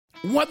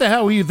What the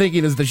Hell Were You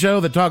Thinking is the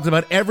show that talks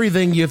about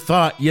everything you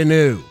thought you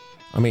knew.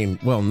 I mean,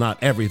 well, not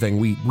everything.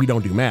 We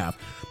don't do math.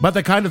 But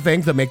the kind of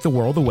things that make the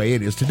world the way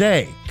it is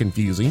today.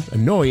 Confusing,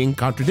 annoying,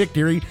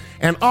 contradictory,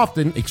 and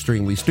often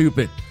extremely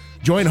stupid.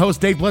 Join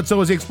host Dave Bledsoe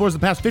as he explores the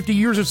past 50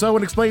 years or so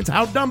and explains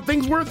how dumb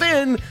things were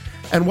then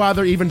and why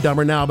they're even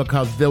dumber now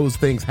because those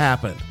things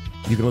happened.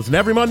 You can listen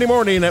every Monday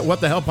morning at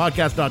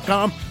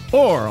whatthehellpodcast.com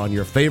or on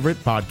your favorite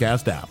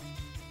podcast app.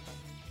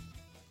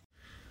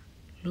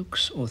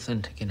 Looks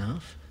authentic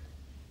enough.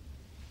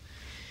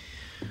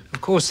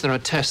 Of course, there are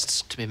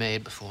tests to be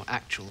made before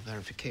actual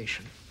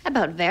verification. How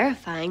about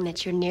verifying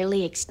that your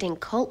nearly extinct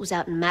cult was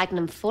out in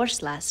Magnum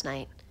Force last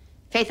night?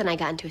 Faith and I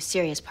got into a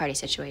serious party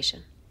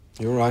situation.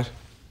 You're right.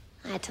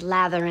 I had to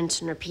lather, rinse,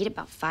 and repeat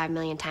about 5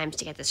 million times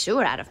to get the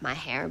sewer out of my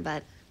hair,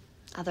 but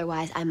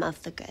otherwise, I'm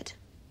of the good.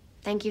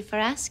 Thank you for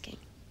asking.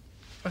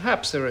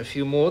 Perhaps there are a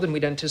few more than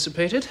we'd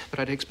anticipated,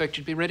 but I'd expect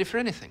you'd be ready for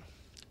anything.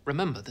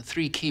 Remember the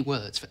 3 key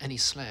words for any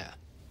slayer.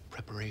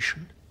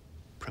 Preparation,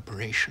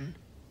 preparation,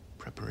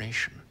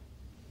 preparation.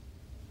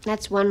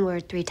 That's one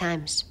word 3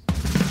 times.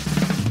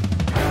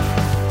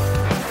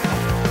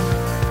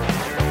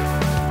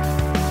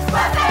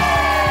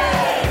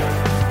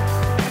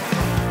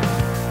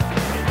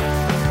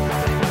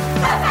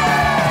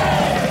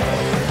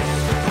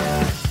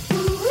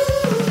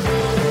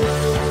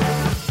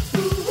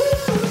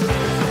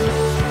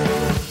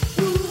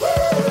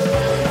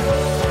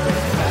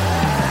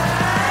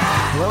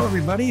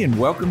 Everybody, and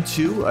welcome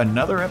to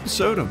another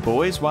episode of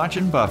Boys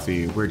Watching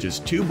Buffy. We're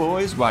just 2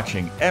 boys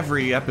watching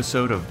every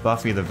episode of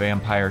Buffy the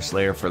Vampire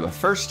Slayer for the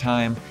first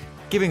time,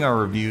 giving our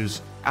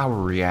reviews, our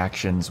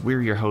reactions.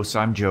 We're your hosts.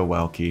 I'm Joe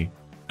Welke.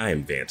 I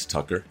am Vance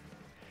Tucker.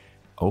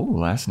 Oh,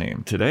 last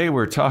name. Today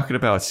we're talking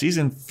about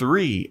Season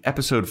 3,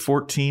 Episode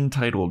 14,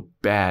 titled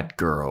Bad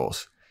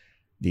Girls.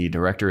 The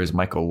director is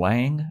Michael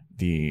Lang.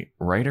 The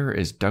writer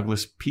is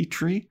Douglas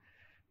Petrie.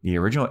 The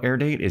original air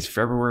date is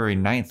February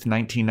 9th,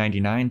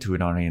 1999, to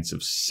an audience of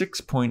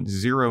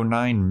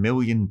 6.09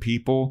 million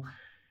people.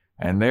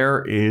 And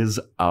there is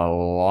a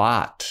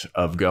lot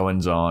of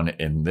goings-on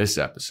in this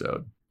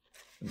episode.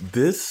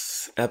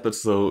 This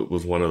episode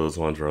was one of those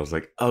ones where I was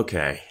like,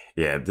 okay,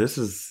 yeah, this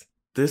is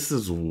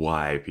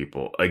why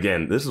people,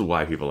 again, this is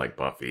why people like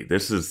Buffy.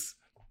 This has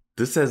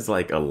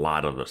like a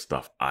lot of the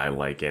stuff I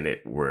like in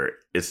it, where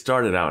it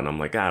started out and I'm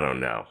like, I don't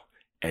know.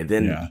 And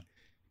then,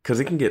 because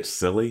it can get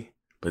silly,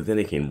 but then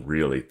it can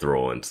really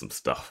throw in some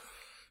stuff.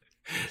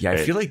 Yeah, I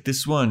feel like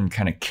this one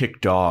kind of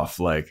kicked off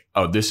like,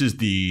 oh, this is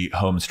the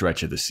home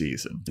stretch of the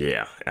season.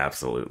 Yeah,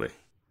 absolutely.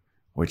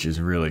 Which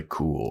is really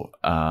cool.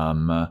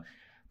 But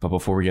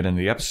before we get into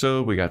the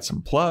episode, we got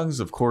some plugs.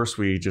 Of course,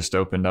 we just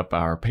opened up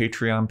our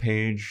Patreon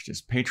page,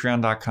 just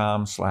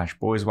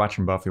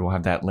patreon.com/boyswatchingbuffy. We'll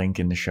have that link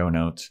in the show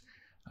notes.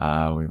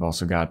 We've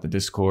also got the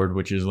Discord,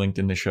 which is linked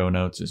in the show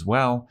notes as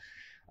well.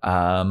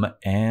 And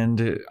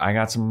I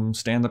got some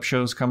stand-up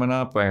shows coming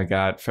up. I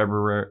got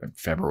February,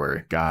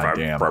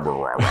 goddamn.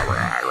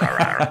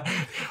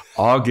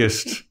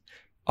 August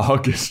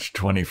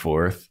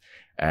 24th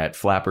at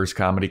Flappers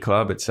Comedy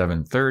Club at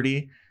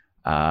 7:30.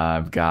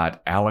 I've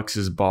got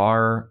Alex's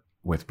Bar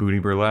with Booty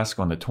Burlesque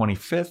on the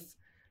 25th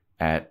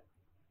at,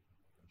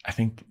 I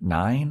think,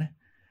 9.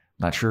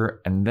 Not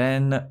sure. And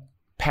then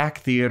Pack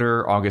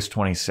Theater, August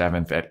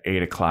 27th at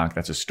 8 o'clock.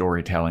 That's a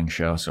storytelling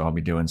show, so I'll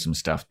be doing some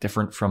stuff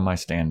different from my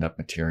stand-up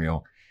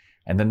material.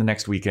 And then the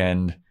next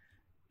weekend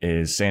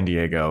is San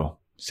Diego,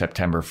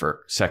 September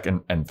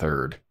 2nd and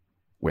 3rd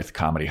with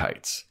Comedy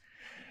Heights.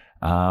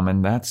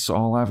 And that's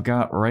all I've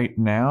got right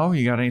now.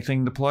 You got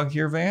anything to plug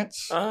here,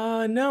 Vance?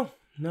 No,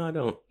 I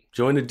don't.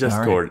 Join the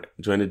Discord. Right.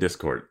 Join the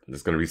Discord.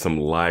 There's going to be some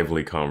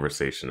lively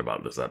conversation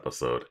about this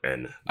episode,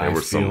 and there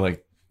was some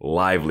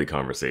lively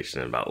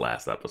conversation about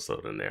last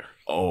episode in there.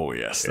 Oh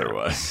yes, there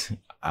was.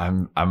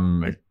 I'm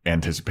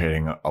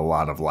anticipating a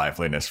lot of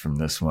liveliness from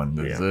this one.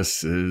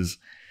 This is,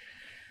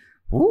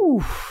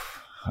 woo.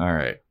 All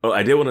right. Oh,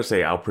 I did want to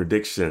say our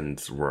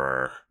predictions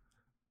were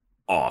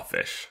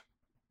offish.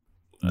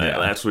 Yeah.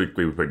 Last week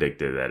we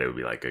predicted that it would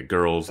be like a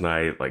girls'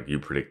 night. Like you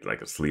predicted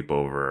like a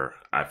sleepover.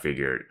 I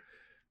figured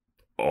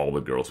all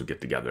the girls would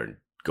get together and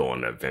go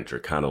on an adventure,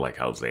 kind of like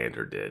how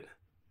Xander did.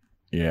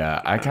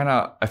 Yeah, I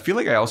feel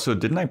like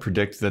I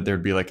predict that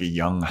there'd be like a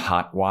young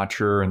hot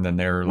watcher, and then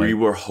we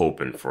were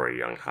hoping for a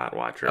young hot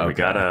watcher. Okay. We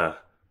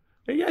got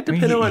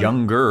depending on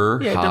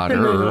younger,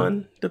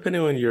 hotter.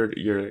 Depending on your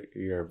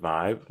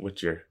vibe,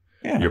 what's your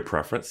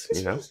preference,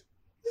 you know.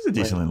 He's a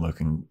decently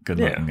good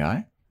looking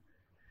guy.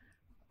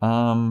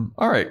 All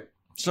right.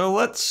 So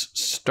let's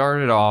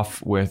start it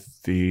off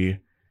with the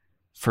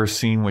first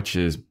scene, which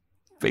is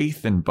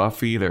Faith and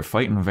Buffy. They're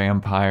fighting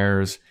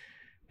vampires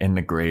in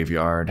the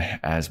graveyard,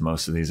 as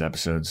most of these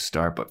episodes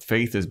start, but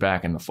Faith is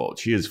back in the fold.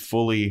 She is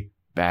fully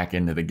back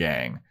into the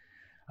gang.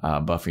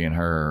 Buffy and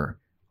her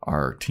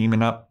are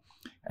teaming up,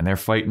 and they're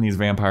fighting these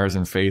vampires,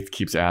 and Faith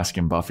keeps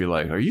asking Buffy,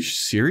 like, are you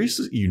serious?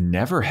 You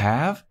never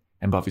have?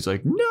 And Buffy's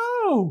like,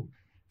 no.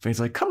 Faith's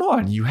like, come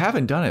on, you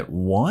haven't done it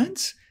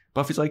once?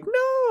 Buffy's like,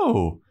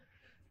 no.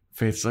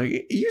 Faith's like,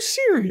 are you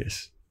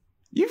serious?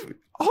 You've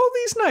all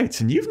these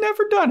nights and you've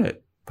never done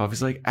it.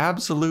 Buffy's like,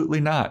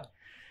 absolutely not.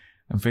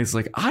 And Faith's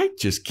like, I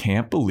just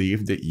can't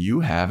believe that you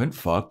haven't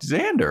fucked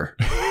Xander.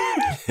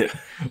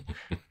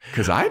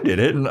 Because I did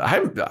it and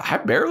I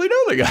barely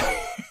know the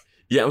guy.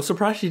 Yeah, I'm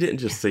surprised she didn't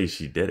just say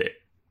she did it.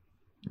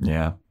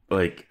 Yeah.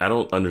 Like, I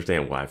don't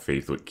understand why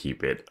Faith would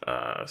keep it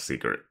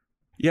secret.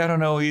 Yeah, I don't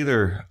know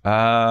either.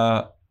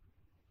 I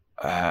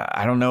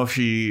don't know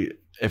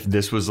if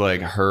this was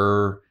like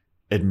her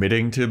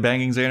admitting to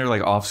banging Xander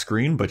like off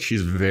screen, but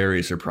she's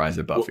very surprised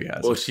that Buffy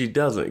has. Well, she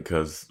doesn't,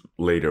 because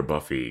later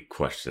Buffy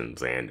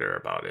questions Xander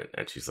about it,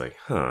 and she's like,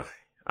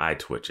 eye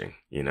twitching,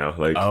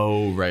 like,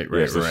 oh, right.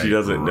 So she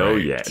doesn't know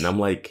yet. And I'm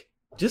like,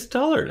 just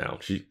tell her now.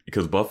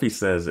 Because Buffy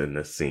says in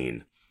this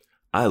scene,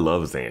 I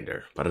love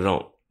Xander, but I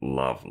don't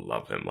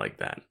love him like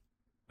that.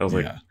 I was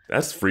like,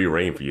 that's free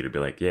reign for you to be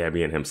like, yeah,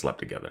 me and him slept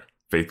together.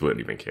 Faith wouldn't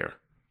even care.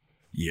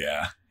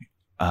 Yeah.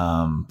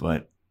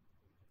 But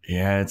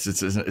yeah,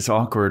 it's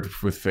awkward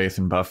with Faith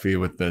and Buffy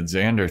with the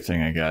Xander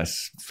thing, I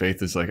guess.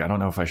 Faith is like, I don't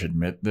know if I should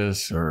admit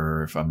this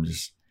or if I'm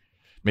just,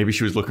 maybe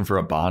she was looking for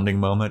a bonding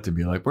moment to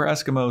be like, we're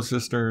Eskimo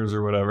sisters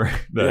or whatever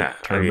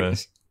that term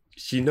is.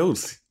 She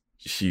knows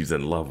she's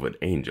in love with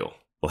Angel.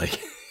 Like,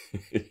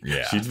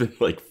 yeah, she's been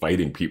like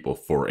fighting people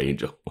for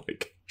Angel.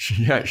 Like,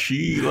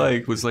 she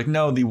like was like,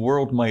 no, the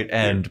world might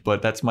end,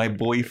 but that's my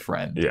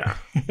boyfriend. Yeah.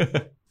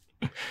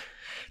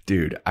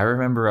 Dude, I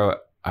remember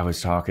I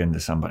was talking to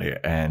somebody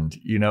and,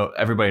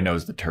 everybody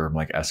knows the term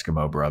like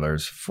Eskimo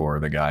brothers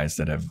for the guys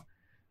that have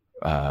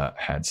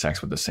had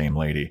sex with the same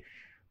lady.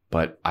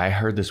 But I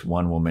heard this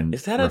one woman.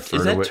 Is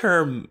that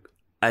term?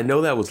 I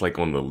know that was like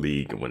on the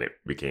League when it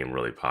became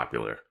really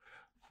popular.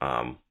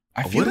 I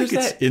feel like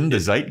it's in the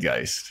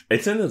zeitgeist.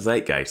 It's in the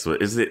zeitgeist. So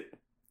is it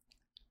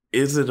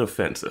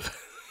offensive?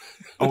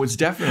 Oh, it's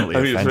definitely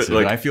offensive.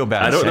 Like, and I feel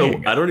bad.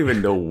 I don't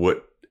even know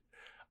what.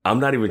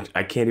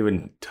 I can't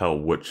even tell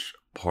which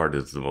part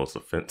is the most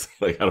offensive.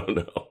 Like, I don't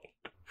know.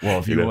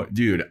 Well, if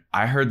dude,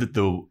 I heard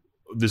that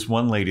this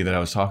one lady that I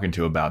was talking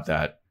to about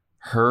that,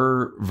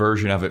 her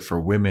version of it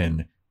for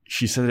women,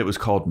 she said it was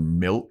called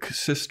Milk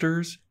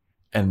Sisters.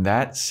 And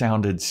that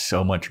sounded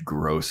so much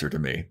grosser to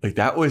me. Like,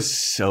 that was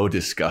so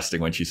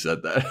disgusting when she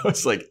said that. I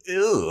was like,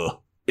 ew.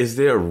 Is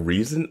there a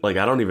reason? Like,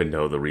 I don't even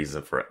know the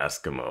reason for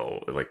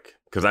Eskimo. Like,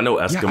 because I know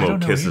Eskimo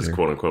kisses,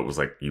 quote unquote, was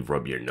like you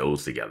rub your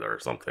nose together or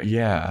something.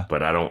 Yeah.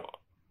 But I don't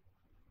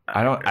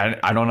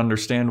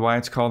understand why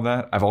it's called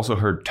that. I've also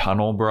heard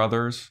Tunnel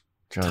Brothers.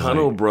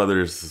 Tunnel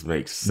Brothers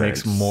makes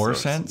sense. Makes more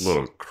sense. It's a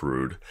little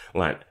crude.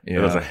 Like, it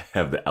doesn't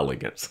have the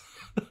elegance.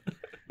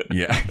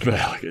 Yeah,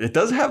 it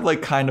does have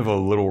like kind of a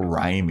little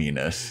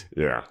rhyminess.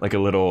 Yeah, like a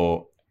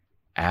little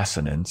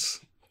assonance.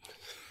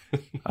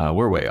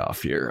 We're way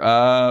off here.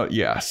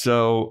 Yeah.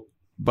 So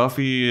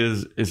Buffy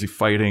is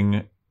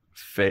fighting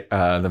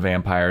the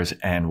vampires,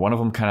 and one of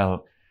them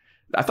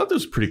I thought this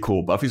was pretty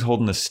cool. Buffy's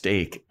holding the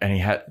stake, and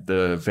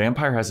the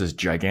vampire has this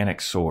gigantic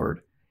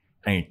sword,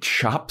 and he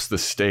chops the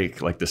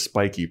stake, like the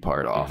spiky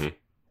part off. Mm-hmm.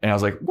 And I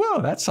was like,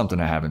 whoa, that's something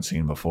I haven't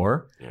seen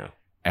before. Yeah.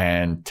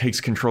 And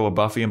takes control of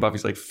Buffy, and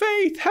Buffy's like,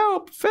 Faith,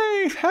 help!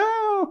 Faith,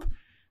 help!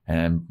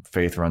 And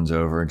Faith runs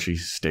over and she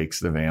stakes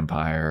the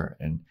vampire,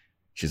 and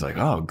she's like,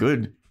 oh,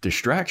 good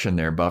distraction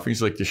there, Buffy.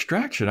 He's like,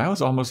 distraction? I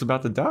was almost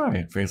about to die.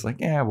 And Faith's like,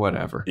 yeah,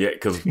 whatever. Yeah,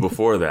 because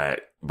before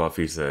that,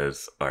 Buffy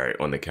says, all right,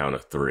 on the count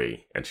of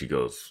 3, and she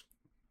goes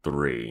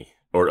 3,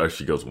 or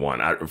she goes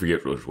 1. I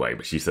forget which way,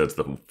 but she says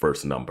the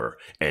first number,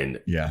 and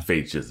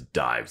Faith just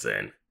dives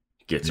in,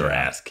 gets her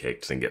ass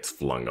kicked, and gets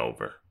flung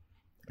over.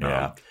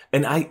 Yeah.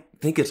 And I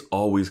think it's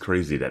always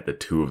crazy that the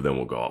two of them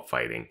will go out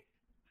fighting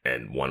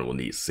and one will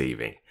need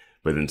saving.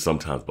 But then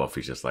sometimes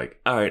Buffy's just like,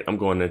 all right, I'm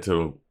going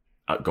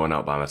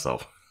out by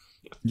myself.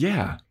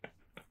 Yeah.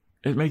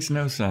 It makes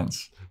no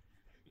sense.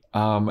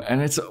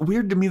 And it's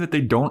weird to me that they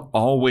don't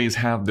always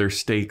have their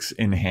stakes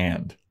in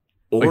hand.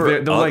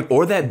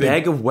 Or that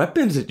bag of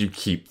weapons that you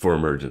keep for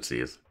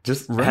emergencies.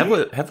 Just have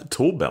a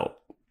tool belt.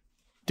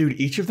 Dude,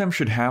 each of them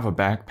should have a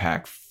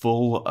backpack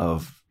full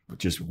of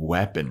just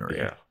weaponry.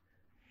 Yeah.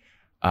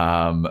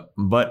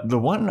 But the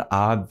one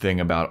odd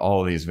thing about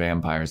all of these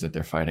vampires that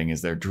they're fighting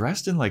is they're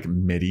dressed in like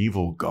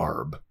medieval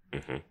garb.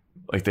 Mm-hmm.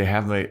 Like they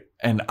have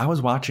and I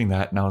was watching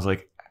that and I was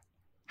like,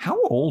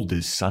 how old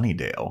is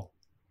Sunnydale?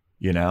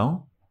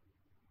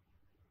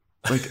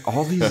 Like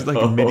all these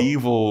like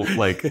medieval,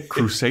 like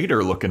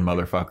crusader looking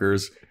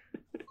motherfuckers.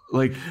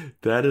 Like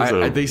that is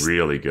a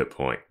really good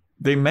point.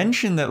 They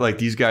mention that like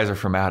these guys are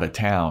from out of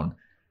town,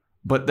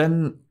 but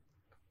then,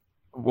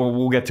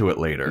 we'll get to it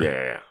later.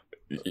 Yeah.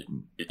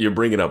 You're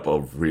bringing up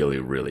a really,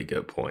 really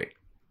good point.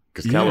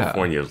 Because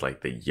California is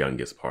like the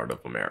youngest part of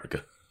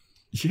America.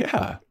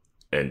 Yeah.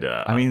 And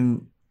I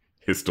mean,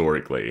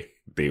 historically,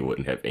 they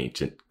wouldn't have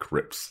ancient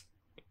crypts.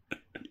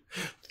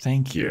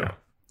 Thank you. Yeah.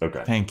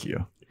 Okay. Thank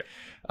you.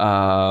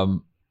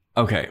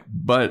 Okay.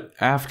 But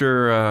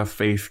after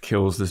Faith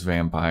kills this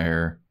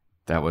vampire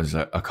that was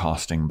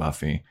accosting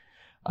Buffy,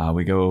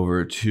 we go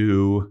over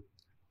to,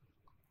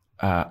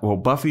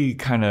 Buffy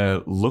kind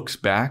of looks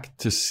back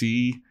to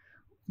see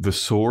the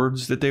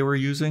swords that they were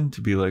using to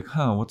be like,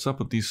 what's up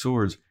with these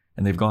swords?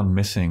 And they've gone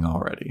missing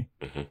already.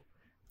 Mm-hmm.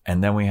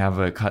 And then we have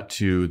a cut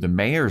to the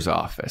mayor's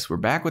office. We're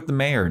back with the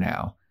mayor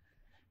now.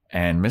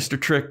 And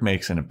Mr. Trick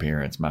makes an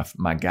appearance,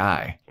 my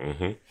guy.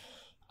 Mm-hmm.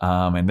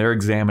 And they're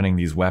examining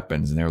these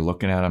weapons, and they're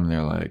looking at them, and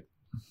they're like,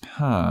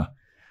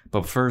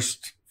 But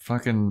first,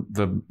 fucking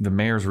the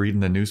mayor's reading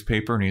the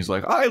newspaper, and he's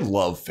like, I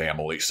love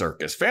Family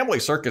Circus. Family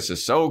Circus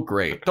is so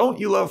great. Don't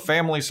you love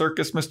Family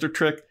Circus, Mr.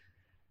 Trick?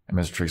 And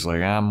Mr. Trick's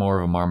like, I'm more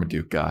of a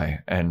Marmaduke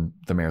guy. And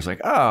the mayor's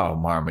like, oh,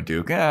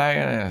 Marmaduke,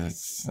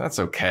 that's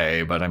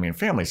okay. But I mean,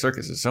 Family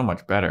Circus is so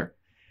much better.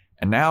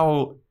 And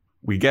now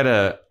we get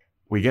a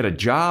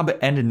job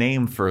and a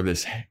name for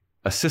this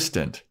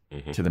assistant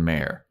to the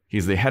mayor.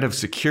 He's the head of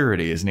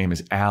security. His name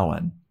is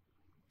Alan.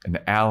 And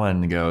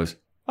Alan goes,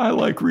 I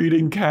like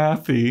reading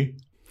Kathy.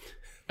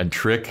 And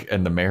Trick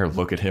and the mayor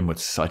look at him with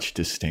such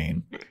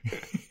disdain.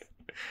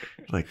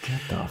 Like,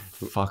 get the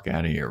fuck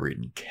out of here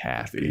reading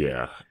Kathy.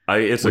 Yeah.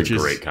 It's a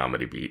great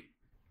comedy beat.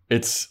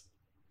 It's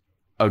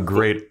a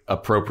great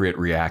appropriate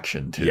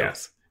reaction too.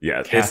 Yes.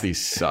 Kathy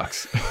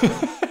sucks.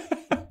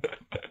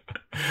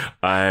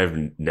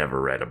 I've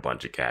never read a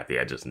bunch of Kathy.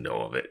 I just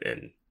know of it.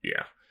 And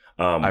yeah.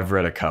 I've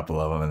read a couple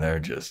of them, and they're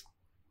just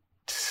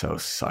so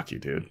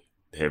sucky, dude.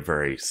 They're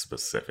very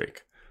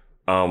specific.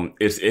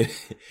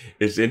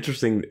 It's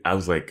interesting. I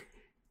was like,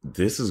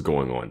 this is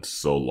going on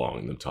so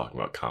long, them talking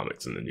about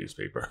comics in the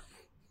newspaper.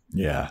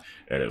 Yeah.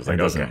 And it was like,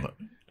 okay,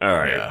 all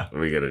right,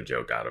 we get a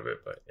joke out of it,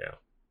 but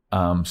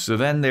yeah. So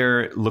then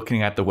they're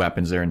looking at the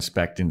weapons, they're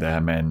inspecting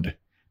them, and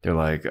they're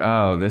like,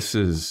 oh, this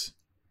is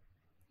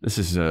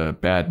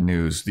bad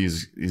news.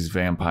 These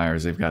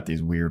vampires, they've got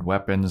these weird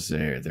weapons.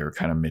 They're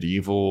kind of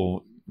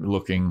medieval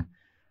looking.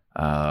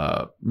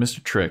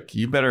 Mr. Trick,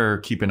 you better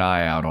keep an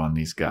eye out on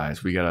these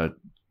guys. We got to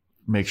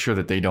make sure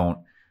that they don't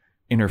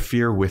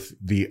interfere with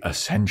the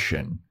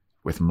ascension,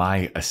 with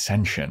my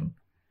ascension.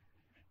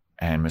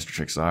 And Mr.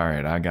 Trick's, all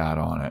right, I got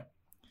on it.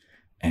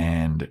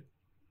 And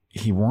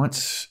he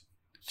wants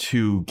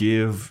to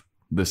give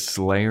the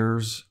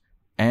Slayers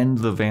and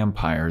the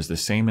vampires the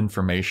same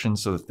information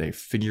so that they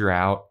figure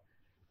out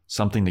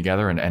something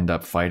together and end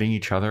up fighting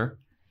each other,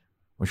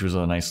 which was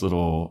a nice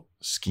little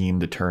scheme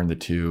to turn the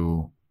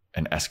two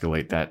and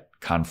escalate that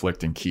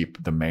conflict and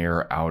keep the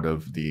mayor out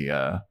of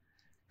the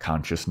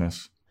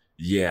consciousness.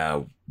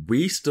 Yeah,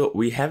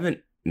 we haven't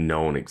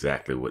known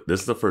exactly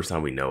this is the first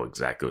time we know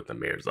exactly what the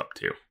mayor's up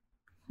to.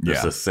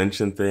 This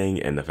ascension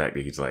thing, and the fact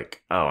that he's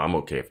like, oh, I'm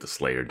okay if the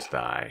Slayers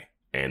die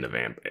and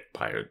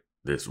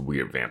this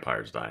weird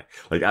vampires die.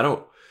 Like,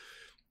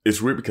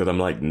 it's weird because I'm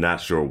like not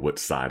sure what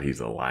side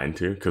he's aligned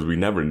to, because we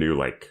never knew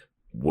like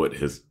what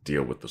his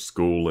deal with the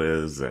school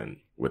is and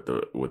with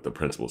the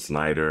Principal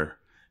Snyder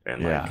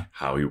and like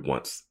how he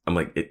wants. I'm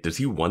like, does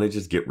he want to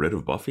just get rid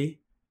of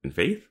Buffy and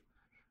Faith?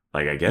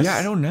 Like, I guess. Yeah,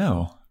 I don't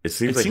know. It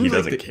seems like he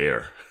doesn't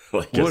care.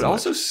 Like, well,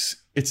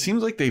 it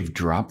seems like they've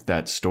dropped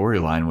that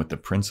storyline with the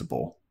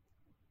principal.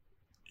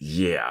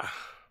 Yeah.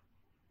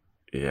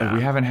 Like,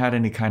 we haven't had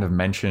any kind of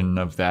mention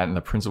of that, and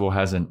the principal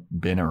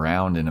hasn't been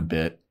around in a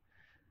bit.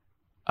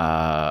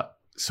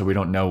 So we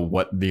don't know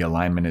what the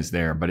alignment is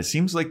there. But it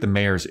seems like the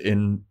mayor's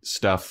in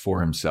stuff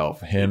for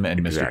himself, him and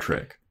Mr.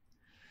 Trick.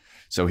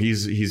 So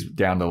he's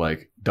down to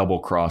like double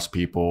cross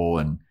people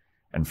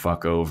and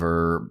fuck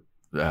over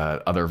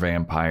other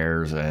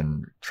vampires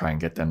and try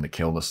and get them to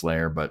kill the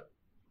Slayer. But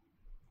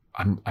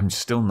I'm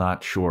still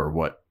not sure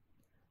what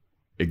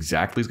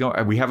exactly is going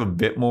on. We have a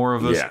bit more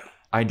of this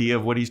idea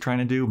of what he's trying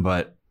to do,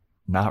 but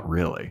not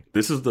really.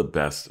 This is the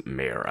best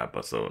mayor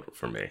episode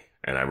for me,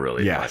 and I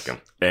really like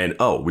him. And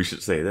we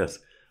should say this.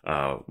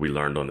 We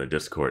learned on the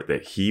Discord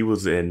that he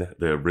was in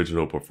the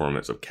original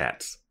performance of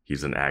Cats.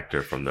 He's an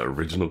actor from the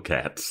original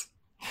Cats.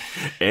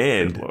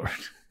 And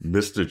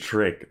Mr.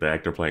 Trick, the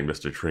actor playing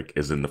Mr. Trick,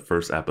 is in the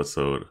first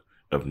episode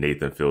of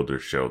Nathan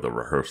Fielder's show, The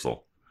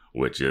Rehearsal,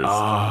 which is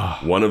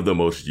one of the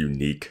most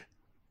unique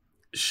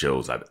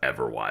shows I've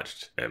ever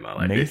watched in my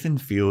life. Nathan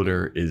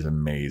Fielder is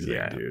amazing,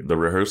 dude. The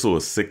Rehearsal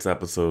is 6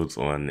 episodes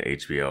on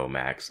HBO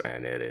Max,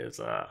 and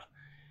it's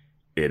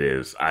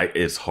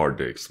hard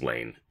to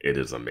explain. It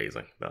is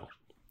amazing, though.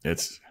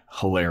 It's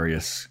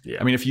hilarious. Yeah.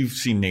 I mean, if you've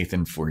seen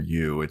Nathan For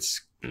You,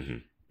 it's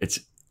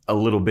a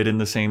little bit in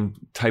the same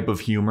type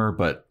of humor,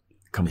 but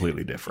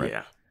completely different.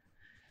 Yeah.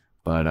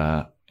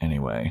 But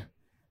anyway,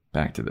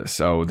 back to this.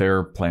 So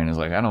their plan is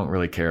like, I don't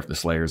really care if the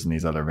Slayers and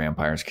these other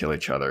vampires kill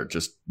each other.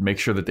 Just make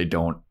sure that they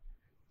don't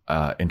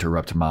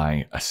interrupt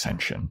my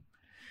ascension.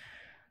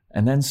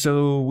 And then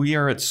so we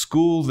are at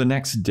school the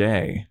next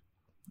day,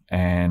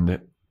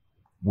 and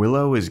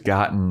Willow has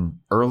gotten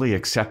early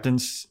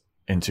acceptance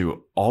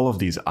into all of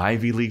these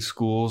Ivy League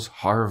schools,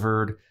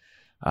 Harvard,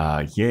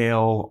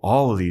 Yale,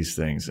 all of these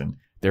things. And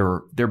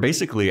they're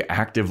basically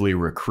actively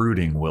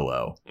recruiting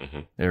Willow. Mm-hmm.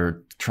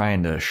 They're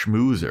trying to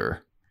schmooze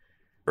her.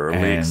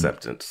 Early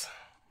acceptance.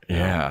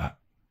 Yeah.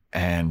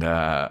 And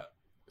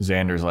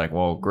Xander's like,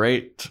 well,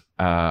 great.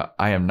 I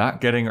am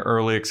not getting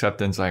early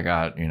acceptance. I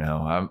got,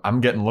 I'm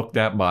getting looked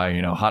at by,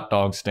 hot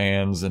dog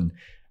stands and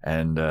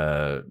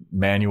and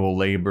manual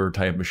labor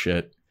type of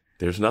shit.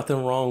 There's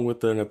nothing wrong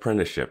with an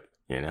apprenticeship,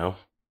 you know?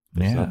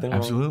 There's Yeah, nothing wrong.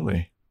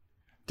 absolutely.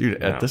 Dude,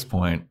 Yeah. at this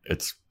point,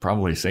 it's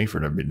probably safer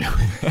to be doing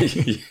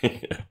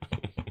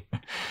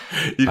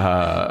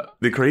that.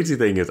 The crazy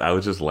thing is, I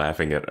was just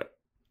laughing at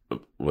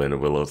when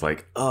Willow's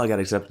like, "Oh, I got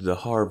accepted to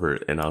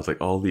Harvard," and I was like,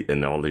 all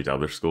these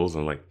other schools.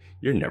 I'm like,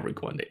 "You're never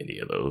going to any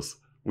of those.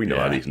 We know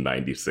how Yeah. these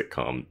 '90s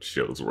sitcom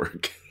shows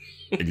work."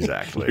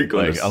 Exactly. You're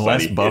going Like, to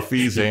unless Sunny-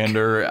 Buffy,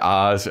 Xander,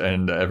 Oz,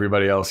 and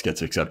everybody else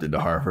gets accepted to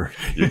Harvard.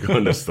 You're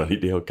going to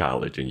Sunnydale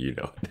College, and you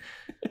know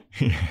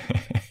it.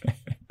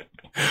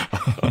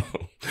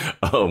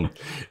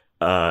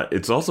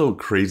 It's also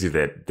crazy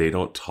that they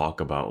don't talk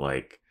about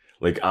like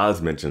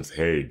Oz mentions,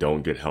 "Hey,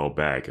 don't get held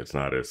back. It's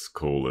not as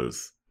cool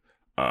as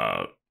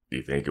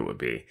you think it would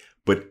be."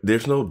 But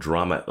there's no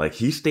drama. Like,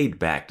 he stayed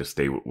back to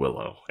stay with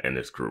Willow and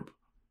this group,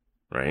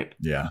 right?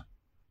 Yeah.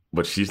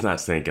 But she's not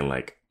thinking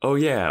like, "Oh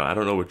yeah, I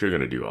don't know what you're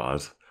gonna do,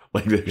 Oz."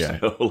 Like, there's Yeah.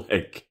 no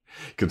like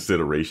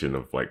consideration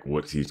of like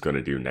what he's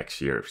gonna do next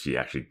year if she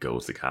actually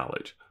goes to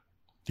college.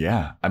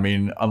 Yeah. I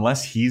mean,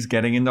 unless he's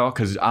getting into all,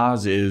 because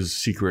Oz is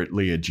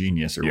secretly a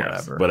genius or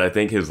whatever. But I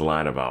think his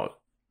line about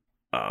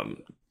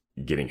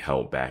getting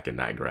held back and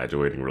not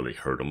graduating really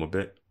hurt him a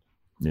bit.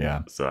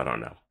 yeah. So I don't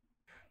know.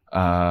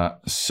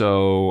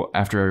 So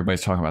after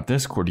everybody's talking about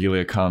this,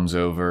 Cordelia comes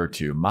over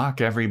to mock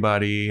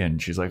everybody,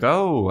 and she's like,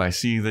 "Oh, I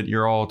see that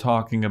you're all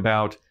talking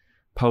about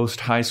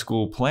post-high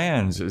school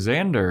plans.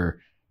 Xander,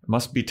 it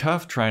must be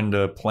tough trying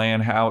to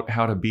plan out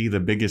how to be the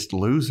biggest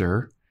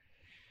loser."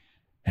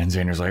 And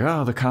Xander's like,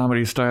 "Oh, the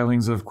comedy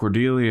stylings of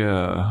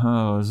Cordelia.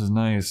 Oh, this is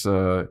nice.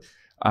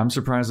 I'm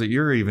surprised that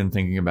you're even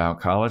thinking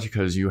about college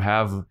because it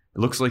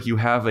looks like you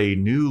have a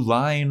new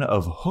line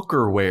of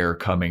hooker wear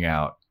coming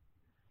out."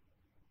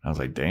 I was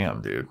like,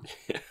 "Damn, dude."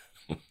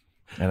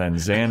 And then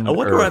Xander. I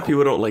wonder why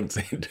people don't like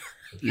Xander.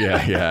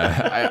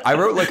 Yeah. I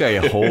wrote like a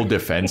whole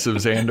defense of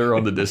Xander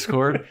on the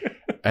Discord.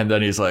 And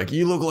then he's like,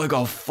 "You look like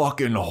a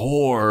fucking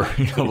whore."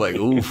 I'm like,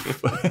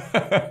 oof.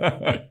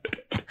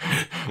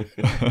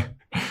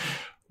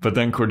 But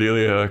then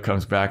Cordelia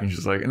comes back and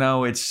she's like,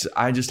 "No,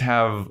 I just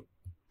have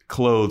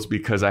clothes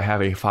because I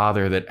have a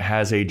father that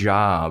has a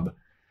job."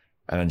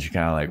 And then she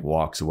kind of like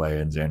walks away,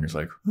 and Xander's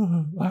like,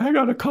 "I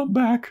gotta come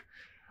back,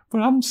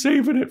 but I'm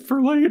saving it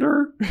for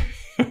later."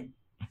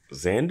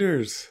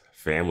 Xander's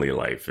family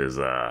life is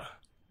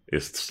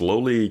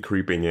slowly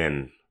creeping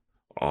in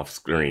off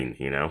screen,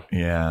 you know?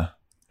 Yeah.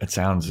 It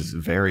sounds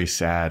very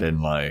sad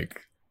and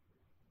like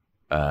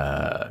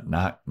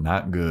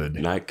not good.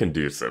 Not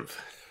conducive.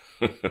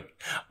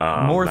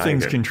 More not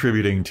things good.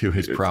 contributing to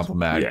his It's-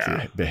 problematic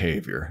yeah.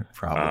 behavior,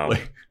 probably.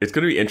 It's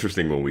going to be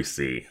interesting when we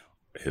see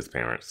his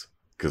parents,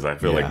 because I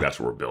feel Yeah. like that's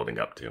what we're building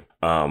up to.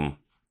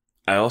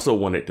 I also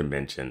wanted to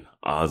mention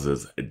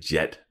Oz's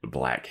jet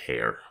black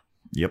hair.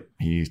 Yep.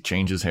 He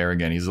changed his hair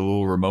again. He's a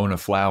little Ramona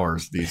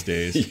Flowers these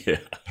days. Yeah.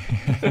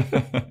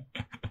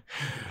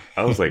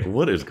 I was like,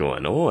 what is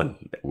going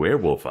on?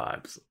 Werewolf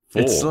vibes.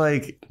 Full. It's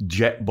like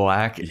jet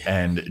black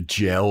and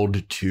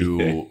gelled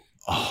to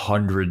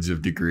hundreds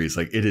of degrees.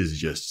 Like, it is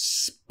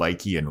just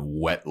spiky and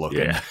wet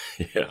looking. Yeah.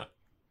 Yeah.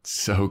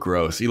 So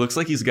gross. He looks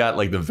like he's got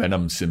like the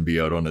Venom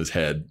symbiote on his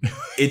head.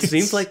 It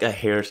seems like a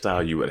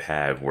hairstyle you would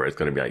have where it's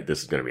going to be like,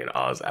 this is going to be an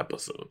Oz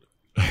episode.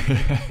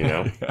 You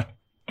know?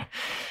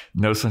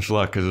 No such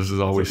luck, because this is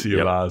all we see Yep.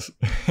 of Oz.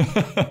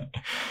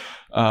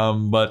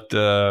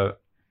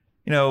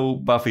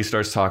 Buffy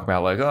starts talking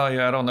about like, "Oh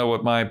yeah, I don't know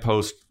what my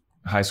post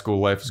high school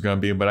life is going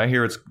to be, but I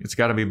hear it's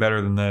got to be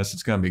better than this.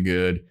 It's going to be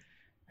good.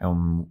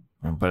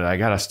 But I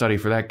got to study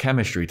for that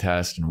chemistry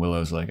test." And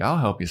Willow's like, "I'll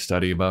help you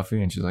study,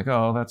 Buffy." And she's like,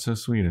 "Oh, that's so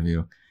sweet of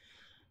you."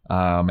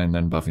 And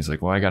then Buffy's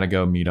like, "Well, I got to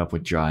go meet up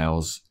with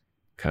Giles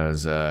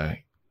because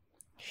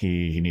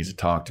he needs to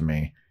talk to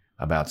me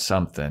about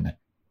something."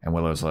 And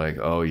Willow's like,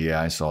 "Oh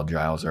yeah, I saw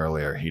Giles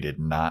earlier. He did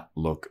not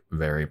look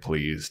very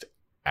pleased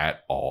at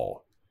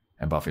all."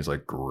 And Buffy's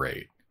like,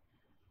 "Great."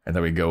 And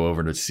then we go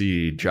over to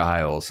see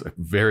Giles, a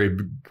very,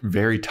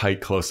 very tight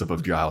close-up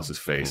of Giles's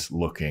face,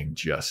 looking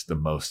just the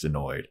most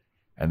annoyed.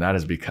 And that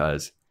is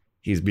because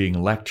he's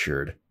being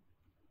lectured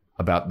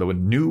about the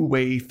new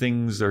way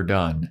things are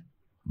done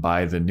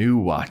by the new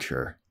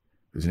Watcher,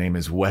 whose name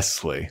is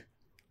Wesley.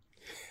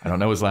 I don't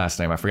know his last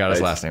name. I forgot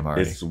his last name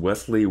already. It's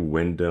Wesley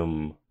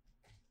Wyndham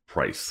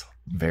Price.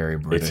 Very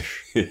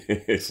British.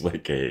 It's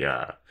like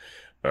a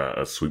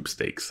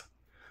sweepstakes.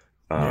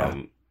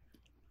 Yeah.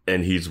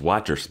 And he's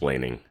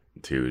Watcher-splaining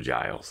to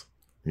Giles.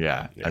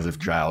 Yeah, as if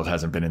Giles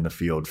hasn't been in the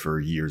field for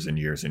years and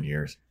years and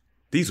years.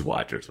 These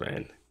Watchers,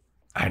 man.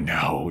 I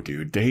know,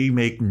 dude. They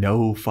make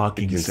no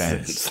fucking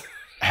sense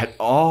at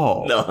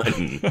all.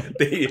 None.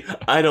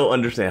 I don't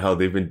understand how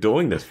they've been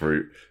doing this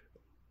for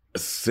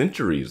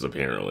centuries,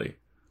 apparently.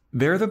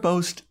 They're the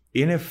most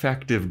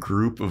ineffective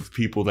group of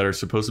people that are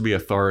supposed to be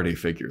authority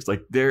figures.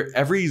 Like,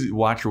 every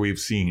Watcher we've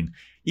seen,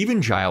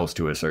 even Giles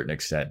to a certain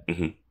extent,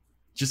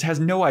 just has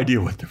no idea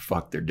what the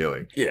fuck they're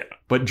doing. Yeah.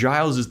 But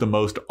Giles is the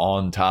most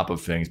on top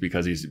of things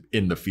because he's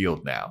in the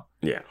field now.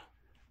 Yeah.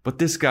 But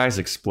this guy's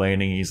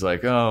explaining, he's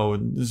like, oh,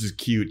 this is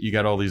cute. You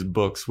got all these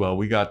books. Well,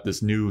 we got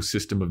this new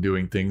system of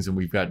doing things and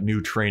we've got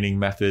new training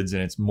methods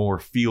and it's more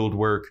field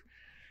work.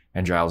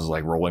 And Giles is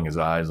like rolling his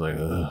eyes like,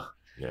 ugh.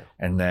 Yeah.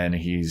 And then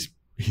he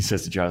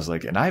says to Giles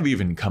like, and I've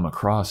even come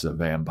across a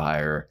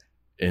vampire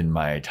in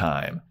my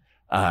time.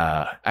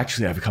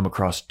 Actually, I've come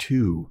across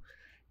 2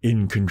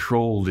 in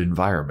controlled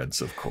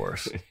environments, of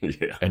course.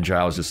 Yeah. And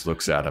Giles just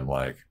looks at him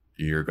like,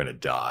 you're going to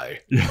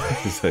die.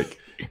 He's like,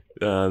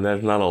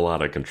 there's not a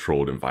lot of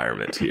controlled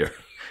environments here.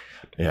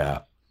 Yeah.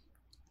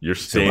 You're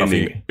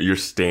standing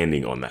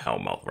on the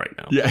Hellmouth right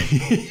now. Yeah,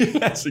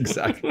 that's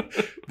exactly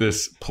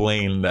this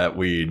plane that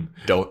we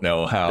don't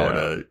know how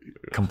to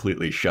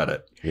completely shut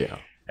it. Yeah.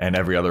 And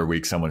every other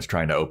week, someone's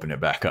trying to open it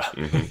back up.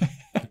 Mm-hmm.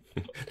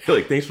 They're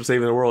like, thanks for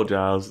saving the world,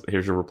 Giles.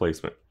 Here's your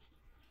replacement.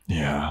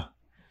 Yeah.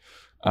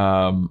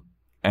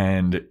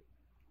 And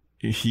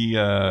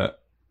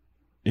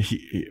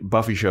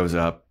Buffy shows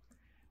up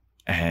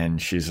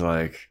and she's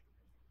like,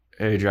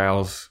 hey,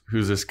 Giles,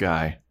 who's this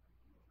guy?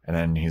 And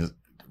then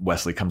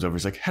Wesley comes over.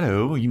 He's like,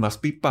 hello, you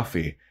must be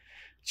Buffy.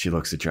 She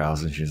looks at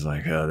Giles and she's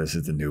like, oh, this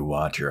is the new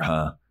Watcher,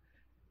 huh?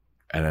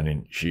 And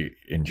then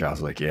Giles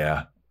is like,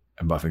 yeah.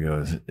 And Buffy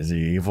goes, is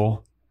he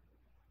evil?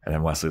 And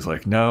then Wesley's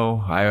like,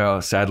 no, I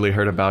sadly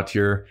heard about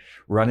your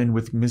run-in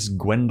with Miss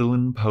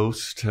Gwendolyn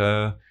Post.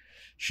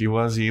 She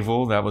was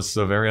evil. That was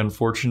a very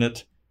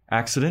unfortunate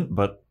accident,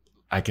 but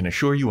I can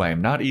assure you I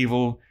am not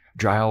evil.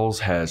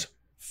 Giles has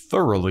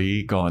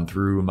thoroughly gone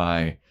through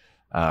my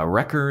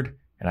record,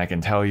 and I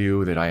can tell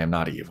you that I am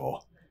not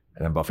evil.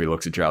 And then Buffy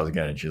looks at Giles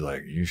again, and she's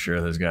like, you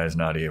sure this guy's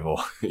not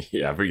evil?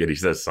 Yeah, I forget he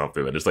says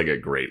something, but it's like a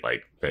great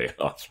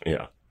payoff.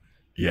 Yeah.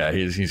 Yeah,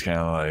 he's kind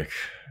of like,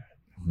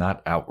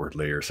 not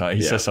outwardly or something.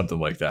 He says something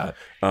like that.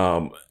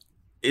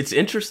 It's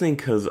interesting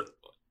because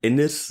in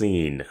this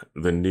scene,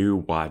 the new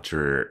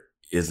Watcher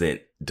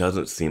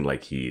doesn't seem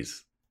like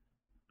he's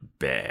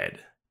bad,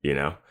 you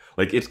know?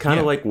 Like, it's kind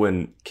of like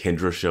when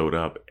Kendra showed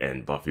up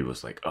and Buffy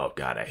was like, oh,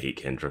 God, I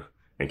hate Kendra.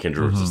 And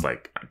Kendra was just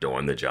like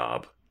doing the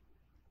job,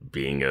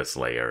 being a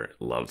slayer,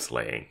 loved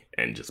slaying,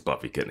 and just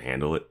Buffy couldn't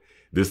handle it.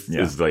 This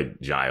is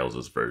like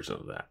Giles' version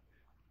of that.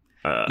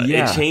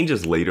 It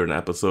changes later in the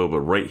episode,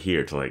 but right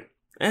here to like,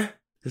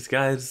 this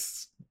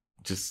guy's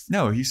just...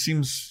 No, he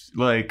seems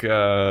like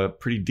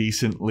pretty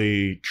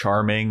decently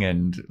charming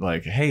and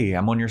like, hey,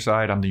 I'm on your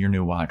side. I'm your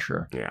new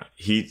Watcher. Yeah,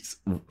 he's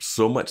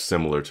so much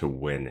similar to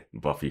when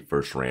Buffy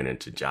first ran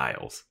into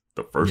Giles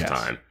the first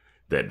time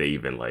that they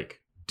even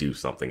like do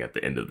something at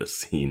the end of the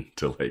scene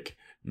to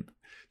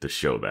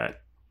show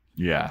that.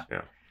 Yeah.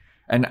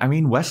 And I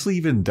mean, Wesley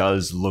even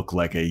does look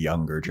like a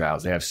younger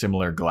Giles. They have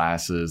similar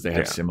glasses. They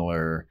have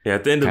similar... Yeah,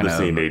 at the end of the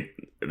scene,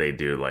 they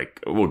do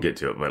like... We'll get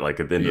to it, but like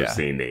at the end of the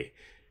scene,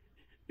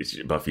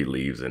 Buffy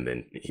leaves and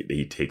then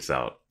he takes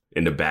out...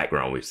 In the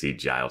background, we see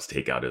Giles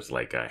take out his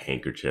like a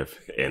handkerchief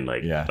and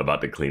like about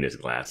to clean his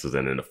glasses.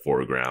 And in the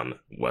foreground,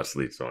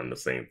 Wesley's doing the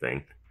same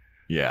thing.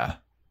 Yeah.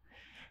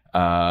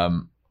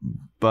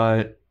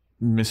 But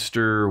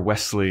Mr.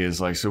 Wesley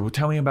is like, so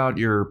tell me about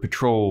your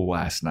patrol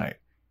last night.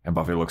 And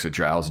Buffy looks at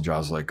Giles and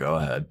Giles is like, go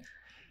ahead.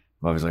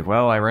 Buffy's like,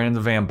 well, I ran into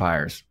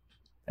vampires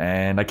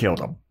and I killed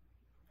them.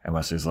 And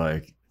Wesley's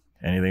like,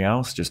 anything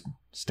else? Just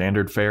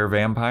standard fare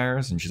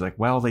vampires? And she's like,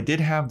 well, they did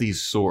have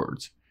these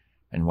swords.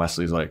 And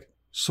Wesley's like,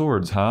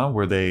 swords, huh?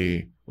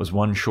 Was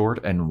one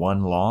short and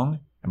one long?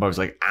 And Buffy's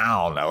like,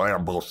 I don't know. They're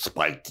both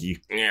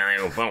spiky. Yeah,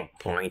 they're both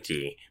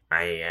pointy.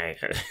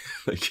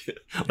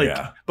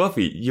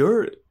 Buffy,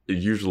 you're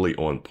usually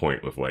on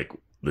point with like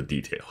the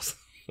details.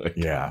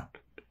 Yeah.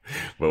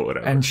 But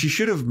whatever. And she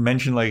should have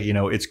mentioned, like, you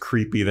know, it's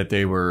creepy that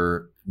they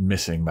were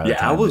missing by the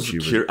time. I was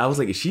curious. I was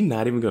like, is she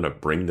not even going to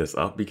bring this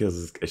up?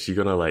 Because is she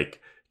going to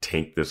like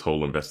tank this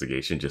whole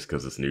investigation just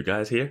because this new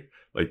guy's here?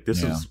 Like,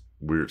 this is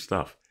weird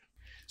stuff.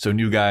 So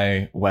new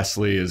guy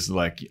Wesley is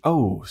like,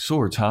 oh,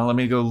 swords, huh? Let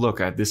me go look.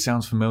 This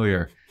sounds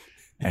familiar.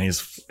 And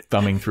he's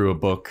thumbing through a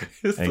book.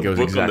 And he goes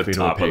exactly to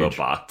the page. Of the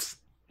box.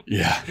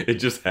 Yeah. It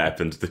just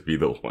happens to be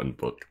the one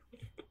book.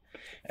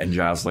 And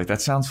Giles is like,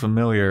 that sounds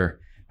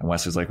familiar. And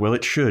Wesley's like, well,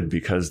 it should,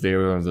 because they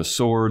are the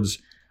swords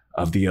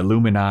of the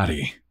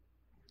Illuminati.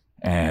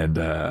 And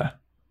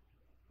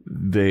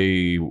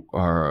they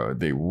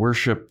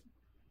worship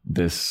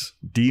this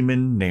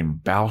demon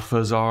named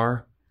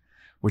Balthazar,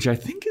 which I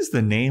think is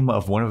the name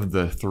of one of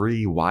the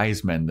 3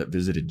 wise men that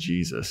visited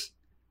Jesus.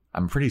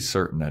 I'm pretty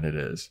certain that it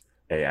is.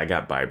 Hey, I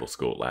got Bible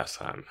school last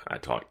time I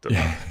talked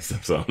about this,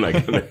 so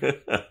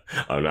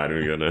I'm not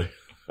even gonna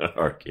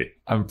argue.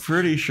 I'm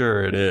pretty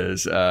sure it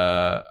is,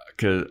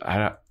 because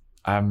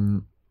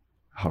I'm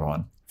hold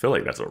on. I feel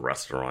like that's a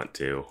restaurant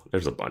too.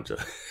 There's a bunch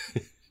of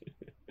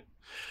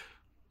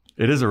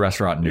It is a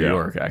restaurant in New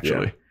York,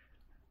 actually.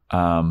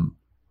 Yeah.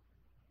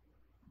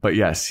 But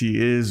yes, he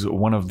is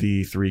one of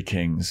the 3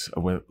 kings,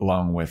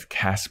 along with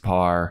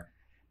Caspar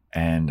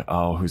and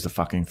who's the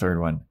fucking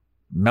third one?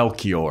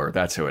 Melchior.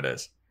 That's who it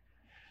is.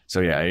 So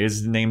yeah, he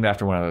is named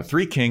after one of the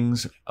 3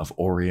 kings of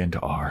Orient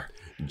R.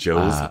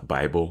 Joe's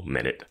Bible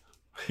Minute.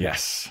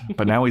 Yes,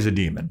 but now he's a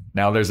demon.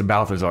 Now there's a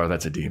Balthazar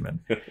that's a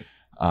demon.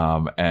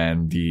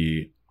 And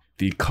the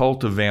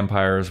cult of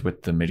vampires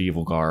with the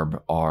medieval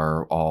garb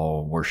are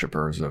all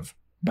worshippers of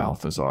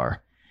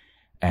Balthazar.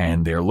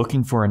 And they're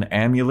looking for an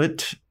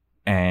amulet.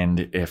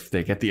 And if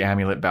they get the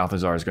amulet,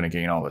 Balthazar is going to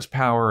gain all his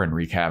power and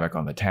wreak havoc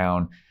on the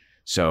town.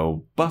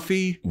 So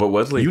Buffy... But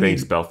Wesley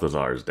thinks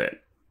Balthazar is dead.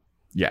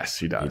 Yes,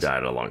 he does. He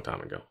died a long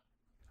time ago.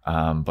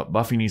 But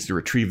Buffy needs to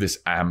retrieve this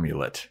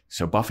amulet.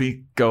 So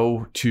Buffy,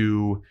 go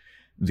to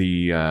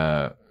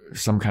the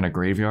some kind of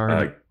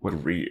graveyard.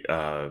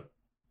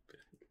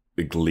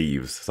 The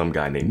Gleaves. Some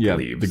guy named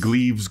Gleaves. The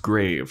Gleaves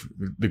grave.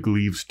 The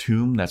Gleaves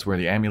tomb. That's where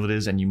the amulet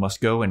is. And you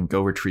must go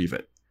retrieve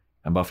it.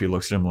 And Buffy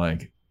looks at him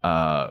like,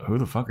 who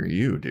the fuck are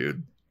you,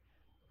 dude?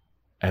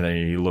 And then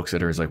he looks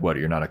at her, he's like, what,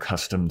 you're not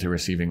accustomed to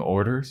receiving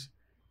orders?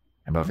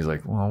 And Buffy's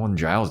like, well, when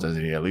Giles does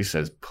it, he at least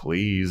says,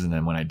 please. And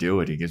then when I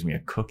do it, he gives me a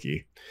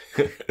cookie.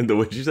 And the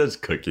way she says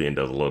cookie and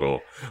does a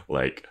little,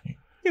 like,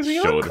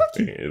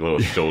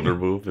 shoulder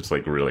move, it's,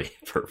 like, really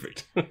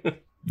perfect.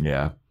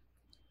 Yeah.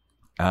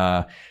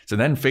 So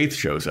then Faith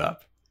shows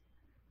up.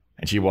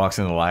 And she walks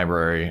in the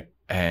library,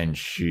 and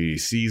she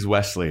sees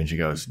Wesley, and she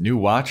goes, new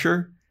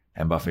Watcher?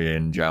 And Buffy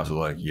and Giles are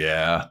like,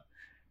 yeah.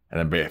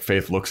 And then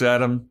Faith looks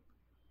at him,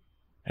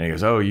 and he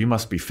goes, oh, you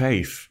must be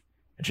Faith.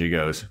 And she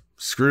goes,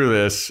 screw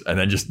this, and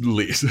then just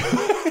leaves.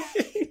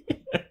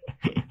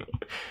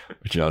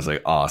 Which I was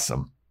like,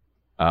 awesome.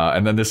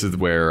 And then this is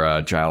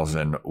where Giles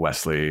and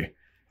Wesley,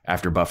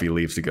 after Buffy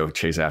leaves to go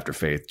chase after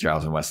Faith,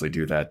 Giles and Wesley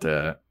do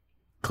that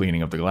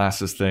cleaning of the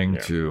glasses thing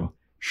to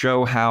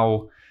show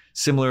how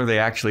similar they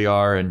actually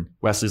are. And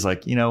Wesley's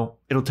like, it'll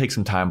take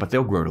some time, but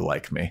they'll grow to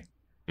like me.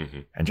 Mm-hmm.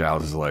 And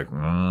Giles is like,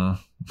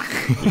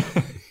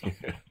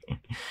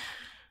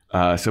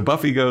 So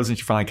Buffy goes and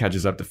she finally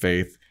catches up to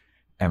Faith.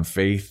 And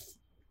Faith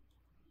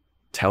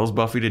tells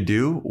Buffy to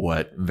do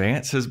what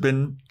Vance has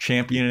been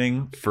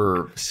championing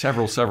for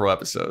several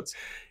episodes.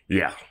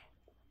 Yeah.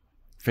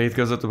 Faith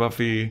goes up to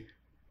Buffy,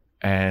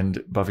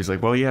 and Buffy's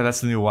like, well, yeah,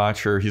 that's the new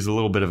Watcher. He's a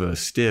little bit of a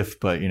stiff,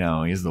 but,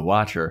 he's the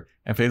Watcher.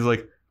 And Faith's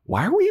like,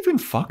 why are we even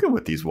fucking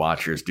with these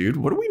Watchers, dude?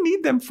 What do we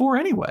need them for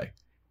anyway?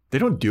 They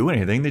don't do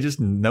anything. They just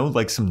know,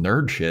 like, some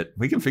nerd shit.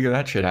 We can figure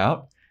that shit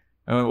out.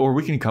 Or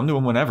we can come to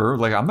them whenever.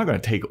 Like, I'm not going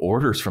to take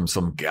orders from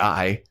some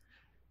guy.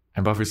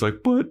 And Buffy's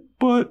like,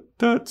 but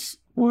that's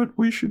what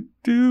we should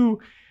do.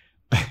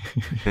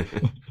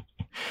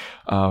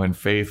 And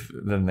Faith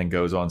then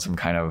goes on some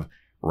kind of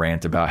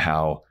rant about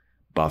how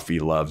Buffy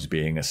loves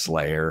being a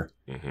Slayer.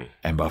 Mm-hmm.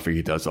 And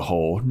Buffy does the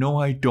whole, no,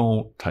 I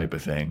don't type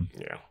of thing.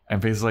 Yeah.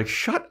 And Faith's like,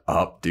 shut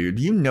up, dude.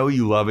 You know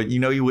you love it. You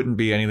know you wouldn't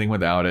be anything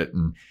without it.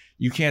 And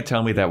you can't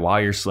tell me that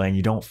while you're slaying,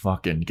 you don't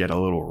fucking get a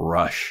little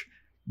rush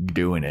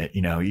doing it.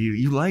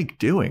 You like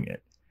doing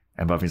it.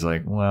 And Buffy's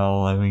like,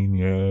 well, I mean,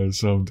 yeah,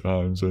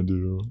 sometimes I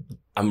do.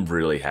 I'm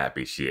really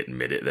happy she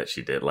admitted that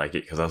she did like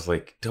it, because I was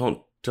like,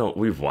 don't,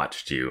 we've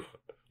watched you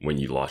when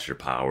you lost your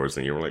powers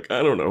and you were like,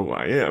 I don't know who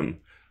I am.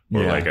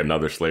 Or like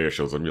another Slayer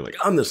shows up and you're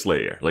like, I'm the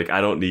Slayer. Like, I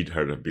don't need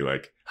her to be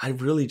like, I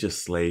really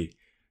just slay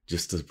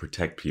just to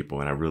protect people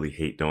and I really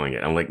hate doing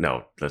it. I'm like,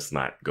 no, let's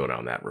not go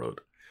down that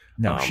road.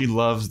 No, she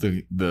loves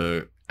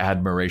the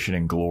admiration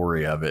and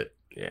glory of it.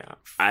 Yeah.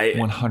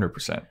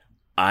 100%.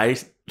 I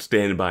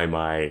stand by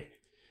my...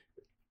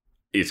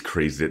 It's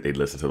crazy that they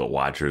listen to the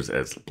Watchers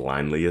as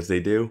blindly as they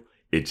do.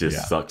 It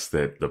just sucks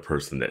that the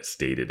person that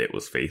stated it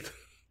was Faith.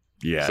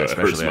 Yeah, so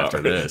especially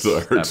after this. So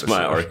it hurts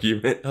my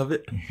argument of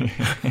it.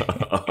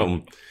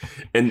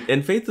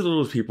 And Faith is one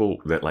of those people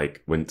that,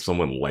 like, when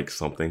someone likes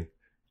something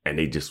and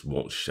they just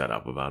won't shut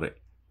up about it.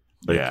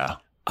 Like, yeah.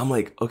 I'm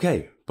like,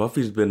 okay,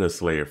 Buffy's been a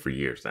Slayer for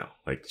years now.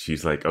 Like,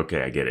 she's like,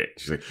 okay, I get it.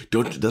 She's like,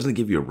 doesn't it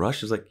give you a rush?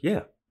 She's like,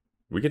 yeah,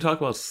 we can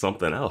talk about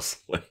something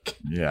else. Like,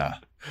 yeah.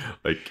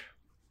 Like,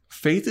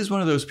 Faith is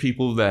one of those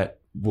people that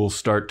will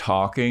start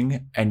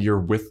talking and you're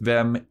with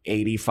them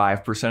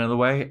 85% of the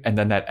way. And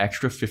then that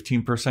extra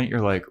 15%,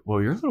 you're like,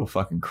 well, you're a little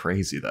fucking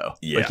crazy though.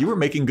 Yeah. Like, you were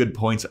making good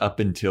points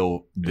up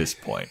until this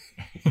point.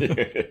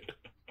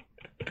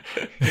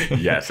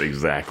 Yes,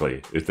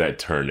 exactly. It's that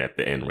turn at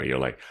the end where you're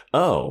like,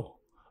 oh,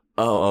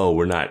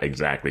 we're not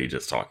exactly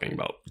just talking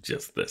about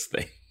just this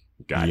thing.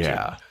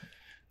 Gotcha.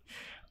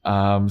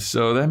 Yeah.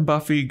 So then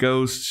Buffy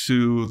goes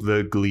to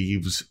the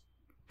Gleaves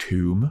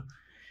tomb.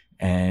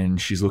 And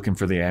she's looking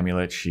for the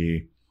amulet.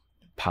 She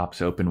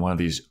pops open one of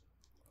these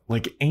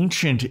like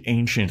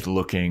ancient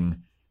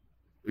looking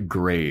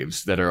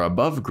graves that are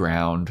above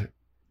ground.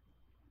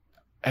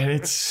 And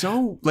it's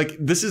so like,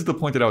 this is the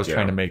point that I was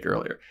trying to make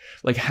earlier.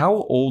 Like, how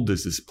old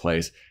is this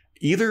place?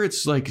 Either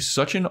it's like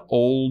such an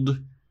old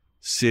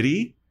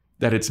city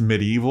that it's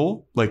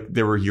medieval, like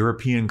there were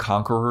European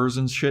conquerors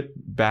and shit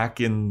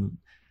back in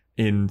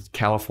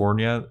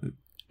California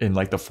in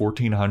like the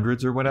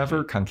 1400s or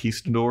whatever,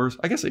 conquistadors.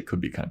 I guess it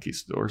could be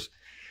conquistadors.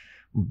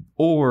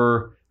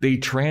 Or they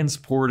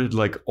transported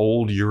like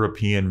old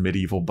European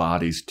medieval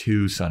bodies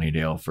to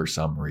Sunnydale for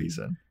some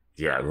reason.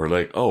 Yeah, we're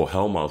like, oh,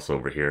 Hellmouth's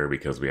over here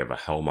because we have a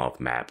Hellmouth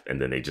map.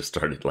 And then they just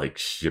started like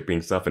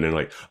shipping stuff. And then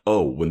like,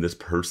 oh, when this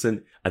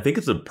person, I think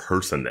it's a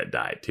person that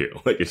died too.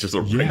 Like it's just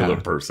a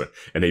regular person.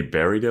 And they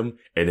buried him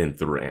and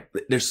then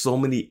there's so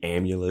many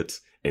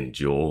amulets and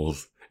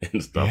jewels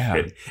and stuff.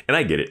 Yeah. And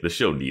I get it. The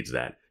show needs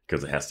that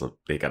because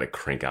they got to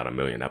crank out 1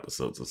 million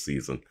episodes a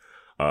season.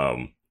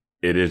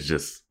 It is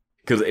just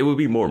because it would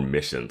be more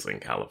missions in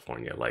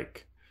California.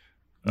 Like,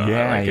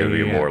 it would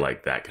be more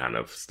like that kind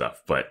of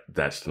stuff, but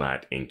that's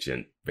not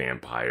ancient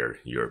vampire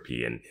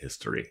European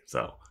history.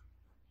 So,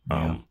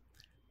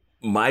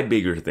 my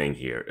bigger thing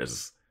here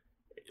is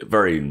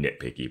very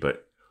nitpicky,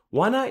 but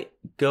why not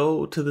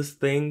go to this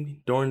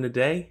thing during the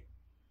day?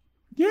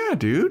 Yeah,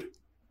 dude.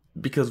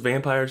 Because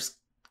vampires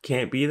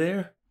can't be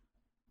there.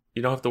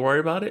 You don't have to worry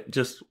about it.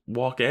 Just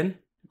walk in,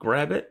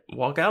 grab it,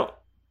 walk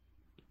out.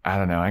 I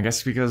don't know. I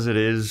guess because it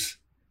is,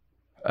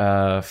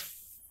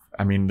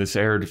 this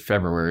aired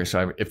February,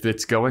 so if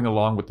it's going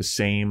along with the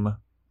same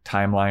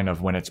timeline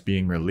of when it's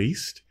being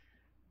released,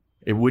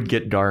 it would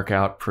get dark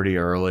out pretty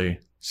early.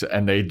 So,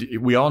 and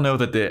we all know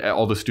that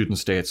all the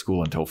students stay at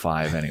school until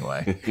 5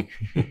 anyway.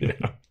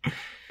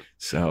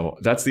 So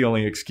that's the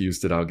only excuse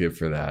that I'll give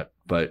for that.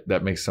 But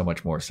that makes so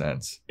much more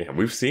sense. Yeah,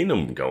 we've seen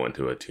them go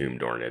into a tomb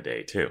during the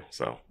day too.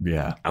 So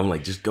yeah, I'm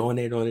like, just go in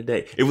there during the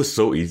day. It was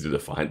so easy to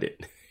find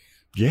it.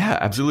 Yeah,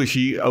 absolutely.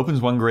 She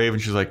opens one grave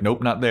and she's like,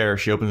 nope, not there.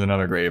 She opens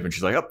another grave and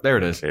she's like, oh, there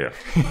it is. Yeah.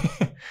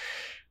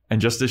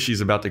 And just as she's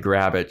about to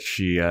grab it,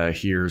 she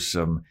hears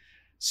some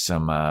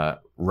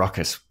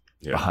ruckus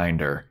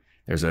behind her.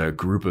 There's a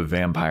group of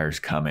vampires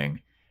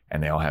coming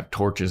and they all have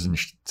torches and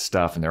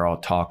stuff and they're all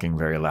talking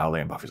very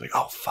loudly. And Buffy's like,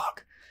 oh,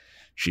 fuck.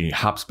 She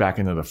hops back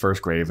into the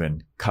first grave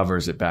and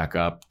covers it back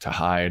up to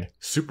hide.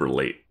 Super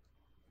late.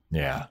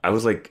 Yeah. I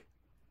was like,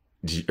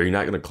 are you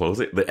not going to close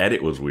it? The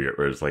edit was weird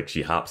where it's like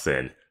she hops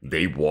in,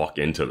 they walk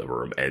into the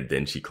room, and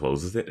then she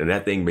closes it. And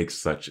that thing makes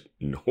such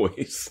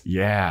noise.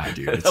 Yeah,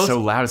 dude. It's so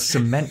loud. It's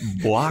cement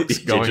blocks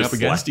going up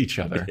against each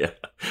other. Yeah.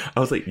 I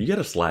was like, you got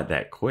to slide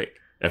that quick.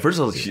 At first,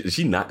 I was like, is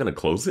she not going to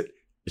close it?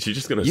 Is she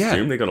just going to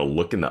assume they're going to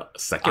look in the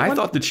second one? I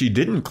thought that she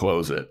didn't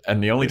close it.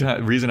 And the only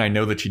reason I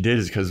know that she did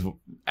is because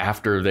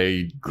after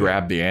they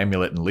grab the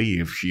amulet and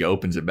leave, she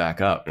opens it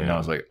back up. And I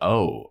was like,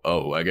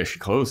 oh, I guess she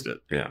closed it.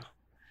 Yeah.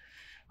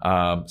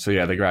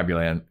 They grab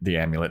the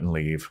amulet and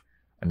leave.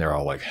 And they're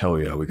all like, hell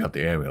yeah, we got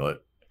the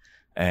amulet.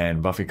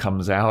 And Buffy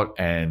comes out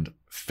and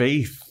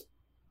Faith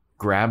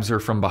grabs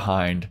her from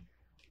behind.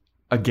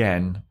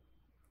 Again,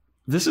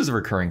 this is a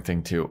recurring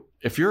thing too.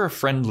 If you're a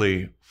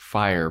friendly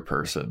fire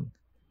person,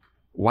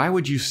 why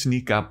would you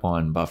sneak up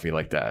on Buffy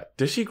like that?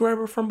 Did she grab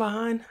her from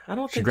behind? I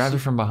don't think she grabbed her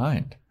from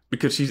behind.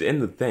 Because she's in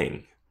the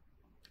thing.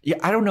 Yeah,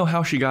 I don't know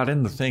how she got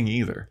in the thing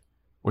either.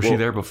 Was she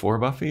there before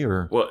Buffy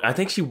or? Well, I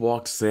think she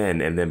walks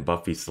in and then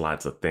Buffy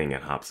slides a thing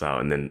and hops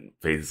out. And then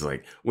Faith is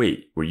like,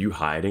 wait, were you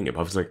hiding? And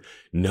Buffy's like,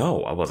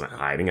 no, I wasn't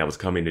hiding. I was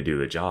coming to do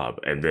the job.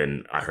 And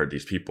then I heard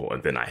these people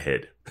and then I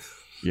hid.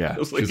 Yeah.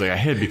 She's like, I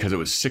hid because it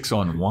was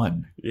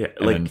 6-on-1. Yeah.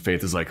 And then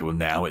Faith is like, well,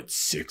 now it's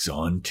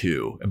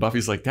 6-on-2. And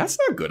Buffy's like, that's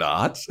not good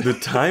odds. The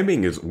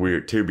timing is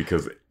weird too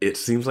because it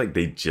seems like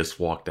they just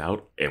walked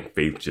out and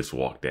Faith just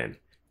walked in.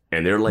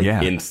 And they're like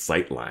in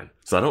sight line.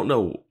 So I don't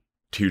know.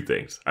 Two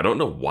things. I don't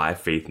know why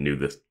Faith knew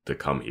this to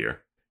come here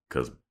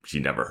because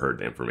she never heard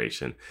the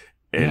information,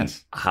 and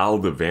how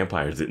the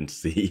vampires didn't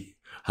see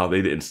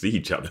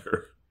each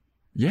other.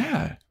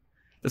 Yeah,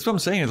 that's what I'm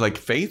saying. Is like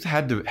Faith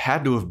had to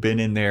have been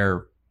in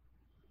there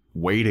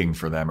waiting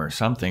for them or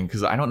something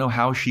because I don't know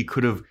how she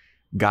could have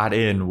got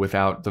in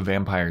without the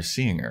vampires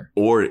seeing her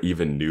or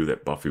even knew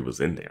that Buffy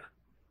was in there.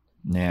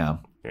 Yeah.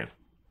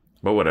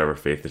 But whatever.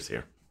 Faith is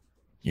here.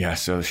 Yeah,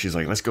 so she's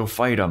like, let's go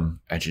fight him.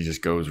 And she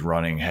just goes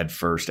running head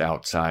first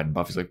outside. And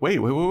Buffy's like, wait,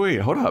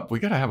 hold up. We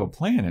got to have a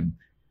plan. And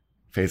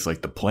Faith's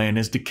like, the plan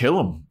is to kill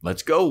him.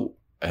 Let's go.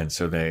 And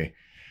so they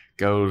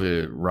go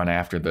to run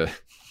after the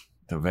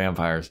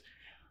vampires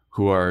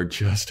who are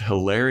just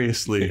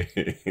hilariously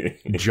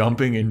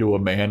jumping into a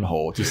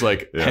manhole, just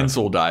like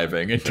pencil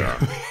diving.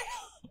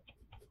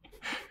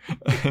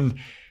 And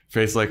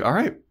Faith's like, all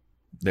right,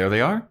 there they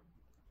are.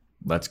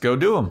 Let's go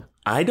do them.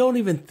 I don't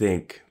even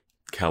think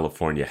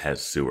California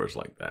has sewers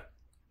like that.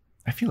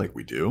 I feel like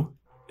we do.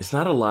 It's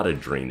not a lot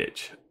of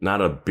drainage.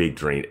 Not a big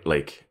drain.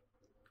 Like,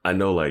 I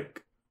know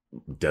like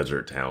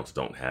desert towns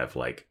don't have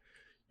like,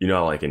 you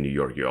know, like in New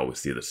York, you always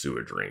see the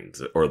sewer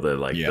drains or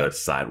the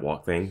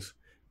sidewalk things.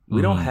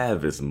 We don't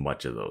have as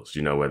much of those,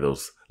 you know, where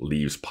those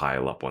leaves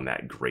pile up on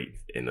that grate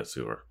in the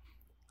sewer.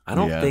 I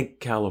don't think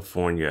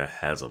California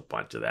has a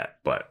bunch of that,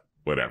 but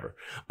whatever.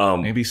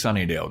 Maybe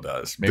Sunnydale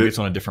does. Maybe it's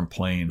on a different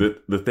plane.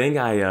 The thing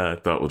I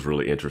thought was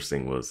really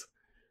interesting was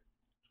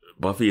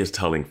Buffy is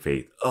telling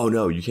Faith, oh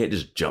no, you can't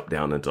just jump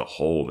down into a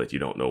hole that you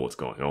don't know what's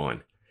going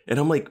on. And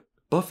I'm like,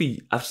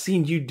 Buffy, I've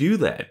seen you do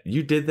that.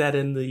 You did that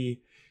in the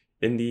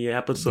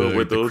episode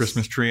with those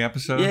Christmas tree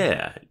episode.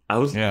 Yeah. I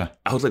was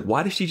like,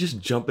 why did she just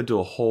jump into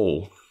a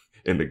hole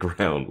in the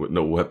ground with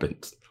no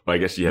weapons? Well, I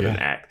guess she had an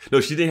axe.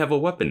 No, she didn't have a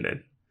weapon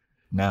then.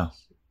 No.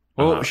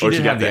 Well, she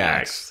did have the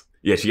axe.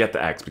 Yeah, she got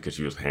the axe because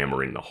she was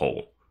hammering the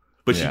hole.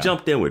 But she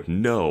jumped in with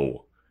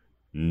no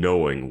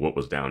knowing what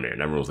was down there.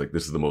 And everyone was like,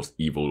 this is the most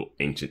evil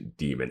ancient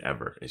demon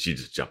ever. And she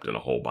just jumped in a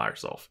hole by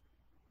herself.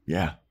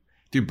 Yeah.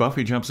 Dude,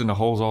 Buffy jumps into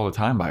holes all the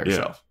time by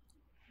herself.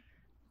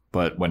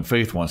 But when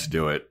Faith wants to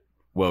do it,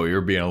 whoa,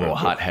 you're being a little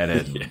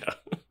hot-headed.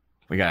 Yeah.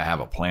 We got to have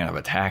a plan of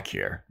attack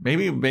here.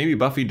 Maybe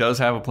Buffy does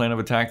have a plan of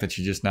attack that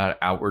she's just not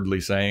outwardly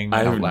saying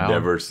out I've loud.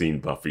 never seen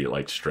Buffy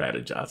like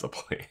strategize a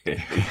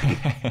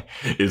plan.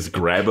 Is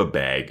grab a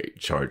bag,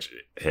 charge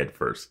head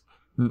first.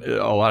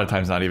 A lot of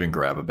times not even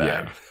grab a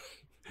bag. Yeah.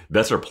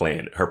 That's her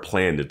plan. Her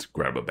plan is to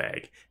grab a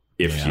bag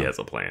if she has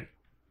a plan.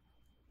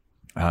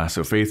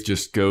 So Faith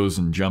just goes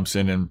and jumps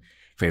in, and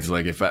Faith's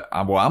like,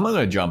 I'm going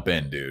to jump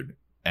in, dude.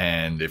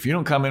 And if you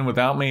don't come in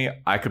without me,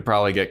 I could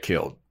probably get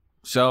killed.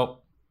 So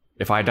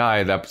if I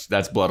die,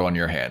 that's blood on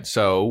your hands.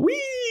 So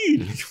whee!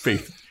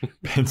 Faith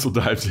pencil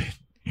dives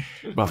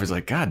in. Buffy's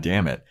like, God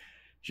damn it.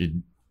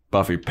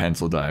 Buffy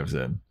pencil dives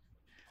in.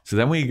 So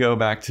then we go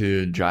back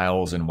to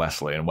Giles and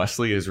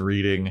Wesley is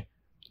reading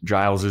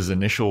Giles's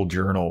initial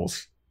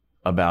journals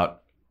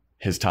about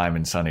his time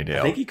in Sunnydale.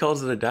 I think he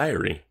calls it a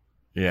diary.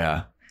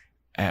 Yeah.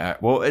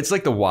 Well, it's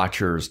like the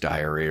Watcher's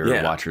diary or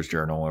the Watcher's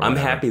journal. Or I'm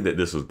whatever. happy that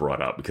this was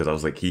brought up because I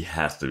was like, he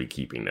has to be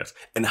keeping this.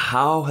 And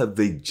how have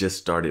they just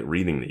started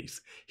reading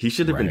these? He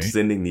should have been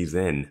sending these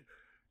in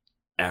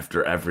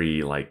after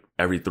every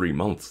 3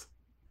 months.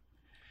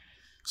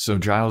 So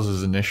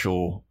Giles's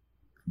initial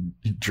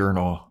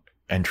journal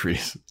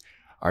entries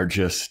are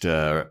just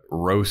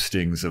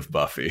roastings of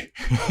Buffy.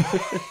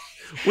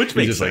 Which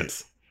makes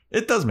sense.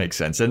 It does make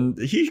sense. And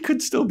he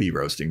could still be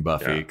roasting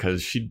Buffy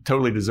because she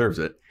totally deserves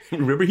it.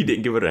 Remember he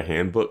didn't give it a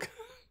handbook?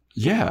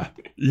 Yeah.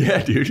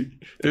 Yeah,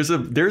 dude. There's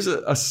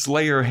a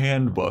Slayer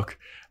handbook,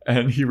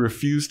 and he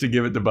refused to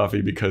give it to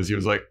Buffy because he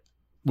was like,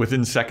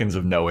 within seconds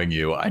of knowing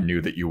you, I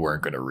knew that you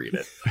weren't going to read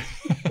it.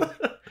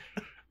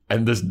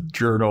 And this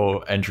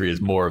journal entry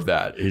is more of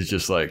that. It's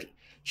just like,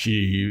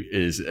 she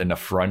is an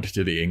affront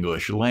to the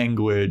English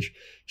language.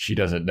 She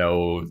doesn't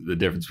know the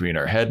difference between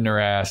her head and her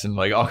ass and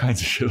like all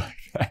kinds of shit like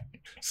that.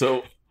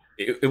 So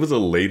it was a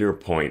later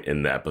point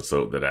in the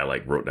episode that I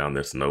wrote down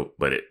this note,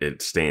 but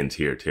it stands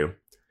here too.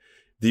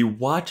 The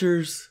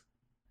Watchers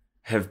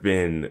have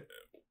been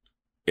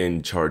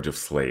in charge of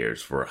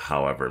Slayers for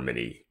however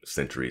many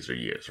centuries or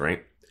years,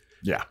 right?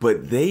 Yeah.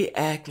 But they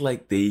act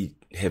like they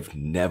have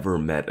never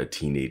met a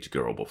teenage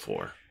girl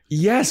before.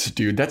 Yes,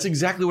 dude. That's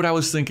exactly what I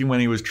was thinking when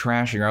he was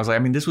trashing her. I was like, I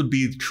mean, this would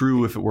be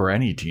true if it were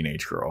any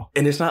teenage girl.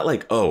 And it's not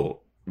like,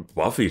 oh,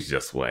 Buffy's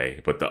just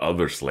way, but the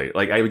other Slayer,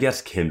 I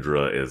guess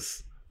Kendra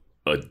is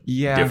a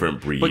different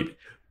breed.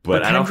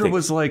 But I don't Kendra think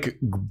was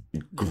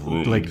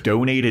groomed. like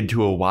donated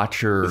to a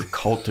Watcher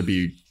cult to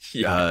be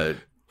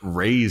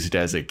raised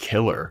as a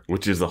killer,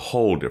 which is a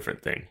whole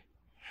different thing.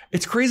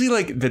 It's crazy,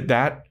 like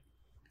that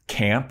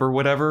camp or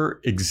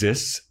whatever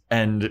exists,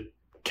 and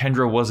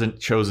Kendra wasn't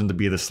chosen to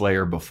be the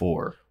Slayer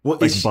before. Well,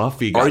 like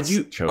Buffy got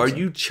chosen. Are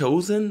you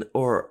chosen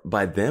or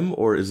by them,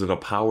 or is it a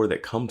power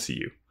that comes to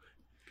you?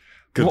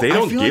 Because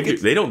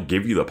they don't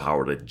give you the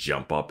power to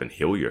jump up and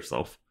heal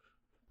yourself.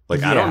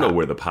 I don't know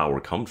where the power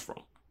comes from.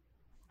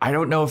 I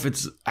don't know if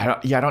it's I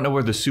don't know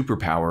where the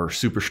superpower,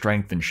 super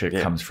strength and shit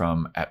comes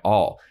from at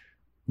all.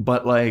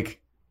 But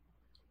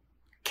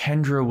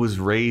Kendra was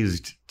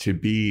raised to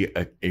be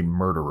a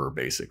murderer,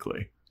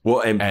 basically. Well,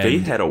 and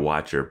Faith had a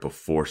Watcher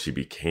before she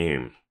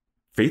became.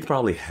 Faith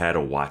probably had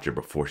a Watcher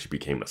before she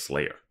became a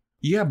Slayer.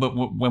 Yeah, but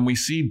when we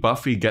see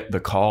Buffy get the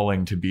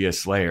calling to be a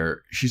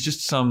Slayer, she's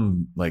just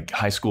some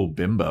high school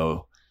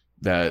bimbo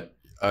that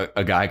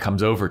a guy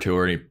comes over to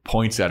her and he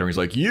points at her and he's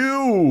like,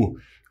 "You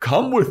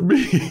come with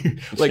me."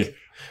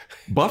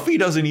 Buffy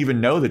doesn't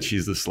even know that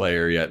she's the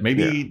Slayer yet.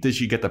 Maybe did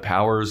she get the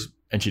powers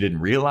and she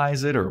didn't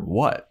realize it, or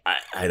what?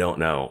 I don't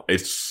know.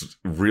 It's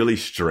really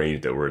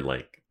strange that we're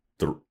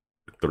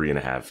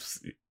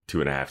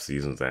 2.5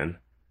 seasons in,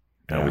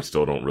 and we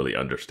still don't really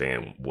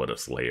understand what a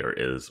Slayer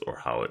is or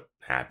how it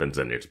happens,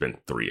 and there's been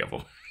 3 of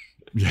them.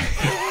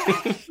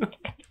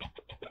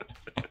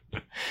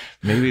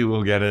 Maybe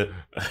we'll get it.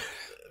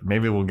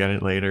 Maybe we'll get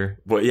it later.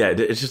 But yeah,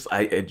 it's just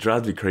it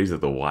drives me crazy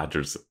that the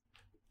Watchers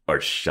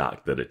are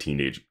shocked that a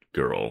teenage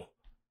girl,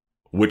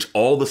 which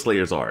all the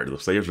Slayers are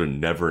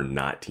never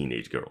not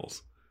teenage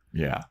girls.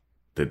 Yeah,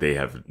 that they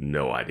have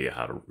no idea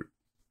how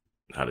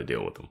to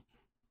deal with them.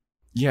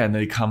 Yeah, and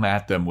they come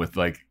at them with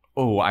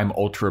 "Oh, I'm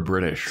ultra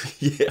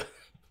British." Yeah,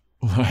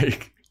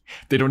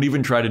 they don't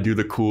even try to do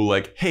the cool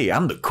 "Hey,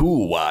 I'm the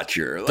cool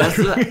Watcher." That's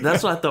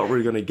what I thought we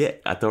were gonna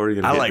get. I thought we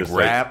were gonna. I like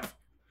rap.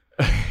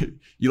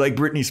 You like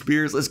Britney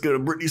Spears? Let's go to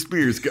Britney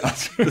Spears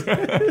concert.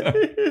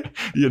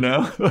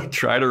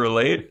 Try to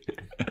relate.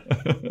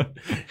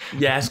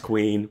 Yes,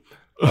 Queen.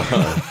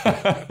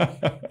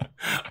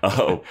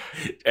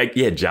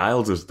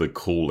 Giles is the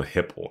cool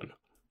hip one.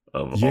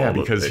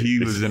 Because he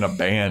was in a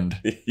band.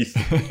 he's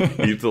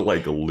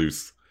the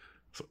loose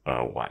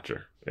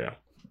Watcher. Yeah.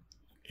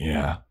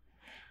 Yeah.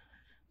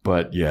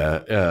 But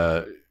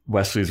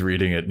Wesley's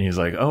reading it and he's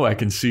like, "Oh, I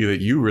can see that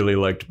you really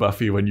liked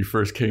Buffy when you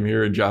first came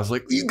here." And Giles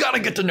like, "You gotta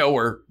get to know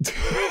her."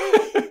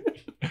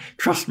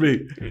 Trust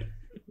me.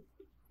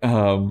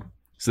 So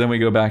then we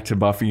go back to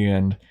Buffy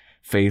and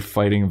Faith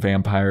fighting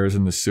vampires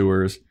in the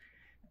sewers.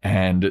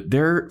 And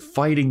they're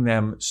fighting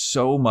them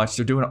so much.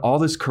 They're doing all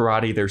this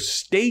karate. They're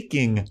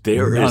staking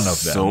There none is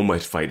of them. so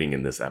much fighting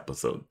in this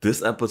episode.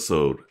 This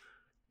episode,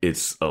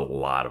 it's a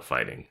lot of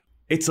fighting.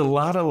 It's a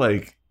lot of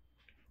like,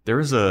 there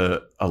was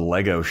a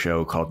Lego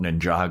show called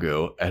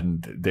Ninjago,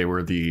 and they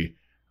were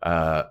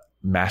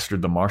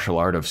mastered the martial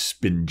art of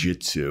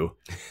spinjitzu.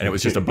 And it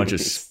was just a bunch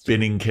of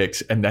spinning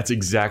kicks. And that's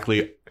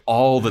exactly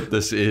all that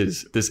this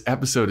is. This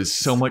episode is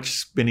so much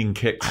spinning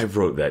kicks. I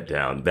wrote that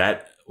down.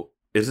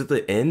 Is it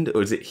the end,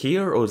 or is it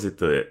here, or is it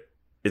here?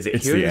 It's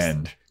the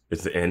end.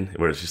 It's the end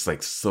where it's just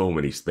like so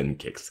many spin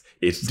kicks.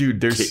 It's Dude,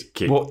 there's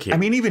kick. I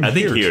mean, even I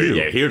think here too.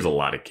 Yeah, here's a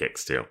lot of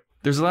kicks too.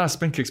 There's a lot of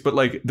spin kicks, but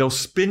like they'll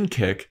spin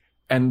kick,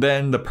 and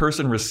then the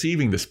person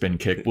receiving the spin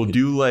kick will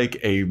do like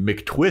a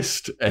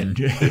McTwist, and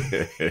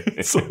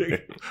it's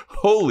like,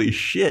 holy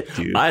shit,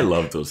 dude! I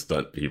love those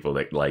stunt people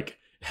that like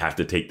have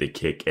to take the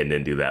kick and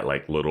then do that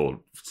like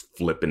little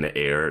flip in the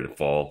air and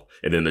fall,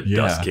 and then the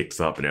dust kicks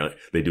up, and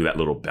they do that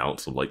little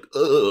bounce of like,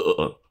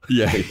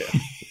 yeah.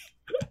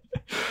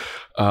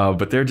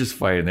 But they're just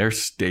fighting. They're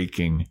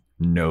staking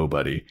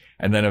nobody,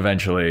 and then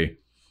eventually,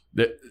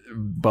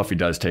 Buffy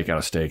does take out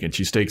a stake, and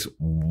she stakes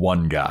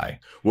one guy.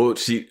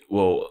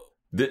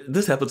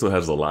 This episode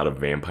has a lot of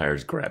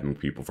vampires grabbing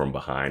people from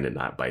behind and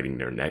not biting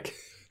their neck.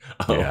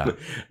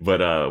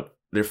 But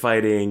they're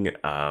fighting.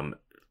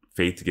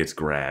 Faith gets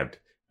grabbed,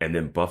 and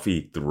then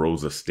Buffy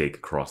throws a stake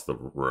across the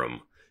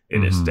room,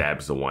 and it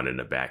stabs the one in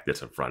the back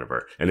that's in front of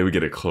her. And then we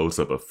get a close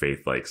up of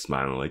Faith like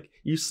smiling, like,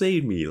 "You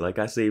saved me, like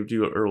I saved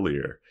you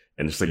earlier."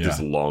 And it's like this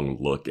long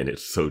look, and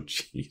it's so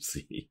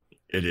cheesy.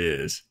 It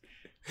is.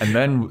 And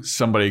then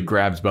somebody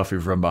grabs Buffy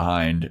from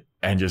behind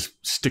and just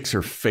sticks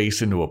her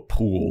face into a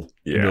pool,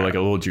 into like a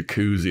little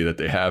jacuzzi that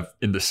they have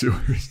in the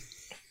sewers.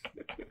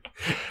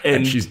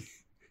 and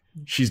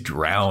she's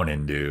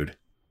drowning, dude.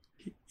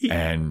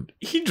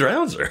 He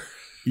drowns her.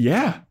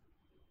 Yeah.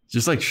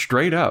 Just like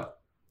straight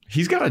up.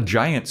 He's got a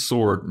giant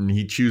sword, and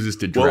he chooses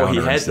to drown her. Well, he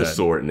had instead. the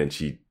sword, and then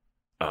she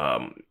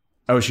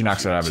she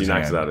knocks it out of his hand. She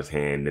knocks it out of his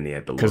hand, and he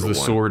had the little because the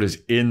one. sword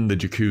is in the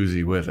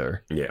jacuzzi with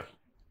her. Yeah.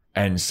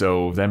 And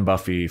so then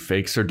Buffy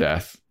fakes her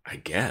death. I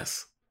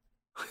guess.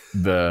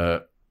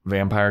 The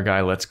vampire guy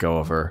lets go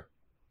of her.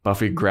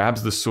 Buffy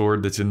grabs the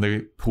sword that's in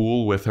the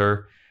pool with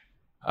her,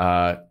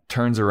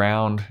 turns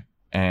around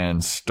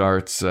and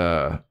starts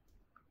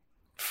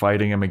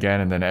fighting him again.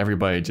 And then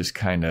everybody just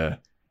kind of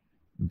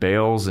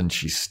bails, and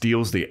she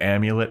steals the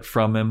amulet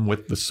from him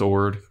with the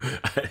sword.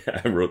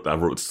 I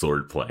wrote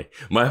sword play.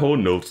 My whole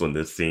notes on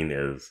this scene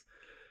is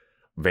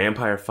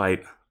vampire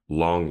fight,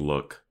 long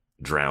look,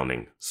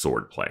 drowning,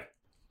 sword play.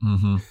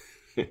 Mm-hmm.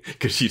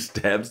 Because she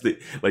stabs the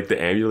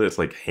amulet's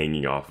like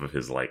hanging off of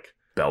his like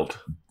belt,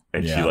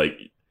 and she like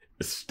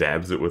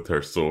stabs it with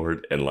her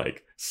sword and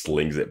like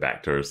slings it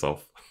back to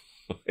herself.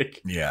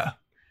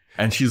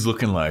 And she's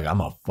looking like,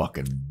 I'm a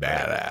fucking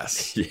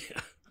badass.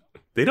 Yeah.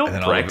 They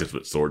don't practice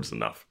with swords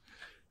enough.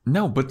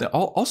 No, but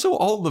also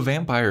all the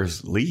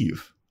vampires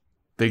leave.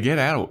 They get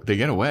out. They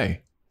get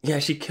away. Yeah,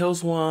 she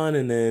kills one,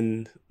 and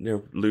then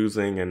they're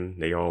losing,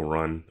 and they all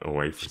run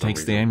away. She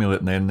takes the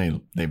amulet, and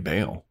then they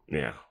bail.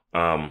 Yeah.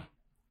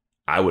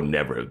 I would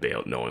never have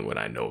bailed knowing what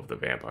I know of the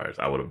vampires.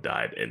 I would have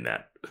died in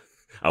that.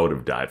 I would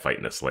have died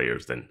fighting the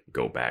Slayers than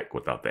go back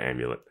without the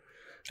amulet.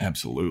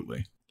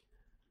 Absolutely.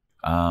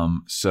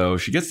 So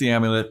she gets the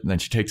amulet, and then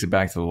she takes it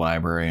back to the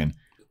library, and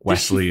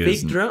Wesley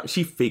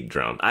She fake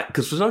drowned.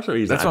 Because for some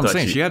reason, that's what I'm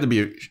saying. She had to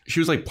be. She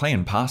was like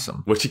playing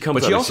possum. Well, she comes.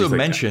 But she also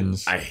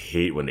mentions, "I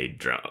hate when they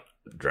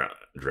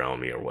drown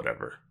me or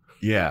whatever."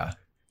 Yeah,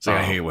 it's like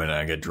I hate when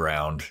I get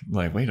drowned. I'm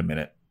like, wait a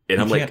minute. And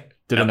I'm like,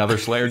 did another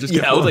Slayer just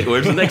get? I was like,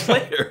 where's the next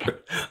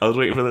Slayer? I was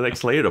waiting for the next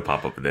Slayer to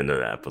pop up at the end of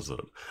the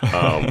episode.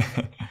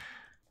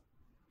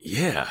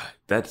 Yeah,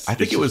 I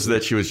think it was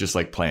that she was just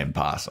like playing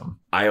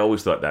possum. I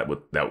always thought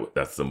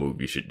that's the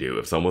move you should do.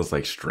 If someone's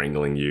like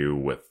strangling you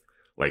with,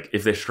 like,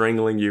 if they're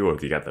strangling you, or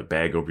if you got the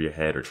bag over your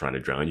head or trying to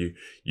drown you,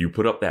 you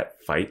put up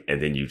that fight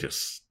and then you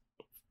just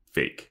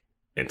fake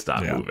and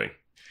stop moving.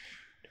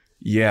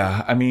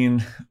 Yeah, I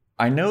mean,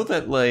 I know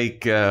that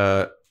like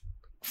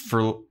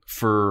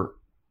for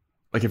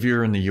like if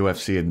you're in the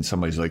UFC and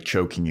somebody's like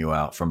choking you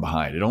out from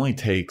behind, it only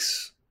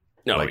takes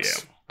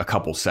a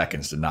couple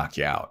seconds to knock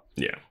you out.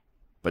 Yeah.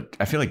 But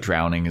I feel like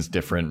drowning is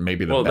different.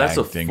 Maybe the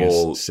bag thing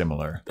is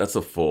similar. That's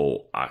a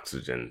full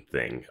oxygen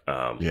thing.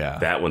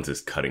 That one's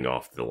just cutting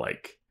off the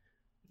like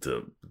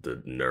the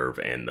nerve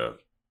and the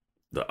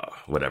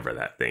whatever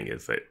that thing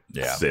is that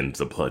sends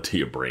the blood to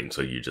your brain,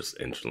 so you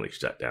just instantly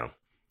shut down.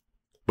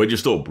 But you're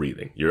still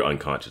breathing. You're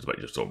unconscious, but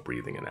you're still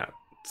breathing in that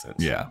sense.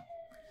 Yeah.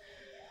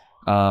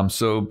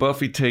 So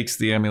Buffy takes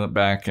the amulet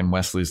back, and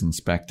Wesley's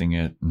inspecting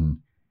it, and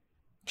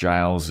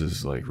Giles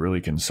is like really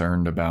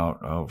concerned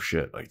about, oh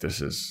shit, like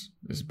this is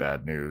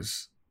bad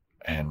news.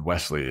 And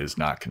Wesley is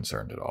not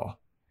concerned at all.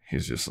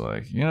 He's just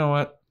like, you know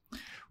what?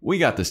 We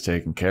got this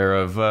taken care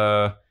of.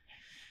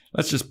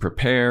 Let's just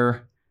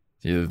prepare.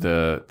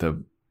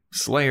 The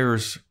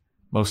Slayers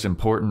most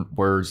important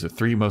words, the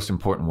 3 most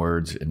important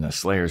words in the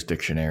Slayer's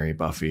dictionary,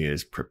 Buffy,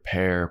 is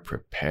prepare,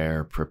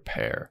 prepare,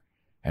 prepare.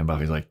 And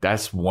Buffy's like,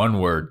 that's one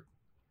word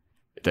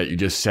that you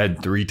just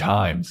said 3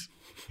 times.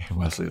 And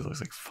Wesley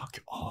looks like, fuck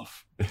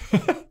off.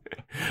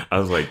 I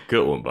was like,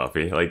 good one,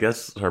 Buffy. Like,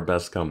 that's her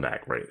best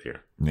comeback right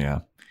here. Yeah.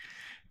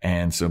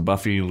 And so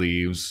Buffy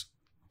leaves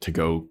to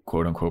go,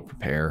 quote unquote,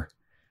 prepare.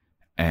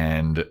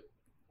 And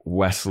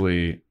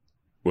Wesley.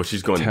 Well,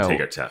 she's going to take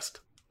her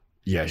test.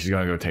 Yeah, she's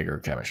going to go take her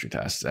chemistry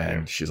test.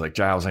 And she's like,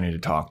 Giles, I need to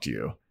talk to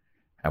you.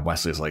 And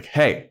Wesley's like,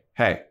 hey,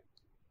 you're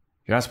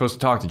not supposed to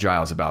talk to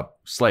Giles about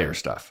Slayer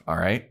stuff, all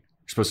right?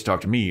 You're supposed to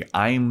talk to me.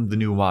 I'm the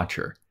new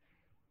Watcher.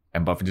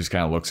 And Buffy just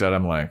kind of looks at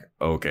him like,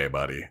 okay,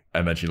 buddy.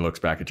 And then she looks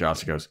back at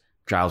Giles and goes,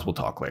 Giles, we'll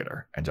talk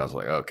later. And Giles is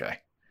like, okay.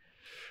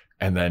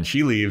 And then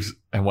she leaves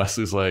and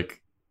Wesley's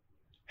like,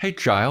 hey,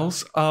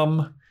 Giles,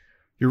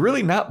 you're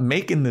really not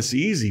making this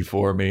easy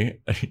for me.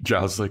 And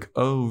Giles is like,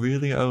 oh,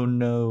 really? Oh,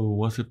 no.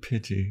 What a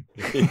pity.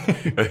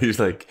 He's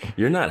like,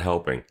 you're not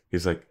helping.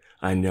 He's like,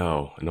 I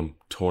know. And I'm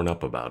torn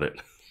up about it.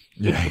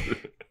 Yeah.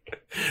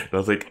 And I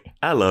was like,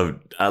 I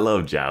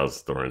love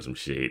Giles throwing some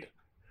shade.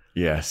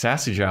 Yeah.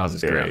 Sassy Giles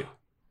is great.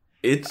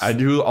 I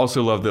do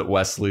also love that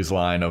Wesley's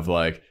line of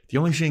like, the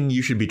only thing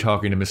you should be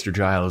talking to Mr.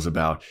 Giles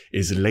about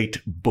is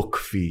late book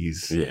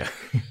fees. Yeah.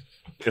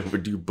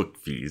 Overdue book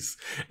fees.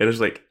 And it's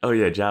like, oh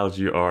yeah, Giles,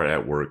 you are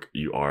at work.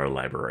 You are a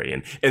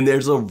librarian. And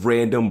there's a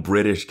random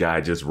British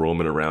guy just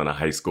roaming around a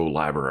high school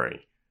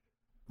library.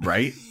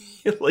 Right?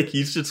 Like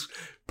he's just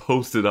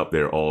posted up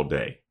there all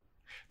day.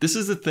 This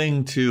is the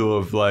thing too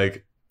of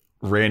like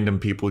random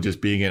people just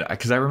being in,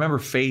 because I remember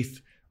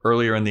Faith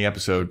earlier in the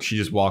episode, she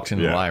just walks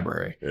into the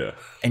library. Yeah.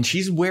 And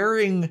she's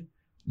wearing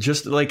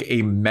just like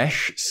a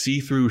mesh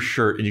see-through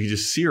shirt and you can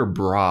just see her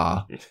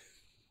bra.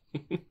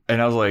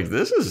 And I was like,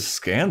 this is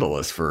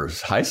scandalous for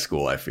high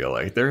school, I feel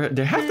like.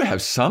 They have to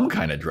have some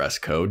kind of dress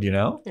code, you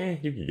know? Yeah,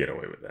 you can get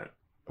away with that.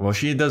 Well,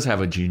 she does have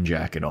a jean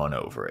jacket on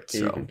over it, so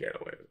you can get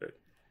away with it.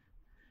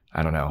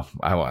 I don't know.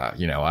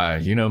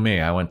 You know me.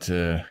 I went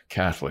to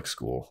Catholic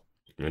school.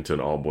 You went to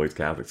an all-boys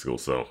Catholic school,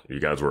 so you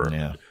guys were,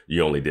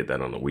 you only did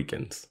that on the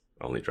weekends.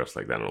 Only dressed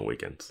like that on the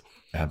weekends.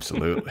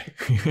 Absolutely.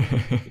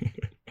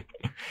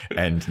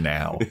 And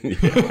now.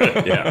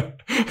 Yeah.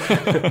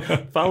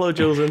 Follow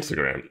Joe's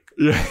Instagram.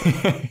 Yeah.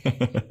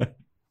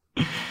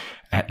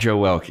 At Joe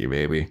Welke,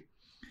 baby.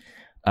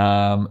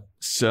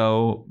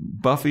 So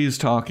Buffy's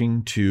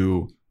talking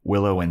to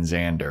Willow and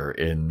Xander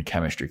in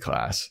chemistry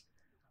class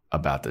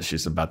about this.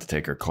 She's about to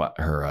take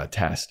her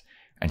test.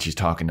 And she's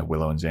talking to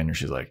Willow and Xander.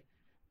 She's like,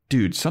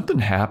 dude, something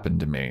happened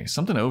to me.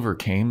 Something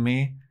overcame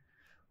me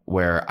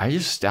where I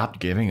just stopped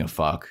giving a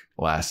fuck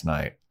last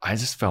night. I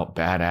just felt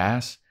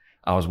badass.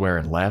 I was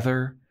wearing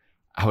leather.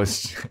 I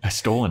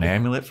stole an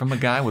amulet from a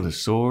guy with a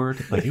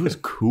sword. Like, it was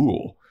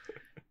cool.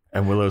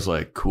 And Willow's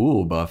like,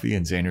 cool, Buffy.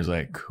 And Xander's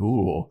like,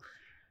 cool.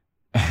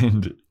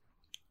 And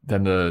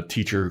then the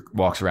teacher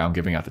walks around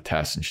giving out the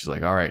test. And she's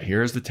like, all right,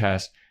 here's the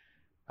test.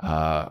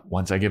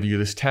 Once I give you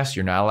this test,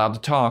 you're not allowed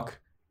to talk.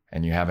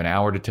 And you have an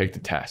hour to take the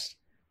test.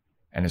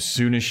 And as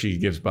soon as she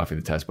gives Buffy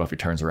the test, Buffy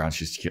turns around.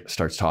 She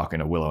starts talking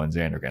to Willow and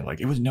Xander again.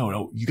 Like, it was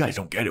no, you guys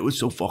don't get it. It was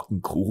so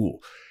fucking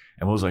cool.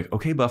 And Willow's like,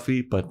 okay,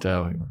 Buffy, but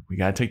we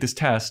got to take this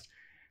test.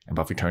 And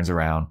Buffy turns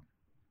around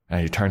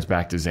and he turns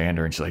back to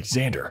Xander. And she's like,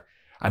 Xander,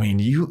 I mean,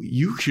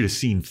 you should have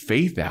seen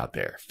Faith out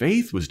there.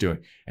 Faith was doing.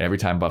 And every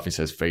time Buffy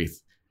says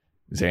Faith,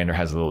 Xander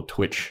has a little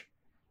twitch.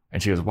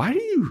 And she goes, why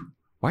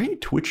are you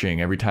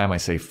twitching every time I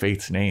say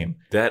Faith's name?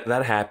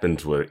 That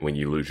happens when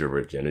you lose your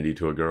virginity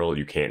to a girl.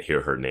 You can't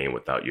hear her name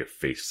without your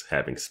face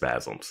having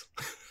spasms.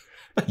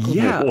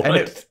 Yeah,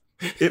 and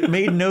it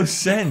made no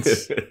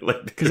sense.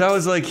 Because I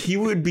was like, he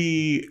would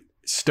be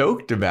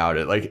stoked about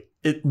it. Like,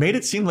 it made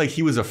it seem like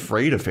he was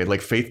afraid of Faith.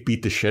 Like, Faith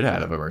beat the shit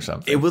out of him or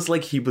something. It was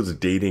like he was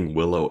dating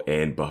Willow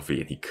and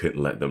Buffy and he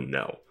couldn't let them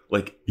know.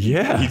 Like,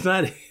 yeah. He's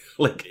not,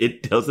 like,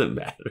 it doesn't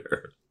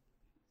matter.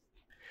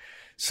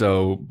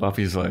 So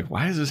Buffy's like,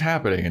 why is this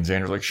happening? And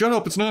Xander's like, shut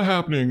up, it's not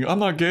happening. I'm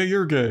not gay,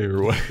 you're gay.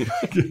 Or what?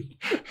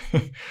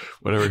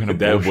 Whatever kind of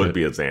that bullshit. Would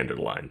be a Xander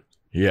line.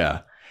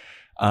 Yeah.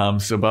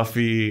 So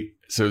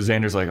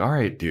Xander's like, all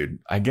right, dude,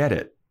 I get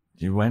it.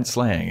 You went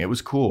slaying. It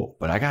was cool.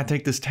 But I got to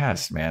take this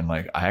test, man.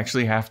 Like, I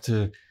actually have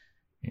to,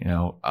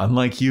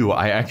 unlike you,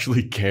 I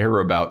actually care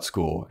about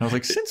school. And I was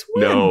like, since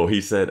when? No, he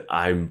said,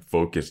 I'm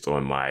focused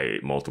on my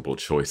multiple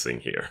choicing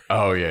here.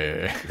 Oh,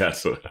 yeah.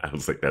 That's what I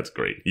was like, that's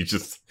great. He's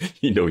just,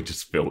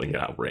 just filling it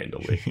out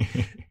randomly.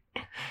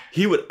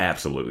 He would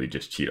absolutely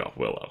just cheat off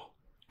Willow.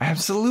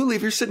 Absolutely.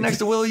 If you're sitting next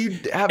to Willow, you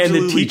absolutely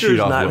and the teacher's cheat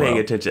off not Willow. paying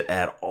attention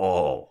at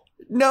all.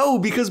 No,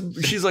 because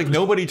she's like,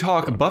 nobody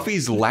talk.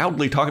 Buffy's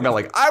loudly talking about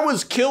like, I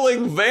was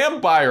killing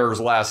vampires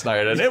last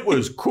night and it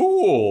was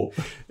cool.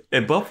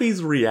 And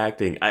Buffy's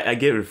reacting, I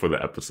get it for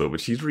the episode,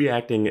 but she's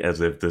reacting as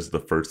if this is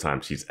the first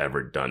time she's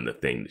ever done the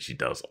thing that she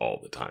does all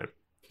the time.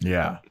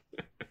 Yeah.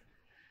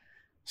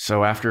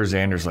 So after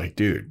Xander's like,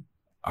 dude,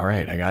 all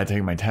right, I got to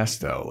take my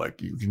test though.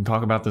 Like, you can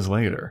talk about this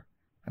later.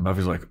 And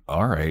Buffy's like,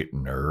 all right,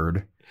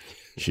 nerd.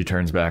 She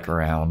turns back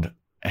around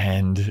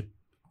and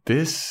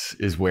this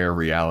is where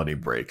reality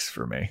breaks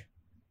for me.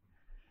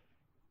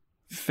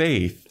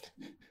 Faith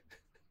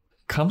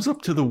comes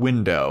up to the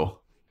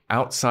window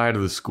outside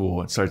of the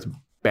school and starts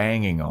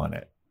banging on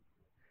it.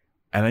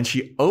 And then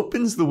she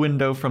opens the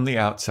window from the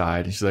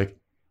outside and she's like,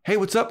 "Hey,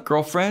 what's up,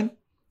 girlfriend?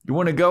 You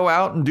want to go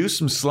out and do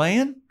some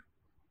slaying?"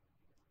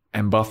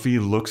 And Buffy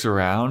looks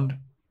around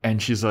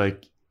and she's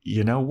like,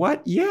 "You know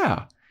what?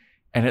 Yeah."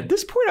 And at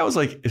this point, I was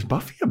like, is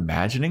Buffy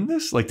imagining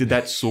this? Like, did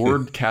that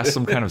sword cast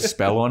some kind of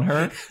spell on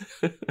her?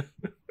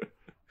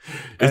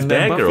 It's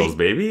Bad Girls,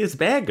 baby. It's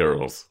Bad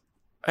Girls.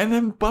 And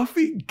then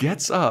Buffy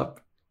gets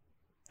up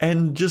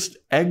and just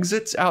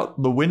exits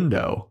out the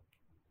window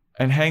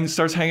and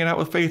starts hanging out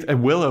with Faith.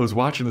 And Willow's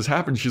watching this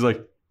happen. She's like,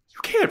 "You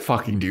can't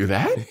fucking do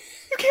that.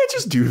 You can't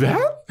just do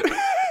that."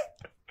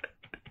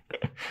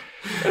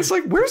 It's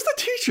like, where's the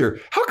teacher?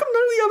 How come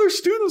none of the other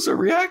students are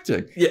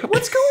reacting? Yeah.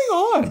 What's going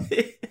on?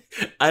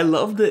 I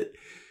loved it.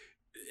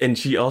 And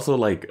she also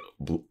like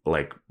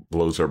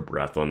blows her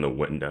breath on the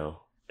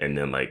window and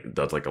then like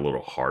does like a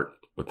little heart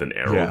with an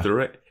arrow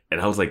through it.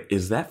 And I was like,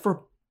 is that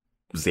for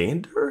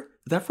Xander?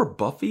 Is that for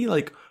Buffy?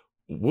 Like,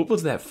 what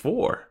was that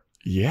for?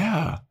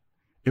 Yeah.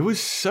 It was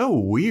so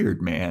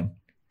weird, man.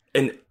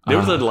 And there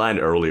was a line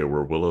earlier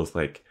where Willow's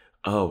like,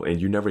 "Oh,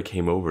 and you never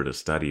came over to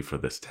study for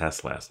this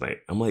test last night."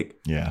 I'm like,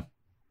 yeah.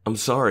 I'm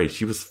sorry.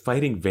 She was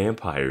fighting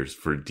vampires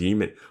for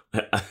demon.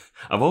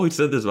 I've always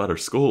said this about her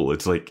school.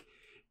 It's like,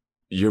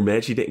 you're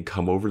mad she didn't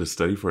come over to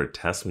study for a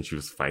test when she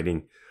was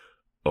fighting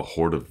a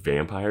horde of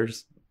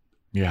vampires?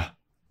 Yeah.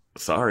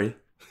 Sorry.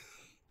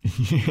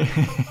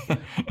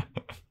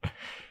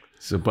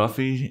 So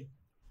Buffy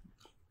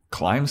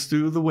climbs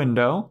through the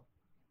window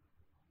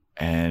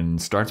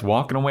and starts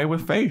walking away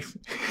with Faith.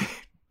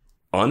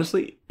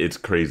 Honestly, it's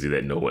crazy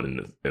that no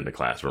one in the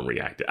classroom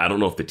reacted. I don't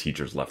know if the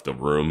teachers left the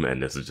room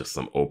and this is just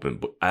some open,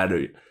 but I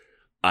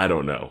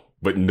don't know.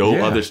 But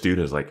no other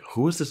students like,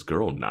 who is this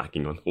girl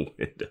knocking on the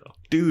window?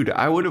 Dude,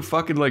 I would have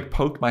fucking like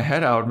poked my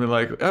head out and been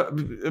like,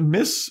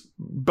 "Miss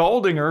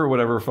Baldinger," or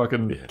whatever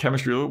fucking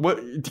chemistry.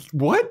 What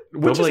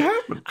just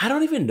happened? I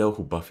don't even know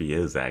who Buffy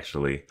is,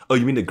 actually. Oh,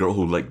 you mean the girl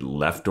who like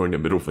left during the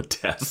middle of a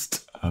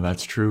test? Oh,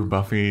 that's true.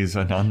 Buffy's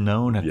an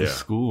unknown at the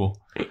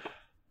school.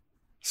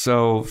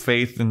 So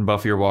Faith and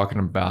Buffy are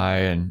walking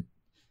by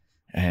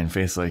and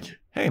Faith's like,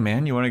 "Hey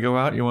man, you want to go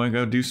out? You want to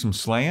go do some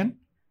slaying?"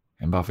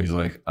 And Buffy's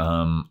like,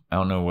 I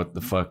don't know what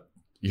the fuck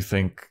you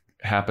think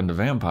happened to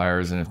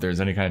vampires and if there's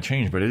any kind of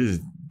change, but it is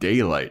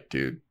daylight,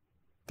 dude.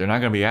 They're not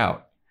going to be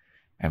out.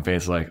 And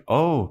Faith's like,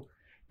 "Oh,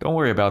 don't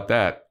worry about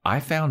that. I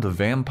found a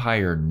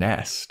vampire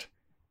nest."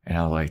 And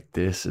I was like,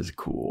 this is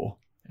cool.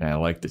 And I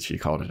like that she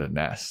called it a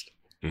nest.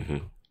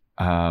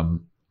 Mm-hmm.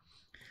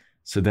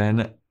 So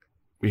then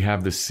we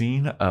have the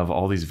scene of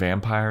all these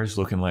vampires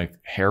looking like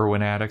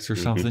heroin addicts or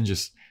something,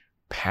 just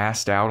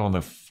passed out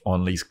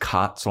on these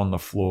cots on the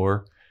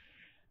floor.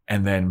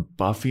 And then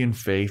Buffy and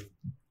Faith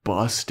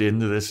bust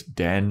into this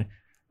den,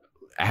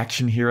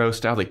 action hero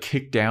style. They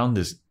kick down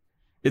this.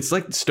 It's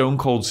like Stone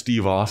Cold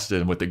Steve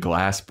Austin with the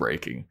glass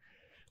breaking.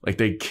 Like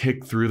they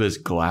kick through this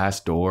glass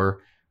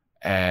door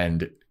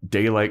and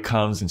daylight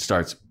comes and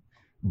starts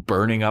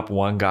burning up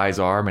one guy's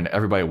arm and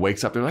everybody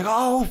wakes up. They're like,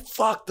 "Oh,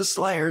 fuck, the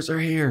Slayers are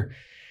here."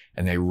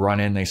 And they run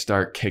in, they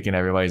start kicking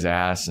everybody's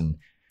ass and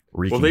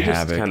wreaking havoc. Well,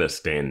 they just kind of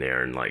stand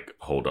there and like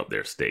hold up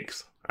their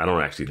stakes. I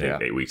don't actually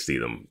think we see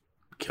them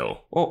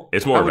kill. Well,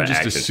 it's more I of would an just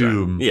action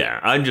assume. shot. Yeah,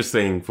 I'm just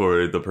saying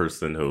for the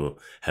person who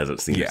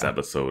hasn't seen this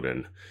episode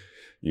in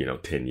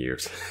 10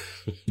 years.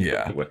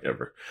 Yeah.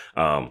 Whatever.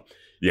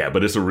 Yeah,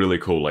 but it's a really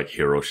cool like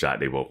hero shot.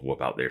 They both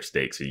whip out their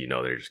stakes and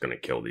they're just gonna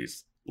kill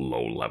these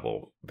low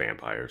level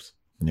vampires.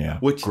 Yeah.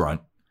 Which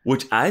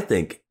I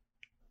think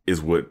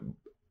is what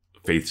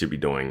Faith should be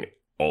doing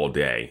all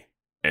day,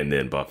 and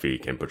then Buffy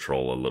can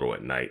patrol a little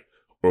at night,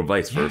 or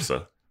vice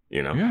versa.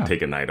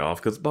 Take a night off,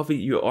 because Buffy,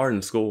 you are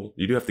in school.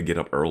 You do have to get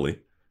up early.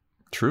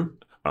 True.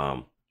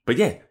 But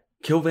yeah,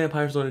 kill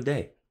vampires on a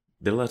day.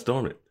 They're less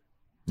dormant.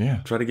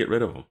 Yeah. Try to get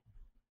rid of them.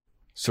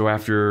 So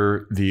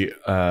after the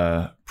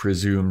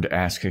presumed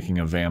ass kicking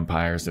of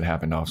vampires that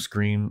happened off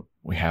screen,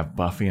 we have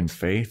Buffy and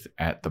Faith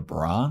at the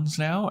Bronze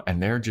now,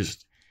 and they're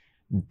just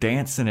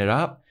dancing it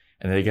up,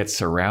 and they get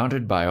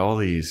surrounded by all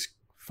these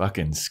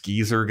fucking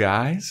skeezer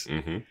guys,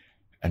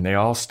 and they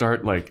all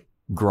start like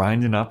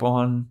grinding up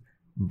on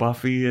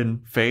Buffy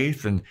and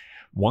Faith, and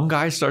one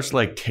guy starts to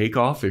like take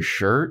off his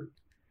shirt,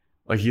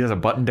 like he has a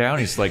button down,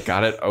 he's like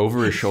got it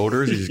over his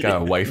shoulders, he's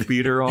got a wife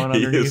beater on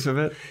underneath of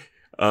it.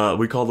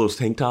 We call those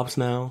tank tops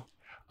now.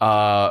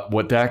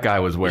 What that guy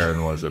was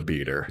wearing was a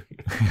beater.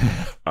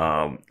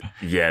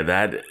 Yeah,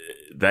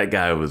 that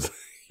guy was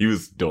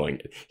doing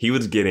it. He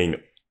was getting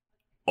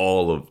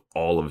all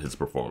of his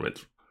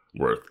performance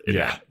worth.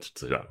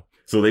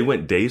 So they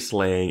went day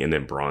slaying and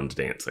then bronze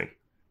dancing.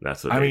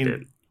 That's what they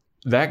did.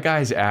 That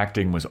guy's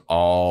acting was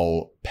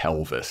all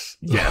pelvis.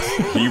 Yes,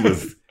 he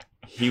was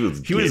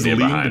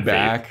leaned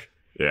back. Faith.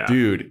 Yeah,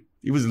 dude,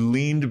 he was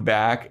leaned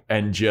back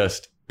and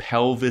just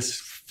pelvis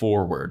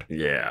forward.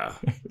 Yeah,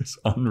 it's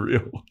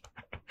unreal.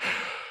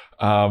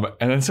 And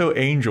then so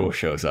Angel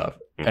shows up,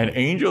 And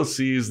Angel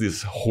sees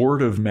this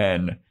horde of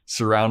men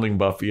surrounding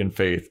Buffy and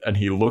Faith, and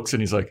he looks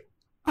and he's like,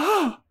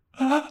 what?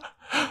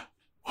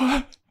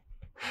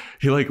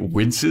 He like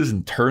winces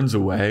and turns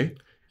away.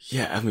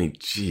 Yeah, I mean,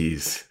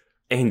 jeez.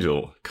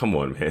 Angel, come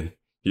on, man.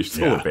 You're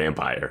still a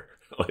vampire.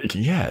 Like,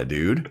 yeah,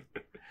 dude.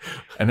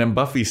 And then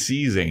Buffy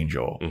sees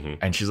Angel,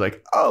 and she's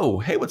like, oh,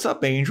 hey, what's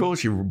up, Angel?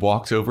 She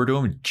walks over to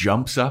him,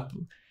 jumps up,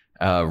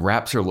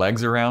 wraps her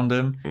legs around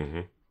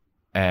him,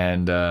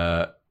 and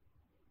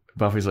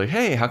Buffy's like,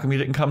 hey, how come you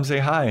didn't come say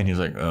hi? And he's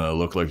like,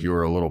 looked like you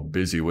were a little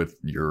busy with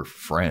your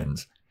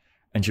friends.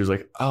 And she was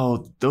like,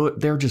 oh,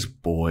 they're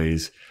just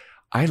boys.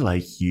 I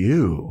like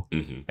you.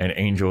 And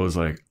Angel is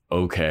like,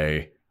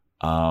 okay.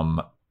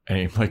 And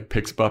he like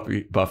picks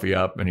Buffy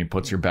up and he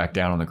puts her back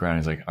down on the ground.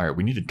 He's like, all right,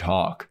 we need to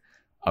talk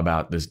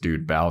about this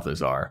dude,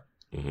 Balthazar.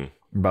 And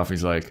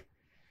Buffy's like,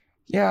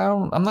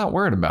 yeah, I'm not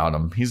worried about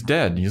him. He's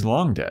dead. He's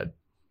long dead.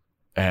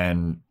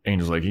 And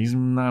Angel's like, he's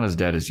not as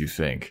dead as you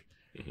think.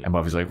 And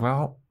Buffy's like,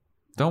 well,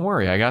 don't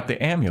worry. I got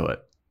the amulet.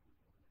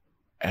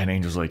 And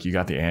Angel's like, you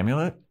got the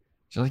amulet?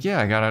 She's like, yeah,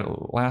 I got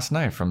it last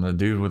night from the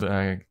dude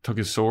I took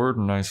his sword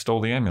and I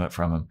stole the amulet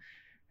from him.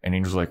 And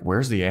Angel's like,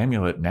 where's the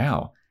amulet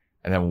now?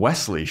 And then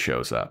Wesley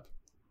shows up.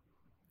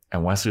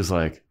 And Wesley's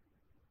like,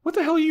 what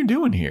the hell are you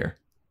doing here?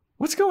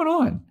 What's going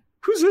on?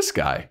 Who's this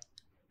guy?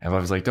 And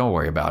Buffy's like, don't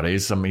worry about it.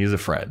 He's a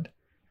friend.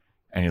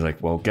 And he's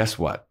like, well, guess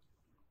what?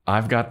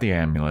 I've got the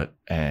amulet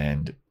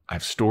and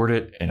I've stored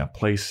it in a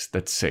place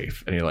that's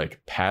safe. And he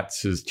like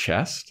pats his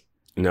chest.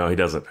 No, he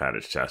doesn't pat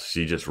his chest.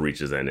 She just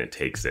reaches in and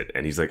takes it.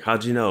 And he's like,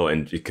 how'd you know?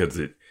 And because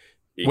it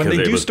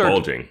was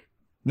bulging.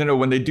 No,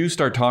 when they do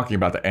start talking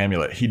about the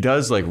amulet, he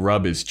does like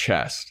rub his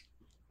chest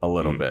a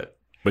little bit.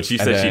 But she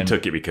said she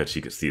took it because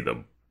she could see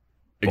the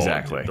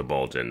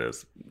bulge in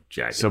his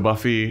jacket. So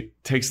Buffy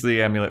takes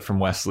the amulet from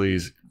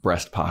Wesley's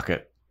breast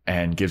pocket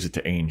and gives it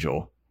to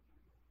Angel.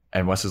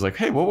 And Wesley's like,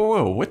 hey,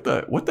 whoa, what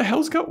the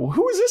hell's going?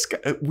 Who is this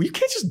guy? We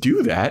can't just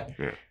do that.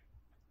 Yeah.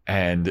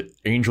 And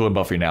Angel and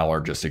Buffy now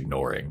are just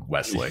ignoring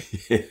Wesley.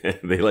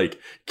 They like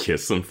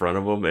kiss in front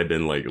of him and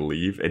then like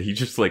leave. And he's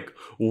just like,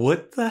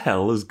 what the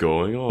hell is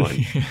going on?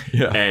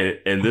 Yeah.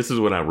 And this is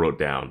what I wrote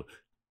down.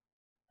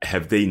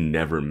 Have they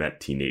never met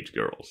teenage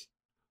girls?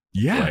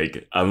 Yeah.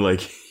 Like, I'm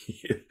like,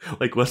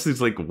 like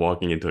Wesley's like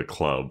walking into a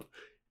club.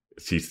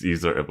 She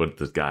sees her with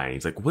this guy. And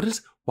he's like,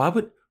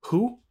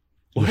 who?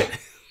 What?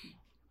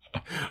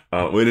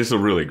 Well, it's a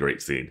really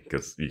great scene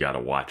because you got to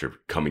watch her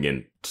coming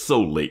in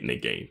so late in the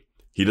game.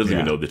 He doesn't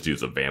even know that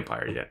she's a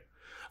vampire yet.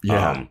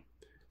 Yeah.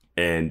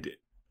 And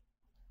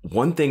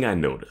one thing I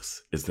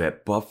noticed is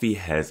that Buffy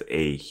has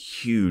a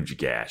huge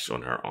gash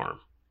on her arm.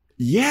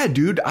 Yeah,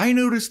 dude. I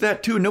noticed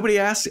that too. Nobody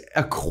asked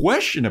a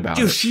question about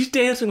it. Dude, she's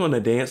dancing on the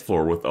dance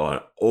floor with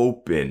an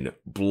open,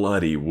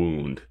 bloody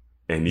wound.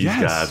 And these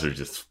guys are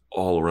just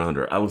all around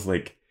her. I was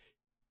like,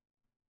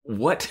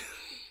 what?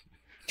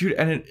 Dude,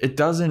 and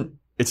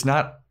it's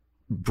not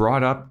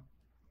brought up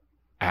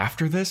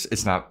after this.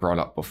 It's not brought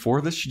up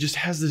before this. She just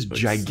has this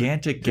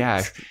gigantic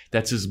gash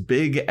that's as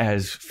big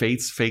as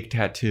Faith's fake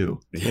tattoo.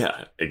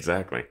 Yeah,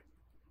 exactly.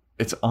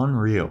 It's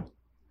unreal.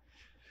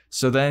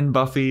 So then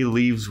Buffy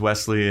leaves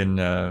Wesley and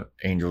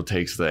Angel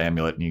takes the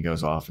amulet and he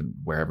goes off and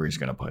wherever he's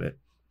going to put it.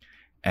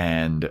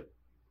 And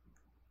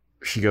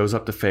she goes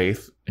up to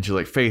Faith and she's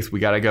like, Faith, we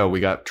got to go. We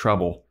got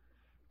trouble.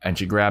 And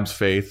she grabs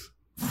Faith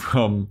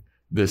from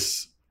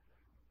this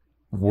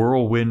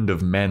whirlwind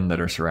of men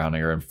that are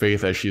surrounding her. And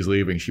Faith, as she's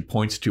leaving, she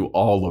points to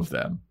all of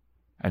them.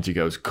 And she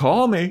goes,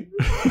 call me.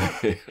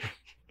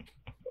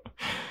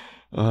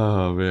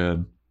 Oh,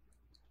 man.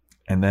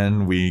 And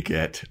then we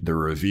get the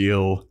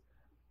reveal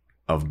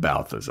of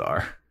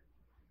Balthazar.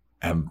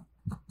 And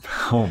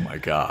oh my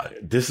God.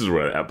 This is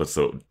where the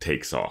episode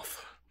takes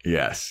off.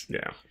 Yes.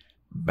 Yeah.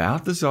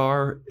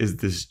 Balthazar is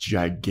this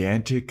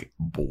gigantic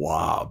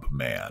blob,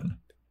 man.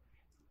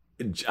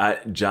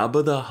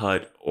 Jabba the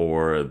Hutt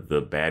or the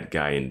bad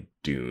guy in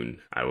Dune,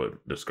 I would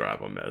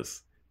describe him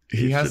as.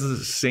 He has the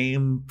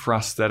same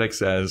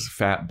prosthetics as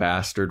Fat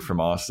Bastard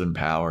from Austin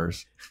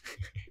Powers.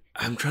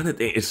 I'm trying to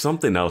think. It's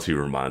something else he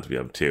reminds me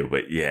of too.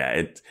 But yeah,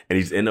 and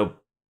he's in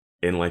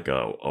like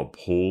a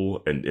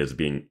pool and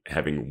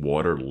having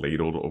water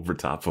ladled over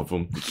top of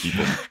him to keep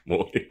him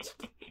moist.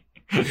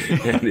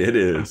 And it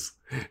is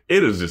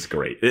just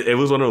great. It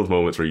was one of those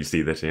moments where you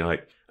see this and you're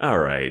like, all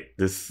right,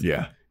 this.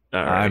 Yeah.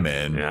 All right. I'm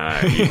in.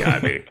 Yeah, you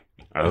got me.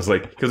 I was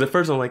like, because at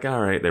first I'm like,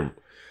 all right, they're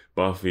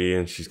Buffy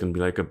and she's gonna be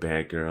like a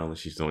bad girl and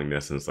she's doing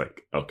this, and it's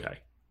like, okay,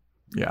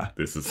 yeah,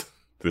 this is.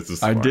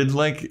 Smart. I did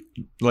like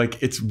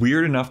it's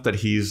weird enough that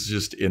he's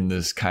just in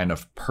this kind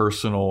of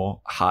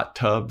personal hot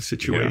tub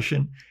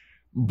situation,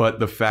 but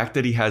the fact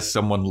that he has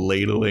someone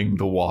ladling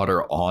the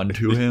water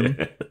onto him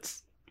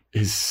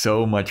is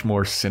so much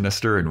more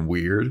sinister and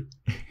weird.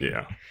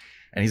 Yeah,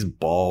 and he's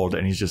bald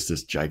and he's just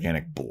this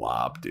gigantic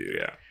blob, dude.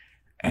 Yeah,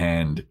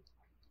 and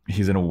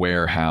he's in a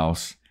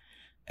warehouse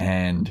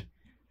and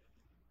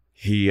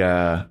he's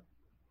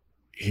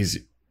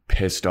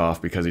pissed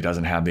off because he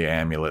doesn't have the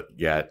amulet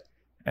yet,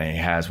 and he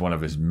has one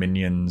of his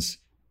minions.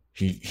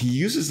 He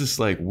uses this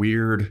like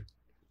weird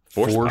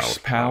force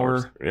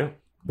power. Yeah.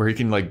 Where he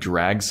can like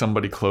drag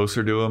somebody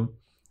closer to him,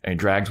 and he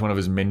drags one of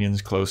his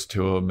minions close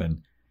to him,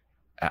 and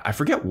I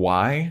forget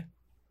why.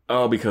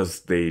 Oh,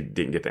 because they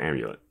didn't get the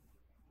amulet.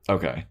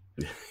 Okay.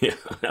 Yeah,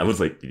 I was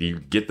like, you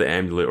get the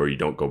amulet or you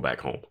don't go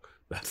back home.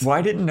 Well,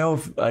 I didn't know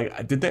if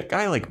like did that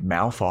guy like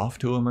mouth off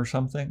to him or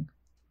something.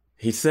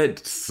 He said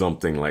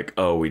something like,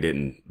 "Oh, we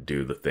didn't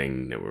do the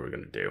thing that we were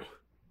going to do."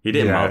 He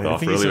didn't mouth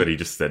off really, but he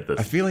just said this.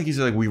 I feel like he's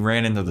like, we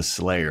ran into the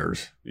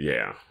Slayers.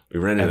 Yeah, we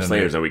ran into the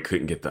Slayers and we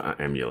couldn't get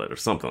the amulet or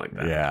something like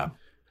that. Yeah.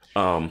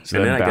 So and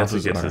then I guess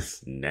he gets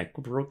his neck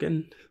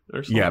broken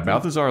or something. Yeah,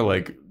 Balthazar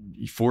like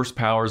he force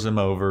powers him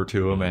over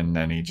to him, and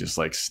then he just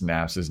like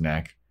snaps his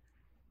neck.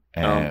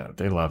 And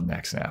they love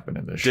neck snapping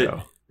in this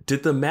show.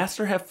 Did the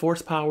Master have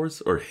force powers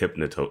or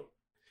hypnoto?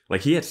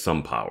 Like he had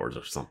some powers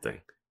or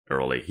something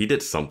early. He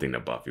did something to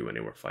Buffy when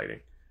they were fighting.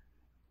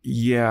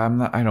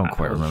 Yeah, I don't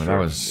quite remember. Sure.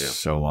 That was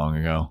so long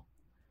ago.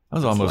 That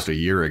was almost a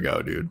year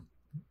ago, dude.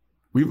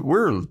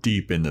 We're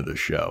deep into the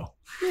show.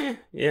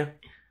 Yeah.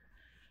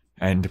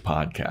 And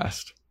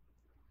podcast.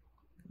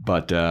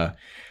 But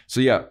so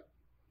yeah,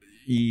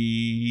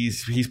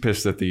 he's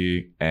pissed at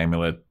the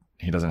amulet.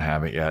 He doesn't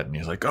have it yet, and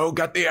he's like, "Go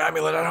get the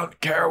amulet. I don't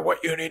care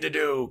what you need to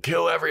do.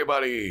 Kill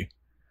everybody."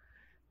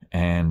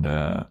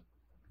 And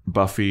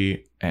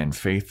Buffy and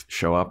Faith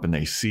show up, and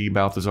they see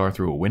Balthazar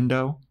through a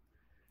window,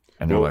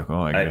 and they're like,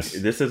 "Oh, I guess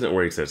this isn't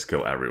where he says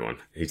kill everyone."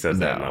 He says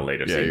that in a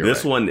later scene.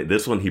 Right.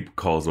 This one, he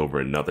calls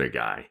over another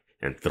guy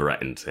and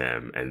threatens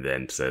him, and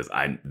then says,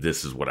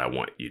 "This is what I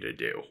want you to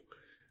do.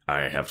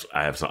 I have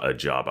a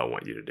job I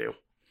want you to do."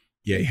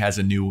 Yeah, he has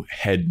a new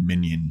head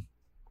minion.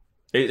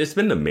 It's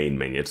been the main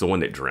minion. It's the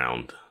one that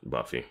drowned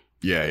Buffy.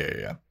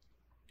 Yeah.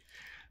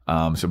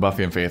 So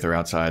Buffy and Faith are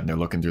outside, and they're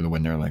looking through the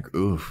window like,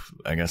 oof,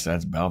 I guess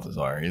that's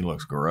Balthazar. He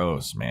looks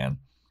gross, man.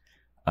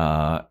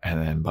 And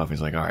then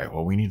Buffy's like, all right,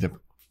 well, we need to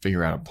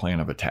figure out a plan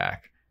of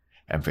attack.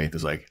 And Faith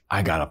is like,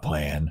 I got a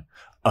plan.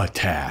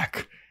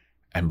 Attack.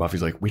 And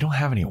Buffy's like, we don't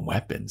have any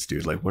weapons,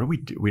 dude. Like, what do we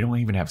do? We don't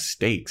even have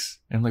stakes.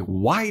 And I'm like,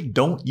 why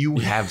don't you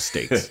have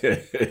stakes?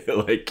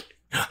 Like,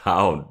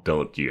 how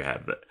don't you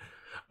have that?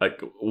 Like,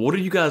 what are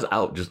you guys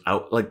out?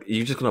 Like,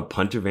 you're just going to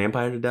punch a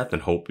vampire to death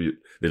and hope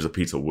there's a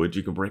piece of wood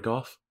you can break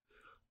off?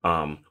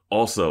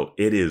 Also,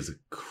 it is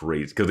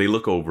crazy because they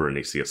look over and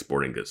they see a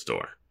sporting goods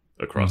store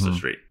across the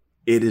street.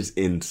 It is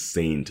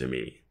insane to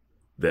me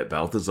that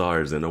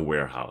Balthazar is in a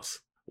warehouse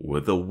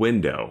with a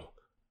window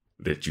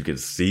that you can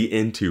see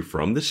into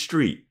from the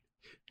street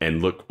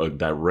and look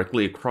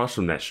directly across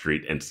from that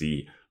street and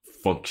see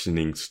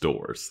functioning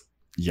stores.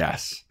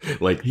 Yes.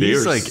 Like,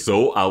 they're like,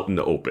 so out in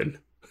the open.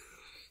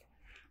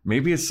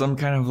 Maybe it's some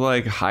kind of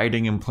like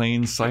hiding in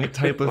plain sight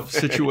type of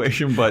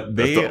situation, but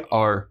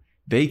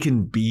they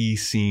can be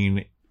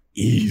seen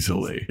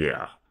easily.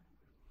 Yeah.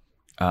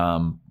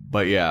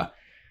 But yeah,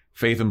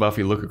 Faith and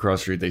Buffy look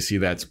across the street. They see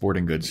that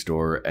sporting goods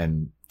store,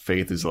 and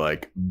Faith is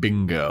like,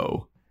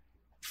 bingo.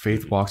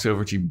 Faith walks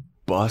over. She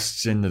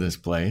busts into this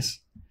place,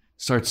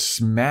 starts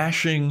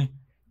smashing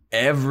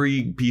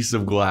every piece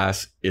of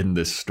glass in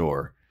this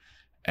store.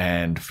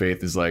 And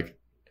Faith is like,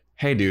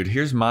 hey, dude,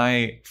 here's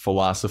my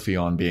philosophy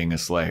on being a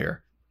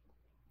Slayer.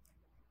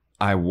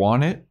 I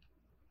want it.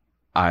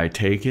 I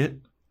take it.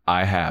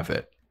 I have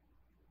it.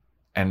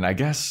 And I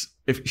guess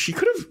if she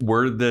could have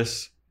worded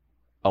this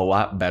a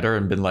lot better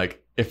and been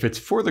like, if it's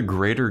for the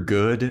greater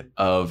good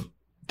of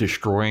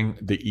destroying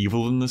the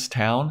evil in this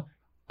town,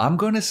 I'm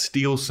going to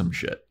steal some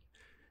shit.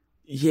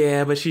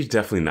 Yeah, but she's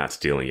definitely not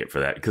stealing it for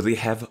that because they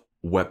have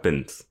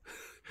weapons.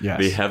 Yes.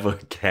 They have a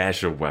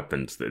cache of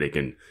weapons that they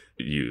can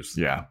use.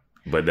 Yeah.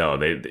 But no,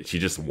 she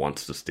just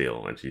wants to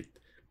steal, and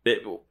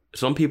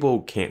some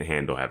people can't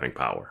handle having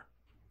power.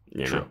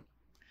 You know?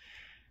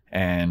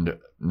 And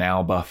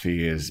now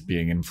Buffy is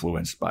being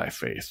influenced by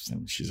Faith,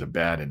 and she's a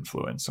bad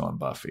influence on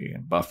Buffy.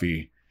 And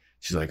Buffy,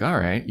 she's like, "All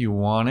right, you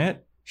want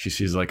it?" She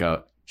sees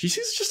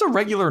just a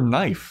regular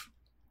knife.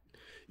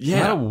 Yeah,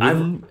 not a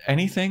wooden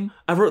anything.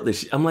 I wrote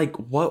this. I'm like,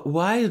 what?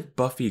 Why is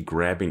Buffy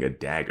grabbing a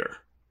dagger?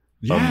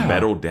 Yeah. A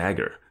metal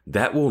dagger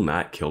that will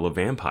not kill a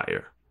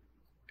vampire.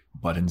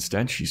 But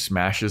instead, she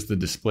smashes the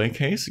display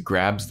case,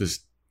 grabs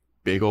this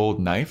big old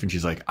knife, and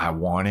she's like, I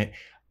want it.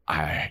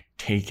 I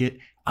take it.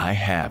 I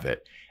have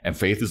it. And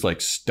Faith is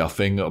like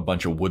stuffing a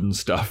bunch of wooden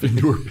stuff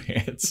into her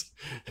pants.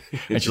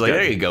 And she's like,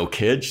 there you go,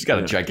 kid. She's got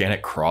a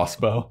gigantic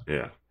crossbow.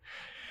 Yeah.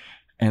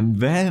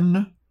 And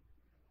then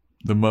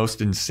the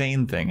most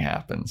insane thing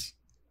happens.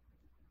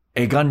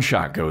 A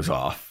gunshot goes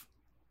off.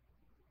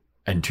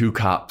 And 2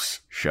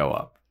 cops show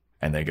up.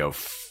 And they go,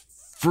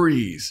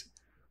 freeze.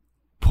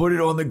 Put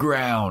it on the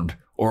ground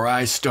or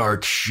I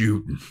start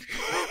shooting.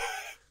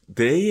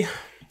 They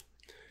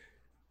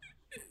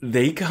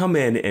come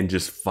in and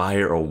just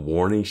fire a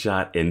warning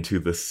shot into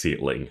the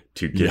ceiling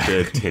to get the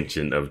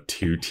attention of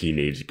 2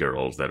 teenage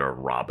girls that are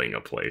robbing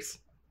a place.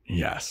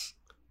 Yes.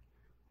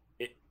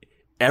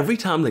 Every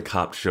time the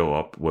cops show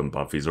up when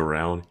Buffy's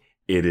around,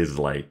 it is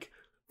like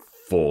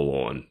full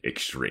on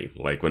extreme.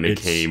 Like when they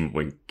came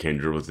when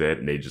Kendra was dead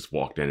and they just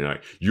walked in and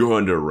like, you're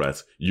under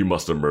arrest. You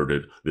must have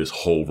murdered this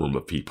whole room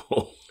of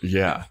people.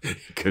 Yeah.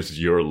 Because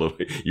you're a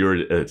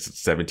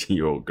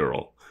 17-year-old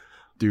girl.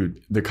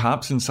 Dude, the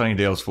cops in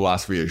Sunnydale's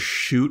philosophy is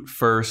shoot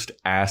first,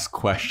 ask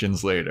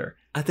questions later.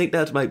 I think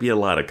that might be a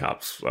lot of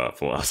cops'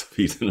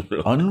 philosophies in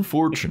real life.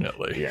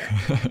 Unfortunately.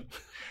 Yeah.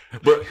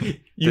 But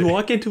you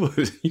walk into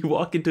a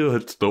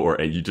store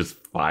and you just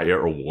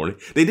fire a warning.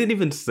 They didn't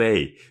even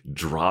say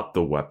drop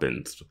the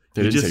weapons.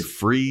 They didn't say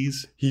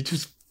freeze. He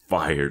just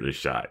fired a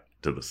shot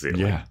to the ceiling.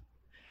 Yeah.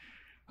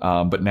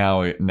 But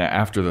now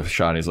after the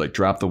shot, he's like,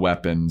 drop the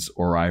weapons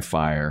or I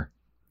fire.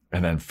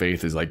 And then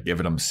Faith is like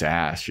giving him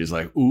sass. She's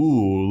like,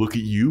 ooh, look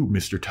at you,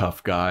 Mr.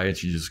 Tough Guy. And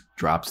she just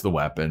drops the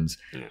weapons.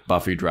 Yeah.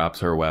 Buffy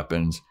drops her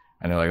weapons.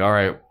 And they're like, all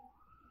right,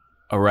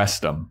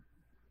 arrest him.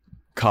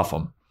 Cuff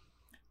him.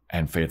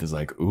 And Faith is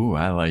like, ooh,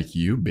 I like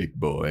you, big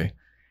boy.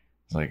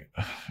 It's like,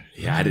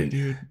 yeah, I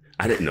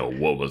didn't know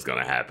what was going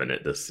to happen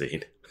at this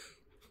scene.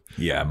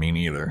 Yeah, me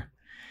neither.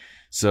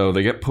 So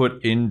they get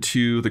put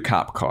into the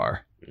cop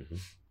car. Mm-hmm.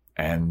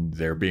 And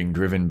they're being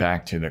driven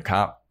back to the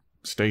cop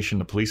station,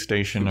 the police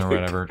station or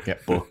whatever,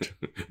 get booked.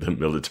 The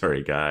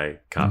military guy,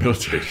 cop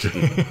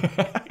station.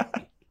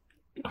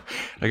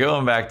 They're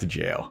going back to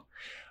jail.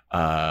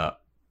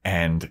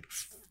 And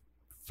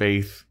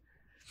Faith,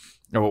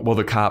 well,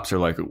 the cops are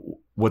like,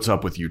 what's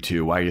up with you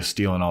two? Why are you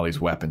stealing all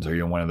these weapons? Are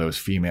you in one of those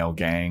female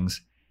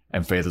gangs?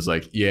 And Faith is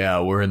like,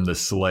 yeah, we're in the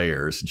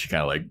Slayers. And she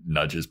kind of like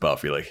nudges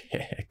Buffy like,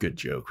 hey, good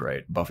joke,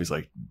 right? Buffy's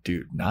like,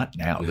 dude, not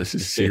now. This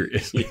is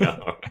serious.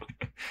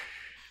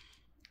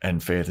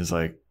 And Faith is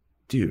like,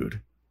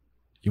 dude,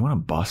 you want to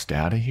bust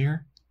out of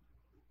here?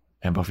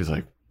 And Buffy's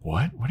like,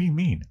 what? What do you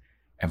mean?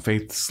 And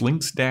Faith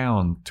slinks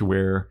down to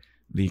where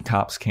the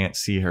cops can't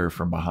see her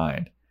from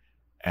behind.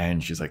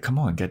 And she's like, come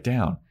on, get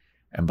down.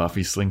 And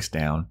Buffy slinks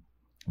down.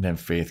 And then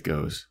Faith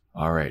goes,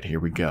 all right, here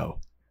we go.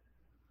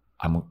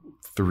 I'm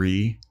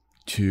 3,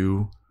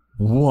 2,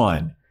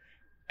 1.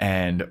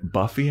 And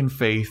Buffy and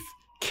Faith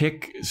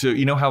kick. So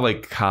you know how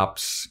like cop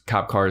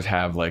cars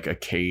have like a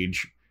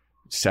cage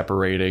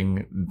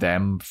separating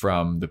them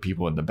from the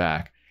people in the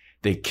back.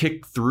 They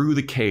kick through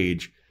the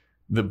cage.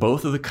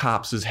 Both of the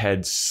cops'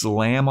 heads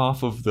slam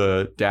off of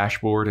the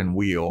dashboard and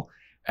wheel,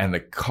 and the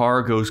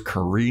car goes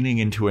careening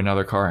into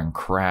another car and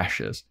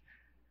crashes.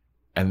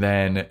 And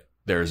then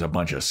there's a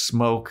bunch of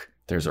smoke.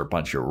 There's a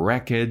bunch of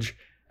wreckage.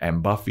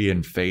 And Buffy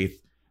and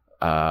Faith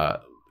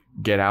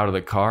get out of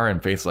the car,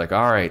 and Faith's like,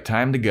 all right,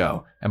 time to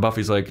go. And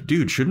Buffy's like,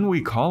 dude, shouldn't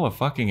we call a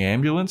fucking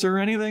ambulance or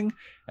anything?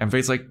 And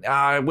Faith's like,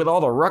 with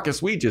all the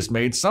ruckus we just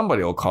made,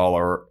 somebody will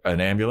call an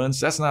ambulance.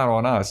 That's not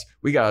on us.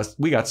 We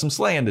got some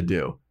slaying to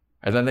do.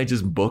 And then they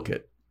just book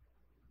it.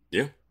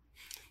 Yeah.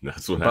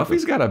 That's what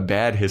Buffy's got a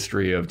bad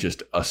history of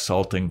just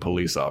assaulting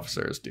police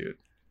officers, dude.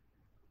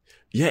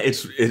 Yeah,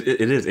 it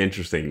is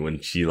interesting when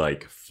she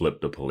like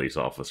flipped a police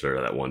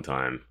officer that one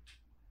time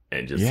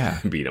and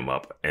just beat him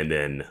up.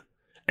 And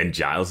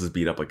Giles has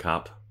beat up a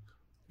cop.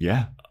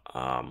 Yeah.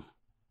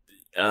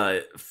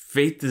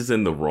 Faith is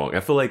in the wrong.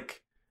 I feel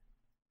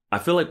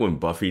like when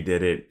Buffy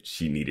did it,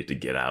 she needed to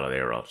get out of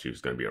there or else she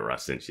was going to be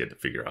arrested. She had to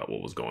figure out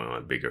what was going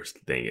on, bigger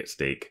thing at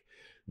stake.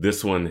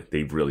 This one,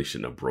 they really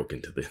shouldn't have broken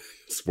into the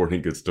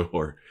sporting goods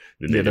store.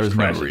 Then there was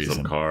no reason.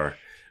 Some car.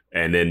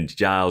 And then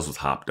Giles was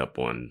hopped up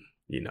on,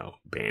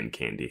 band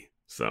candy.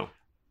 So,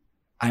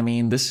 I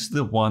mean, this is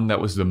the one that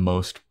was the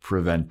most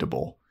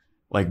preventable.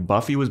 Like,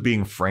 Buffy was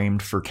being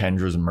framed for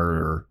Kendra's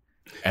murder,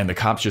 and the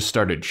cops just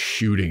started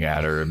shooting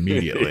at her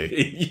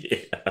immediately.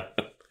 Yeah.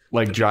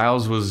 Like,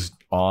 Giles was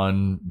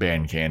on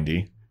band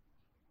candy,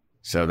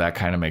 so that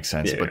kind of makes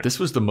sense. Yeah. But this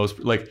was the most,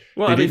 like...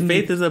 Well, I mean,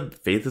 Faith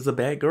is a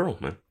bad girl,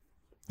 man.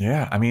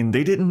 Yeah, I mean,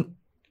 they didn't...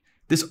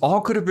 This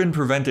all could have been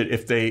prevented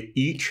if they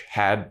each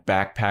had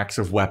backpacks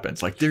of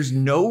weapons. Like, there's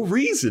no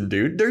reason,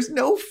 dude. There's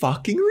no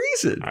fucking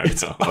reason.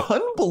 It's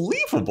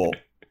unbelievable.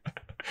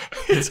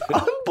 It's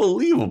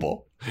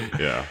unbelievable.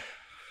 Yeah.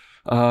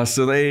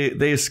 So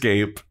they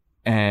escape,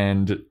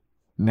 and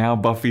now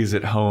Buffy's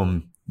at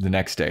home the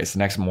next day. It's the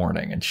next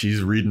morning, and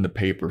she's reading the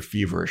paper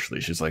feverishly.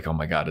 She's like, oh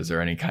my God, is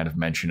there any kind of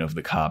mention of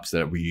the cops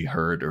that we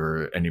heard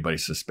or anybody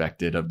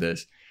suspected of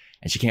this?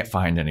 And she can't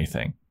find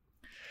anything.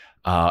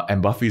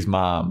 And Buffy's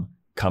mom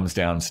comes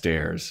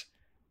downstairs,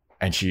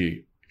 and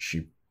she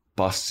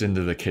busts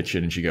into the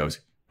kitchen, and she goes,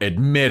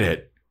 admit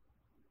it.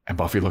 And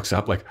Buffy looks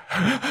up like,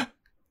 and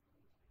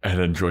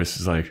then Joyce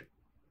is like,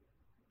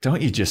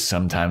 don't you just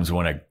sometimes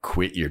want to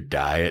quit your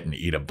diet and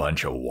eat a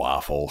bunch of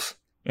waffles?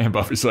 And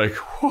Buffy's like,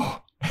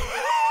 whoa.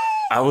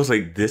 I was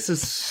like, this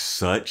is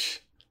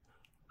such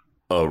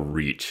a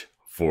reach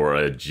for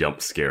a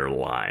jump scare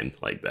line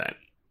like that.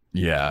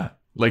 Yeah.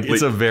 Like,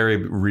 it's a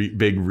very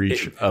big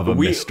reach of a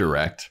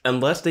misdirect.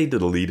 Unless they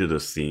deleted a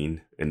scene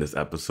in this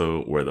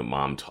episode where the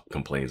mom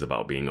complains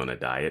about being on a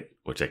diet,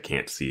 which I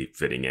can't see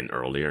fitting in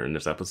earlier in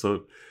this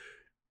episode,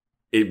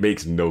 it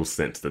makes no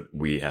sense that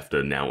we have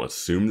to now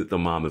assume that the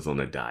mom is on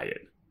a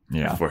diet.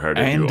 Yeah. For her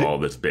to do all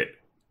this bit.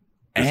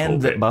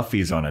 And that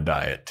Buffy's on a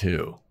diet,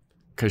 too.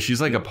 Because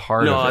she's like a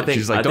part of it.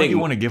 She's like, don't you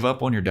want to give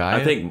up on your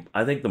diet?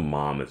 I think the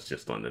mom is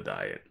just on the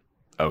diet.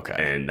 Okay.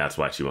 And that's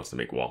why she wants to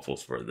make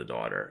waffles for the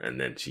daughter,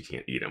 and then she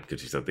can't eat them because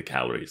she said the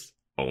calories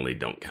only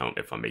don't count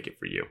if I make it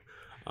for you.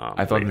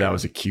 I thought that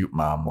was a cute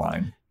mom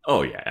line.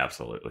 Oh yeah,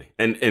 absolutely.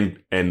 And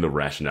the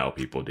rationale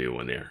people do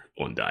when they're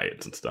on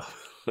diets and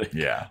stuff. Like,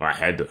 Yeah. I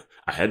had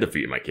to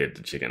feed my kid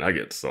the chicken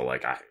nuggets, so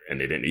like and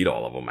they didn't eat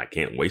all of them. I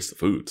can't waste the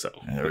food. So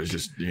And it was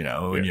just,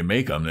 when you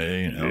make them,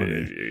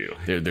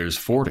 there's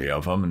 40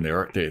 of them, and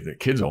the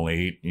kids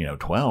only eat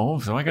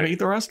 12, so I got to eat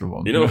the rest of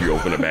them. if you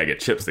open a bag of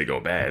chips, they go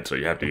bad, so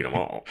you have to eat them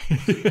all.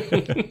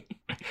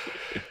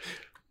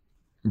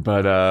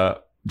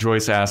 But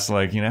Joyce asks,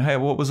 like, hey,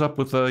 what was up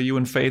with you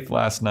and Faith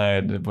last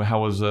night?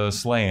 How was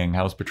slaying?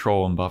 How was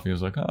patrol? And Buffy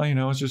was like, oh,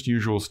 it's just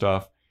usual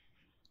stuff.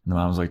 And the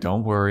mom's like,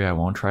 don't worry, I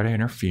won't try to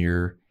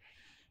interfere.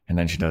 And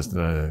then she does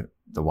the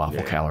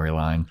waffle calorie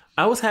line.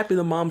 I was happy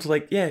the mom's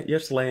like, yeah, you're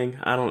slaying.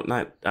 I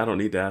don't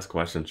need to ask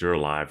questions. You're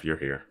alive. You're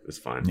here. It's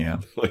fine. Yeah.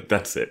 Like,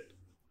 that's it.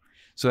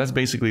 So that's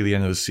basically the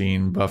end of the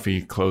scene.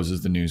 Buffy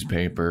closes the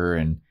newspaper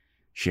and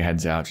she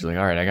heads out. She's like,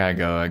 all right, I gotta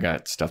go. I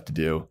got stuff to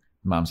do.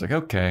 Mom's like,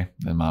 okay.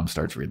 Then mom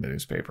starts reading the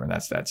newspaper, and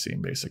that's that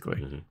scene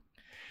basically. Mm-hmm.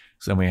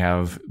 So then we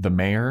have the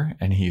mayor,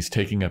 and he's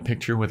taking a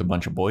picture with a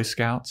bunch of Boy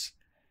Scouts.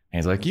 And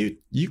he's like,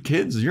 you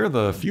kids, you're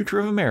the future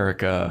of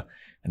America.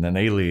 And then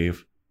they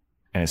leave.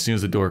 And as soon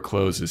as the door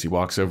closes, he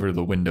walks over to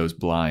the window's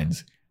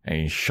blinds and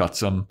he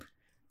shuts them.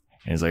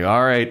 And he's like,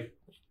 all right,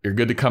 you're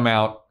good to come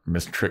out.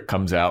 Mr. Trick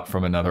comes out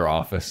from another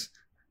office,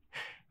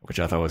 which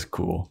I thought was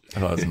cool. I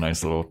thought it was a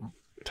nice little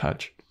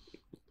touch.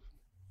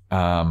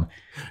 And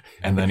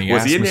then he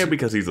was he in there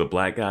because he's a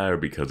black guy or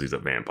because he's a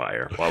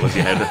vampire? Why did he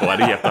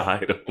have to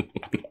hide him?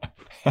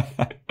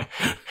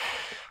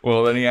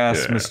 Well, then he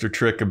asks Mr.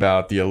 Trick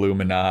about the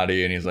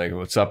Illuminati, and he's like,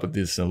 what's up with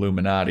this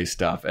Illuminati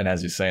stuff? And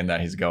as he's saying that,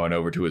 he's going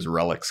over to his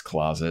relics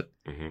closet,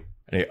 and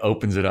he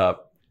opens it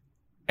up.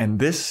 And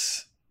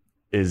this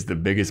is the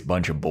biggest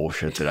bunch of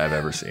bullshit that I've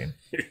ever seen.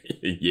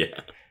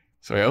 Yeah.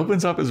 So he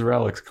opens up his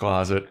relics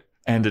closet,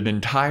 and an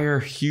entire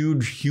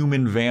huge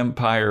human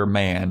vampire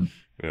man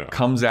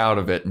comes out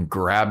of it and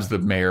grabs the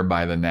mayor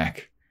by the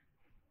neck.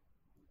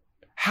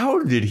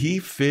 How did he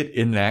fit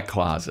in that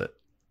closet?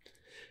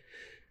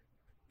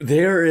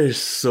 There is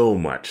so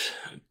much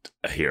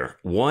here.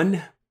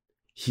 One,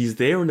 he's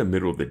there in the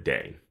middle of the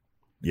day.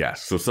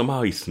 Yes. So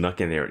somehow he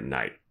snuck in there at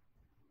night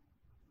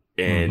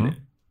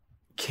and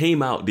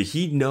came out. Did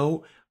he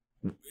know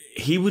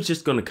he was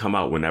just going to come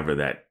out whenever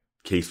that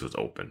case was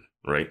open,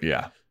 right?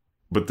 Yeah.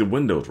 But the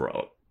windows were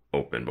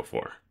open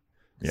before.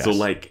 Yes. So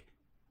like,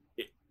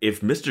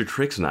 if Mr.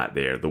 Trick's not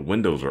there, the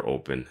windows are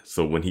open.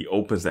 So when he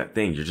opens that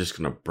thing, you're just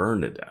going to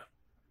burn to death.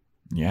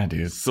 Yeah,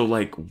 dude. So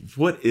like,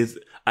 what is,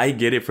 I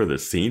get it for the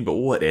scene, but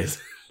what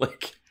is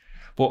like?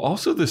 Well,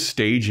 also the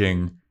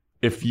staging,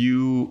 if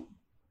you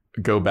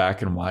go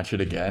back and watch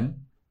it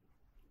again,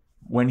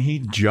 when he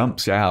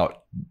jumps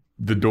out,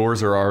 the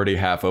doors are already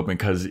half open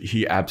because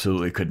he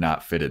absolutely could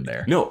not fit in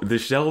there. No, the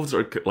shelves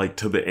are like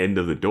to the end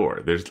of the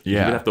door. You're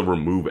gonna have to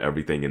remove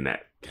everything in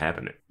that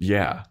cabinet.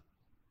 Yeah.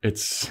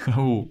 It's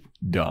so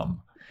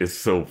dumb. It's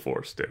so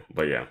forced to,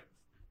 but yeah.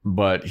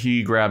 But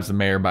he grabs the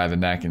mayor by the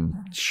neck and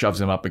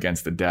shoves him up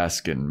against the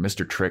desk, and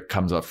Mr. Trick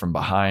comes up from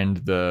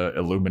behind the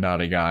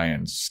Illuminati guy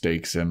and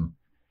stakes him.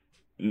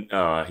 He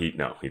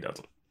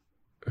doesn't.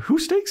 Who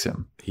stakes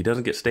him? He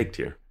doesn't get staked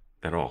here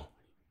at all.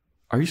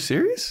 Are you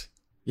serious?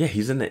 Yeah,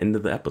 he's in the end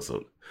of the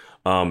episode.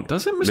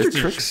 Doesn't Mr.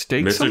 Trick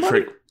stake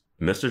somebody?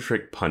 Mr.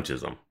 Trick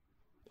punches him.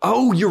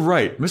 Oh, you're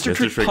right. Mr.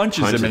 Trick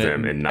punches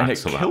him and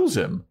knocks him out. It kills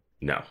him.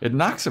 No. It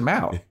knocks him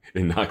out.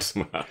 It knocks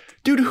him out.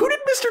 Dude, who did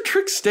Mr.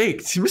 Trick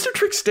stake? Mr.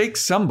 Trick staked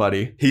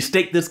somebody. He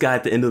staked this guy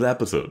at the end of the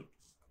episode.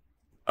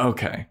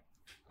 Okay.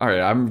 All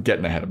right, I'm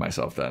getting ahead of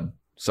myself then.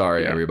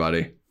 Sorry,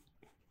 everybody.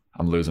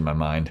 I'm losing my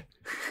mind.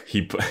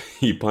 He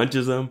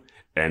punches him,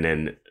 and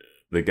then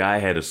the guy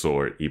had a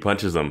sword. He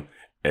punches him,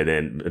 and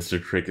then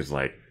Mr. Trick is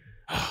like,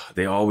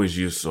 they always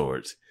use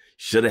swords.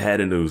 Should have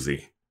had an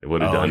Uzi. It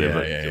would have done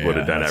it would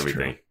have done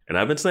everything. True. And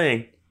I've been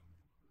saying,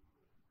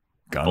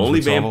 guns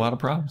would solve a lot of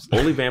problems.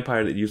 Only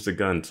vampire that used a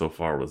gun so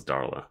far was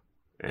Darla,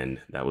 and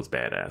that was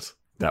badass.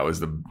 That was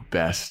the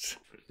best.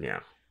 Yeah.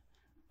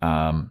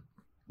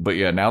 But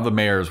yeah, now the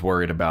mayor is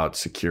worried about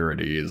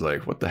security. He's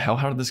like, what the hell?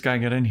 How did this guy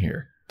get in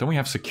here? Don't we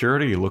have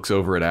security? He looks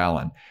over at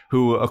Alan,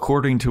 who,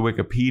 according to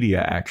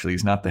Wikipedia, actually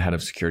is not the head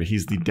of security.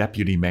 He's the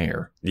deputy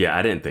mayor. Yeah,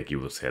 I didn't think he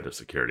was head of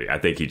security. I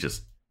think he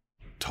just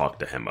talked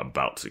to him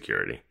about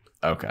security.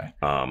 Okay.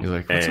 He's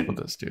like, what's up with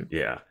this dude?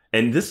 Yeah.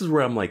 And this is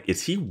where I'm like,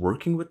 is he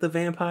working with the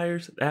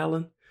vampires,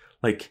 Alan?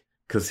 Like,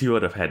 because he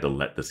would have had to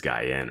let this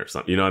guy in or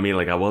something. You know what I mean?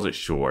 Like, I wasn't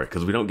sure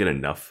because we don't get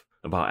enough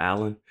about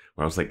Alan.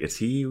 Where I was like, is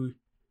he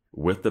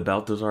with the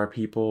Balthazar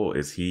people?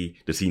 Does he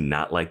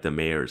not like the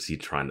mayor? Is he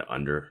trying to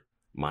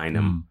undermine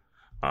him?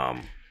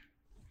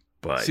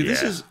 But see,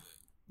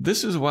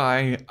 this is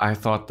why I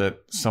thought that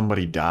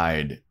somebody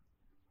died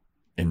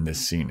in this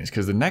scene, is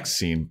because the next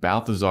scene,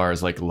 Balthazar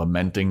is like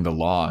lamenting the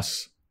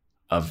loss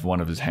of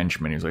one of his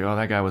henchmen. He's like, oh,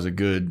 that guy was a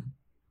good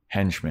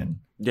henchman.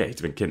 Yeah,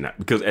 he's been kidnapped.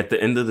 Because at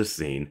the end of the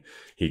scene,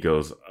 he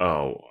goes,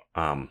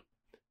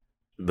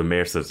 the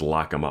mayor says,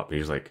 lock him up. And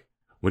he's like,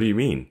 what do you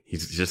mean?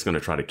 He's just going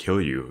to try to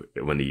kill you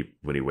when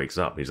he wakes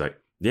up. He's like,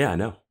 yeah, I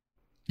know.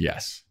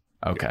 Yes.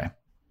 Okay.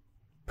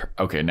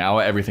 Okay, now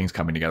everything's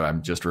coming together.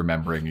 I'm just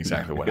remembering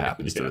exactly what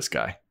happens to this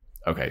guy.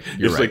 Okay,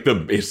 you're right.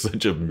 It's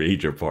such a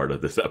major part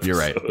of this episode.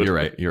 You're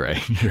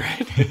right.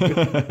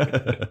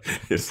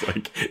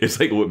 It's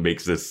like what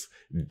makes this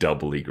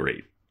doubly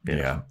great.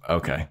 Yeah.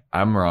 Okay.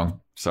 I'm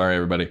wrong. Sorry,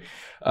 everybody.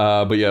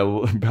 But yeah,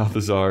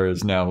 Balthazar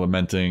is now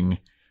lamenting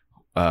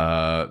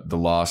the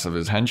loss of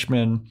his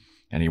henchman,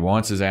 and he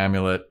wants his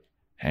amulet,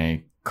 and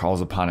he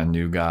calls upon a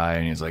new guy,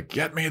 and he's like,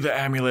 get me the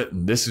amulet.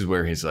 And this is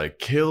where he's like,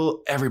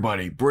 kill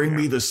everybody. Bring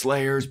me the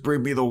Slayers.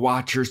 Bring me the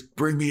Watchers.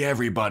 Bring me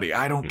everybody.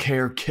 I don't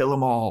care. Kill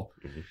them all.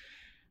 Mm-hmm.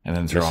 And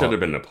then there should have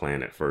been a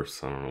plan at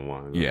first. I don't know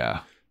why.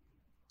 Yeah.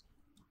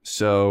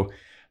 So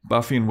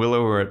Buffy and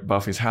Willow are at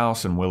Buffy's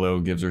house, and Willow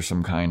gives her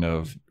some kind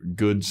of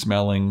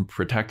good-smelling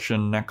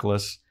protection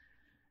necklace.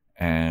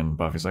 And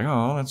Buffy's like,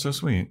 oh, that's so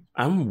sweet.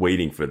 I'm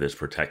waiting for this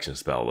protection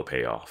spell to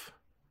pay off.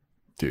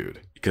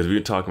 Dude. Because we've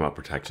been talking about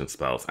protection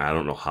spells. I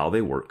don't know how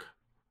they work.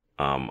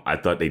 I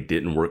thought they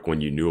didn't work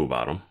when you knew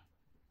about them.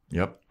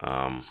 Yep.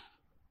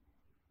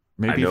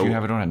 Maybe if you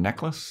have it on a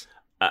necklace?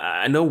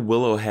 I know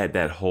Willow had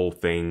that whole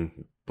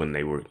thing when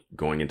they were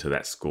going into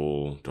that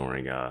school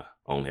during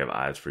Only Have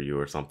Eyes for You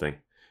or something.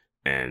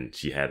 And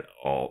she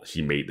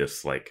made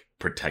this like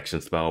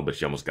protection spell, but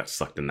she almost got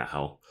sucked into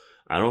hell.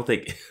 I don't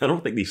think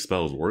these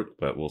spells work,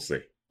 but we'll see.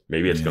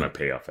 Maybe it's going to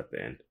pay off at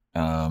the end.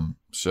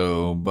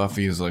 So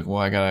Buffy's like, well,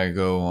 I gotta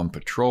go on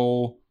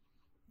patrol.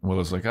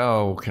 Willow's like,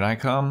 oh, can I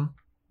come?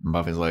 And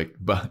Buffy's like,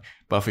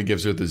 Buffy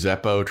gives her the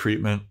Zeppo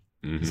treatment.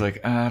 Mm-hmm. He's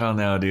like, I don't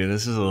know, dude.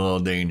 This is a little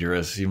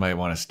dangerous. You might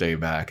want to stay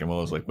back. And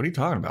Willow's like, what are you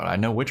talking about? I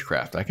know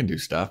witchcraft. I can do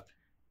stuff.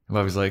 And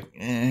Buffy's like,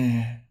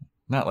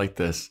 not like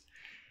this.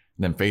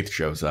 And then Faith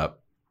shows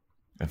up.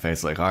 And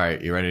Faith's like, all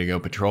right, you ready to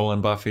go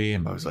patrolling, Buffy?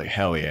 And Buffy's like,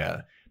 hell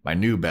yeah. My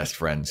new best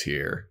friend's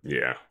here.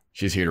 Yeah.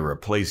 She's here to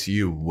replace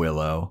you,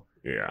 Willow.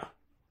 Yeah.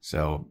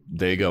 So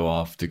they go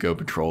off to go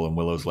patrol, and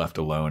Willow's left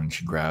alone, and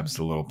she grabs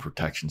the little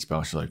protection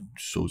spell. She's like,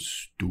 so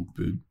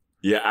stupid.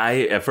 Yeah,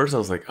 at first I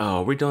was like,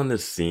 oh, are we doing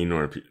this scene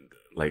or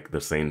like the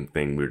same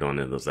thing we were doing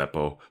in the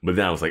Zeppo? But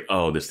then I was like,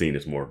 oh, this scene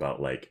is more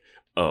about like,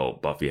 oh,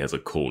 Buffy has a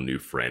cool new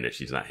friend, and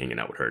she's not hanging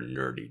out with her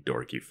nerdy,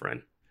 dorky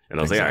friend. And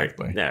I was like,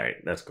 all right,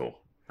 that's cool.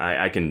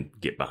 I can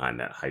get behind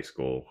that high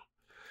school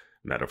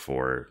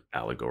metaphor,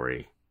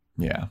 allegory,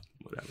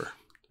 whatever,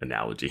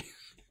 analogy.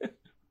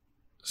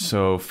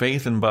 So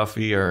Faith and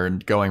Buffy are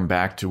going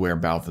back to where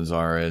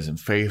Balthazar is, and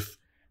Faith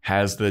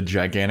has the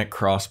gigantic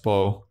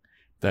crossbow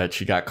that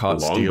she got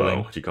caught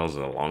stealing. She calls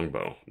it a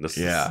longbow. This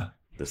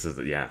is.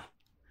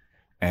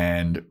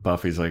 And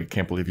Buffy's like, I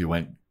can't believe you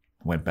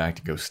went back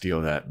to go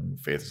steal that. And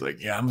Faith's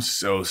like, yeah, I'm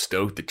so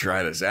stoked to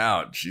try this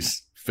out.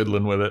 She's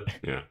fiddling with it.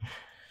 Yeah.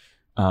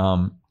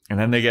 And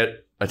then they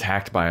get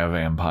attacked by a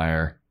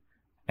vampire,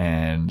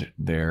 and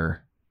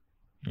they're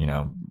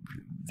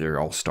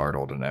all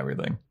startled and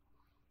everything.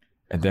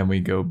 And then we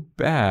go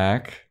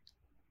back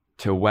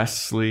to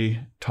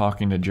Wesley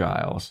talking to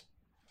Giles.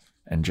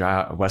 And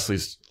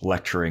Wesley's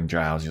lecturing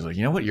Giles. He's like,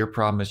 you know what your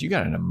problem is? You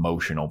got an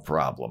emotional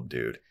problem,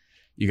 dude.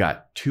 You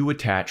got too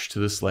attached to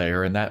the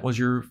Slayer, and that was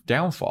your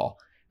downfall.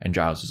 And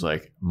Giles is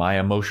like, my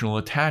emotional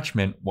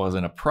attachment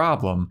wasn't a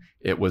problem.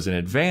 It was an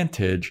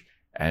advantage,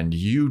 and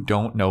you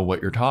don't know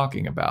what you're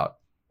talking about.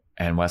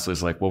 And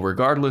Wesley's like, well,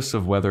 regardless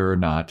of whether or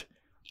not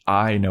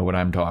I know what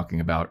I'm talking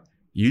about,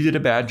 you did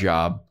a bad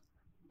job.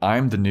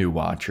 I'm the new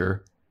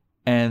Watcher,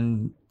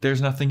 and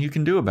there's nothing you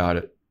can do about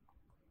it.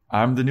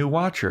 I'm the new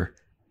Watcher.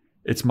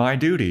 It's my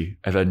duty.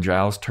 And then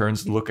Giles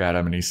turns to look at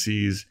him, and he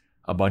sees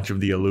a bunch of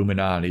the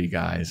Illuminati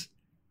guys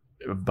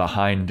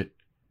behind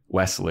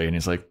Wesley, and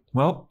he's like,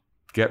 well,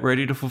 get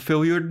ready to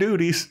fulfill your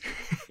duties.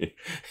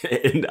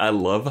 And I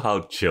love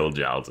how chill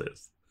Giles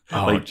is.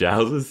 Like,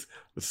 Giles is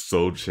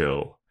so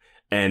chill.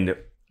 And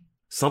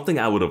something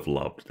I would have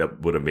loved that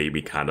would have made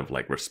me kind of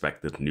like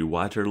respect this new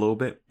Watcher a little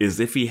bit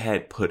is if he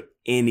had put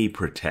any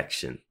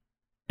protection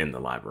in the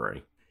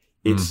library.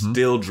 It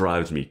still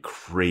drives me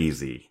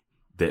crazy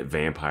that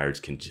vampires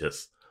can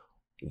just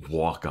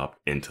walk up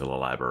into the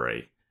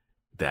library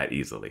that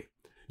easily.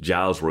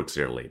 Giles works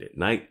there late at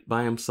night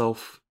by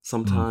himself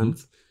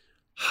sometimes.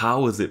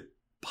 How is it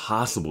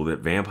possible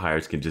that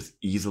vampires can just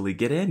easily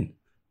get in?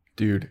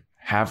 Dude,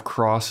 have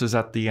crosses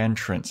at the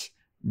entrance.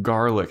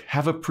 Garlic.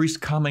 Have a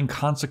priest come and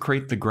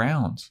consecrate the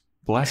grounds.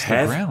 Bless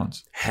the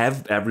grounds.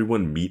 Have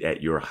everyone meet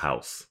at your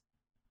house.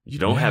 You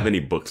don't have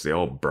any books. They're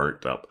all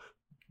burnt up.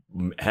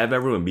 Have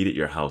everyone meet at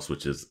your house,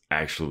 which is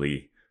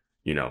actually,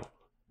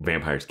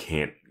 vampires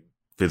can't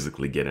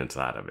physically get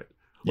inside of it.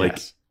 Like,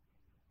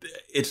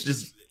 it's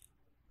just,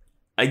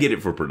 I get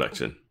it for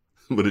production,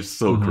 but it's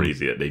so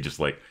crazy that they just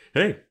like,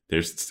 hey,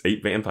 there's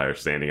 8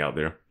 vampires standing out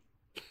there.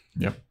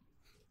 Yep.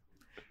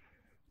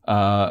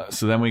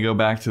 So then we go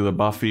back to the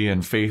Buffy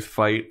and Faith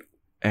fight,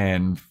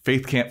 and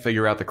Faith can't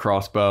figure out the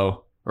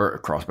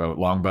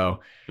longbow.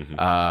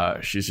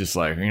 She's just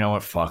like, you know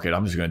what, fuck it,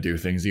 I'm just gonna do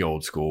things the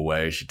old school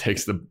way. She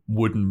takes the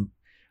wooden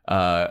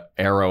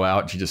arrow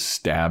out. She just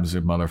stabs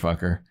a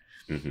motherfucker.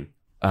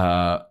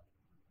 Mm-hmm.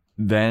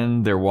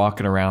 Then they're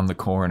walking around the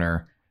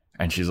corner,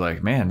 and she's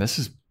like, "Man, this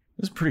is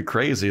pretty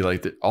crazy.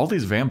 Like all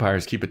these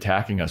vampires keep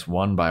attacking us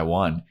one by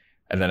one."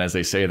 And then as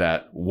they say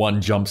that,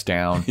 one jumps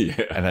down,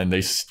 and then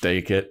they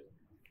stake it,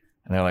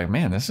 and they're like,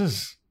 "Man, this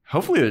is."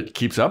 Hopefully it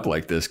keeps up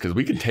like this because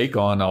we could take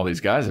on all these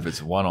guys if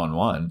it's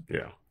one-on-one.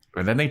 Yeah.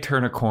 And then they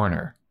turn a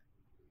corner,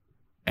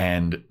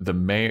 and the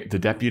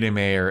deputy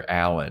mayor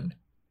Allen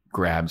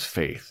grabs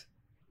Faith,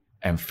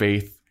 and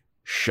Faith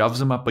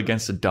shoves him up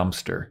against a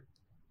dumpster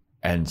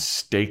and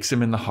stakes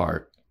him in the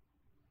heart,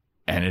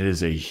 and it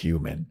is a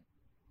human,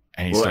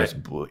 and he starts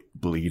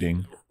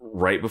bleeding.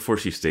 Right before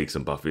she stakes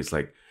him, Buffy's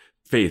like,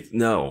 "Faith,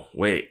 no,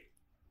 wait,"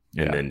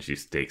 and then she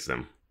stakes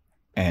him,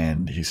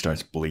 and he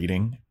starts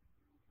bleeding,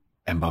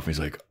 and Buffy's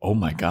like, "Oh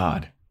my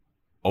god,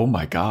 oh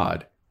my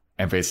god,"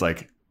 and Faith's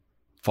like,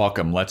 "Fuck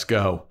him, let's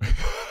go."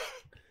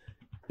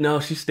 No,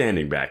 she's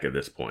standing back at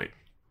this point.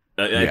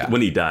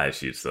 When he dies,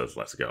 she says,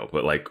 "Let's go."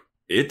 But like,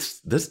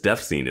 this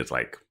death scene is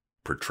like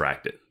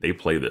protracted. They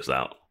play this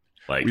out.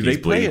 Like he's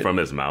bleeding from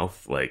his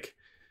mouth. Like,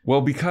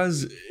 well,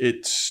 because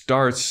it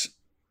starts,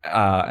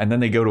 and then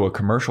they go to a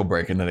commercial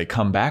break, and then they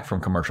come back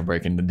from commercial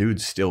break, and the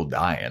dude's still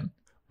dying.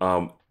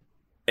 And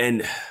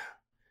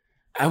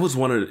it was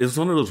one of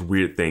those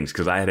weird things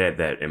because I had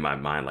that in my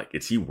mind. Like,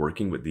 is he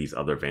working with these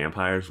other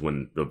vampires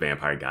when the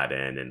vampire got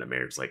in and the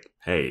mayor's like,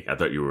 "Hey, I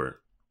thought you were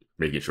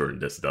making sure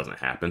this doesn't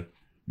happen."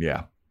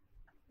 Yeah.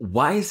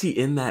 Why is he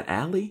in that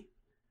alley?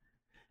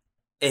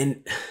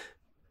 And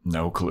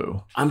no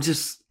clue.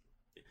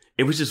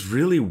 It was just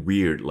really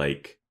weird.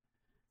 Like,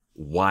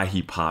 why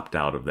he popped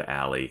out of the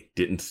alley,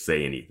 didn't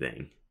say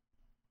anything.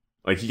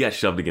 Like, he got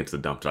shoved against the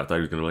dumpster. I thought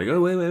he was going to be like,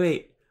 "Oh,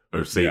 wait.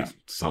 Or say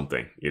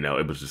something. You know,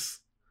 it was just,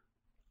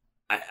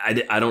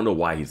 I don't know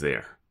why he's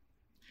there.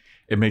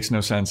 It makes no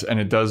sense. And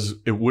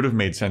it would have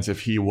made sense if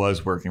he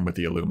was working with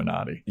the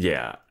Illuminati.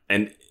 Yeah.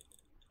 And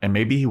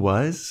maybe he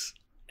was.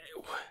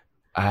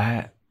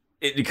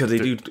 Because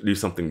they do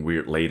something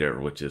weird later,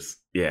 which is,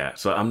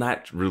 so I'm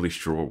not really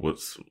sure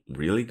what's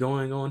really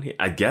going on here.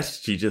 I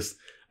guess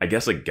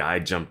a guy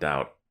jumped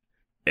out,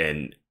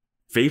 and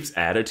Faith's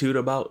attitude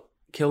about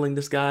killing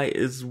this guy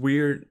is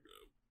weird,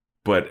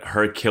 but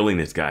her killing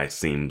this guy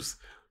seems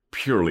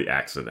purely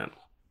accidental.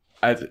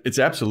 It's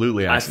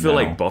absolutely accidental.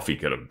 I feel like Buffy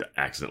could have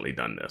accidentally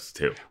done this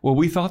too. Well,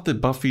 we thought that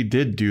Buffy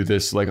did do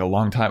this like a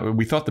long time.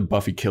 We thought that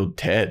Buffy killed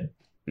Ted.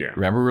 Yeah.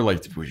 Remember, we're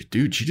like,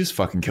 dude, she just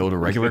fucking killed a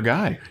regular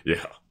guy.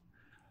 Yeah.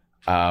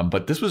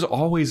 But this was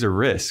always a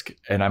risk,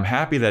 and I'm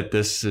happy that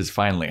this has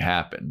finally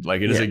happened.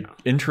 Like, it is an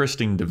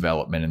interesting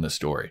development in the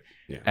story.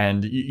 Yeah.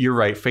 And you're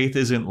right. Faith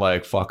isn't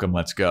like, "Fuck him,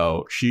 let's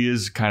go." She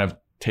is kind of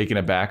taken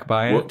aback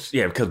by it. Well,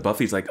 yeah, because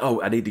Buffy's like,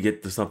 "Oh, I need to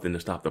get to something to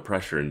stop the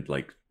pressure," and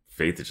like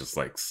Faith is just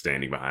like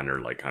standing behind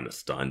her, like kind of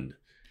stunned.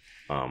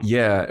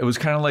 Yeah, it was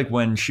kind of like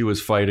when she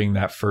was fighting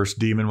that first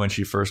demon when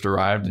she first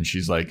arrived, and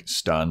she's like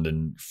stunned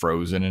and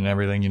frozen and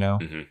everything, you know.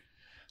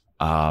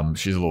 Mm-hmm.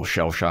 She's a little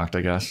shell shocked,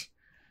 I guess.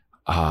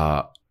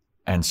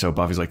 And so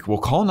Buffy's like, "Well,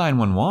 call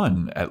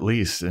 911 at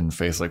least." And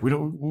Faith's like,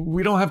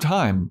 "We don't have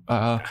time.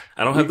 I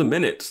don't have the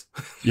minutes."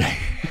 Yeah.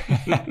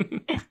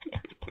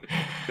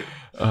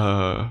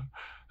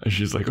 And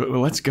she's like, "Well,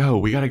 let's go.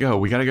 We gotta go.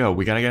 We gotta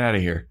get out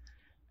of here."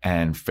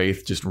 And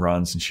Faith just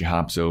runs, and she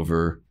hops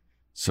over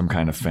some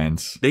kind of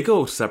fence. They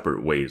go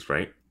separate ways,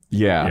 right?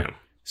 Yeah.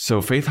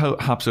 So Faith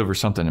hops over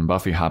something, and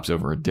Buffy hops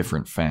over a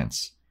different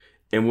fence.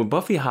 And when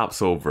Buffy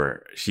hops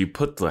over, she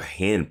puts a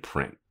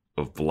handprint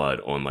of blood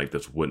on like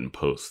this wooden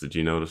post. Did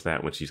you notice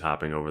that when she's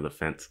hopping over the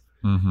fence?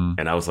 Mm-hmm.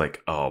 And I was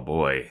like, "Oh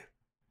boy,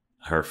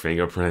 her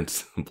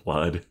fingerprints,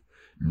 blood.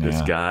 Yeah.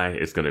 This guy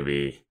is going to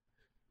be,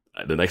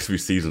 the next few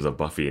seasons of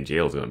Buffy in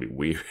jail is going to be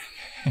weird."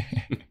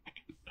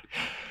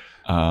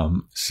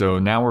 So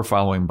now we're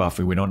following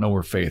Buffy. We don't know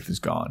where Faith is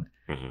gone.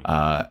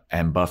 Mm-hmm.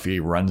 And Buffy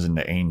runs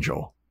into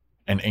Angel.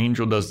 And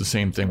Angel does the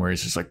same thing where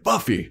he's just like,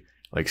 "Buffy!"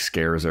 Like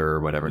scares her or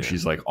whatever. And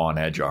she's like on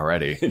edge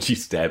already. And she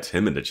stabs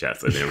him in the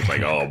chest. And it was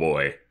like, "Oh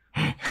boy."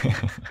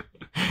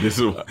 This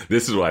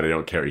is why they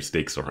don't carry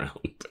stakes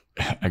around.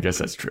 I guess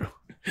that's true.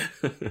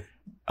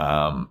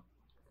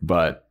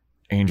 But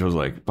Angel's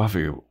like,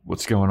 "Buffy,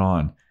 what's going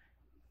on?"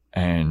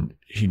 And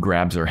he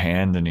grabs her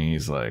hand and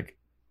he's like,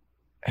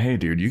 "Hey,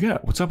 dude,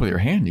 what's up with your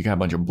hand? You got a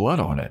bunch of blood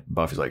on it."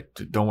 Buffy's like,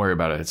 "Don't worry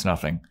about it. It's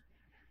nothing."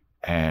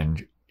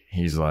 And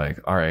he's like,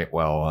 "All right,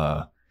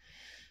 well,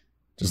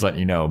 just letting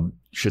you know,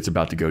 shit's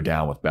about to go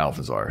down with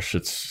Balthazar.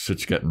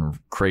 Shit's getting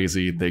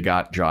crazy. They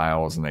got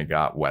Giles and they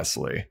got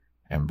Wesley."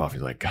 And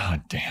Buffy's like,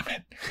 "God damn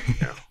it.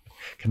 Yeah.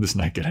 Can this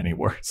night get any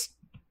worse?"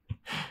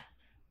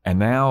 And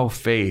now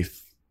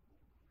Faith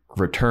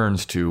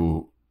returns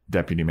to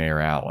Deputy Mayor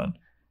Allen.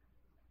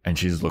 And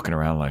she's looking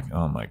around like,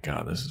 "Oh my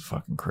God, this is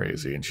fucking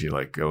crazy." And she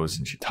like goes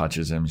and she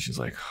touches him. And she's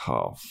like,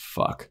 "Oh,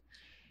 fuck."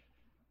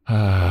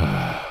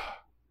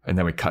 And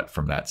then we cut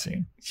from that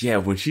scene. Yeah,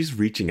 when she's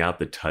reaching out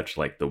to touch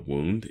like the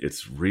wound,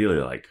 it's really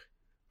like,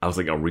 I was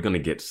like, are we going to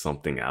get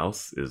something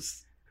else?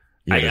 Does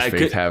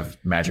Faith have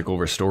magical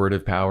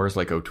restorative powers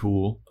like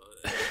O'Toole?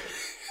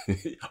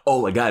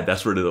 Oh my god,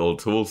 that's where the old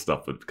tool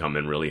stuff would come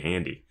in really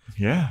handy.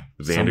 Yeah.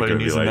 Xander Somebody could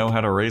be needs to like- know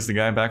how to raise the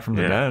guy back from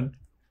the dead.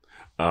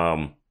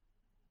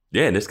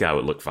 Yeah, and this guy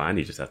would look fine.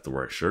 He just has to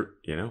wear a shirt,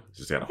 you know? He's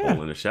just got a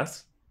hole in his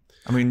chest.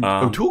 I mean,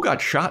 O'Toole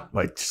got shot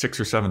like 6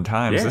 or 7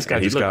 times. Yeah, This guy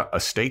he just looked- got a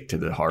stake to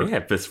the heart. Yeah,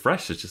 if it's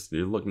fresh, it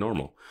look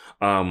normal.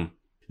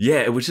 Yeah,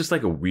 it was just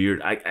like a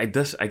weird. I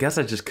guess I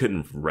just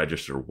couldn't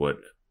register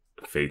what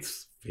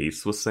Faith's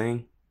face was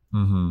saying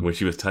Mm-hmm. when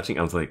she was touching.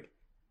 I was like,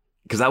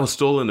 because I was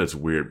still in this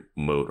weird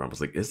mode where I was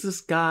like, is this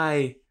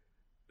guy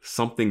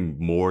something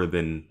more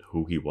than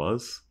who he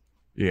was?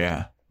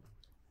 Yeah.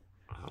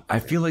 I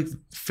feel like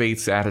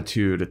Faith's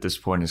attitude at this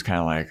point is kind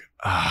of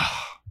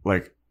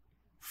like,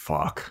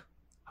 fuck,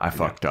 I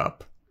fucked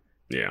up.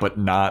 Yeah, But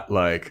not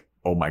like,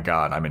 oh my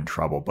God, I'm in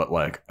trouble. But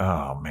like,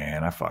 oh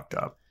man, I fucked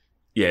up.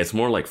 yeah, it's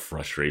more like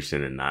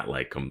frustration and not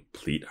like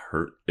complete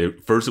hurt.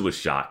 First it was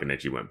shock, and then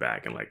she went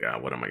back and like,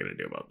 what am I gonna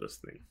do about this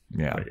thing?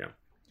 Yeah. But yeah.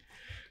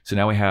 So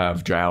now we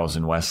have Giles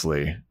and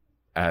Wesley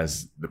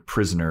as the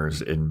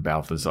prisoners in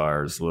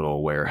Balthazar's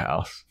little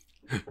warehouse.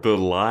 The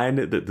line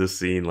that the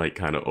scene like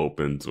kind of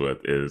opens with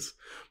is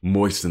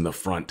moist in the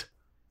front.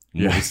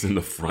 Moist in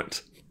the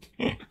front.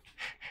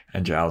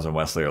 And Giles and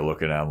Wesley are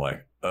looking at him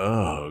like,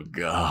 oh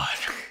God.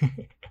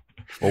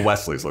 Well,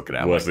 Wesley's looking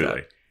at him Wesley, like that.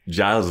 like,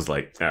 Giles is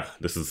like,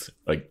 this is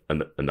like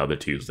another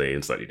Tuesday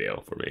in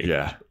Sunnydale for me.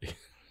 Yeah.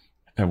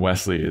 And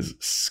Wesley is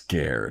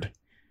scared.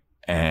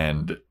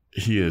 And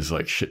he is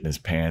like shitting his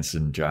pants.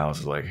 And Giles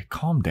is like,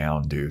 calm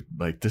down, dude.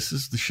 Like, this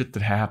is the shit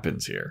that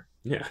happens here.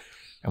 Yeah.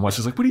 And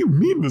Wesley's like, what do you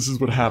mean this is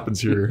what happens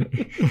here?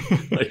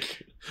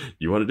 Like,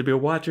 you wanted to be a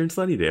watcher in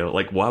Sunnydale.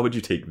 Like, why would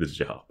you take this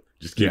job?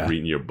 Just keep Yeah.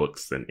 reading your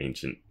books and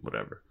ancient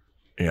whatever.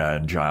 Yeah,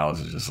 and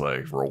Giles is just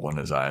like rolling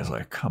his eyes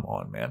like, come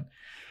on, man.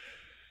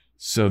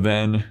 So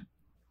then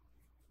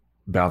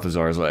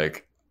Balthazar's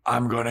like,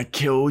 I'm going to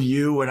kill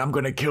you and I'm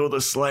going to kill the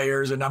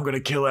Slayers and I'm going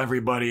to kill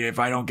everybody if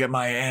I don't get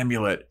my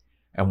amulet.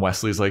 And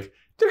Wesley's like,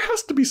 there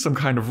has to be some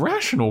kind of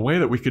rational way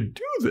that we could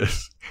do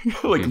this.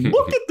 Like,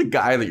 look at the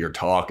guy that you're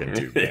talking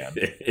to, man.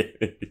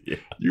 Yeah.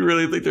 You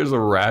really think there's a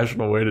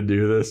rational way to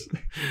do this?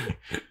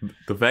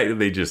 The fact that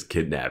they just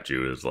kidnapped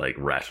you is like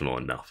rational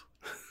enough.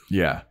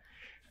 Yeah.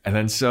 And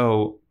then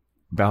so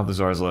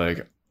Balthazar's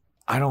like,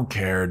 I don't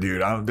care,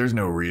 dude. There's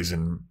no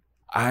reason.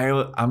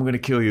 I'm going to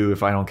kill you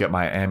if I don't get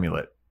my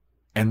amulet.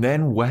 And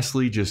then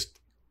Wesley just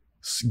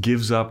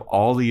gives up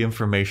all the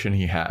information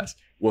he has.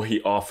 Well,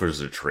 he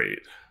offers a trade.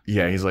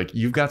 Yeah, he's like,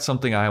 you've got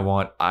something I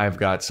want. I've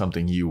got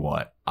something you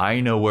want. I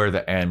know where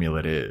the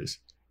amulet is.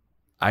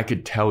 I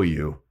could tell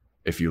you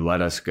if you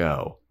let us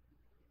go.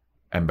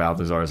 And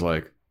Balthazar's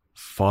like,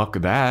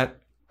 fuck that.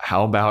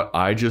 How about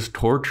I just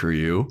torture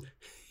you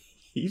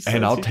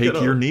and I'll take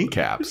your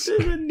kneecaps?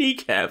 The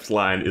kneecaps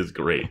line is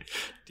great.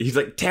 He's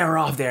like, tear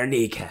off their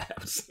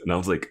kneecaps. And I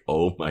was like,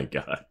 oh my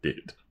God,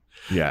 dude.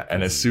 Yeah,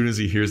 and as soon as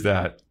he hears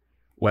that,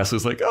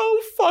 Wesley's like,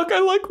 oh, fuck, I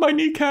like my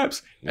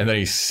kneecaps. And then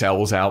he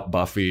sells out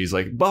Buffy. He's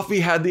like, Buffy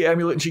had the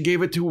amulet and she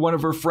gave it to one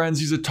of her friends.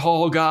 He's a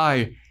tall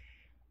guy.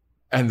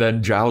 And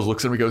then Giles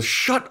looks at him and goes,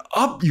 shut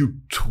up, you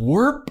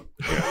twerp.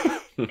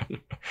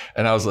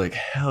 And I was like,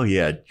 hell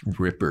yeah,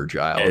 Ripper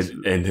Giles.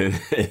 And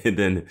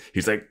then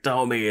he's like,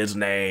 tell me his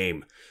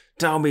name.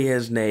 Tell me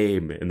his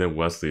name. And then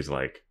Wesley's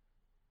like,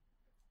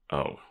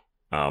 oh,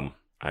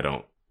 I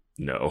don't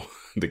know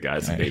the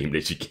guy's name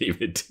that you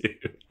gave it to.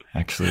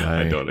 Actually,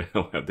 I don't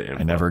have the info.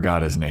 I never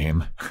got his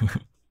name.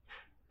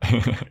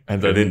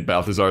 And then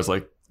Balthazar's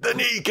like, the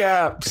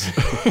kneecaps.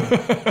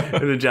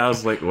 And then Giles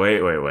is like, wait.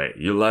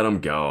 You let him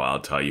go.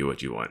 I'll tell you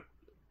what you want.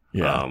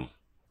 Yeah. And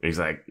he's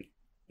like,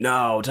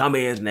 no, tell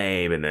me his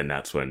name. And then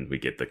that's when we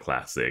get the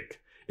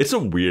classic. It's a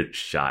weird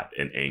shot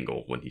and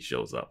angle when he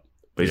shows up.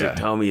 But he's like,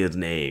 tell me his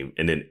name.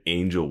 And then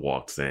Angel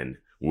walks in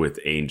with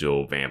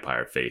Angel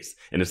vampire face.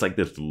 And it's like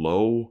this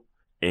low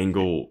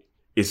angle.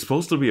 It's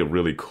supposed to be a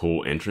really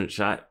cool entrance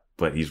shot,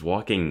 but he's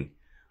walking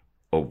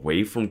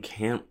away from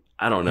camp.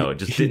 I don't know. It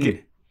just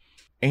didn't.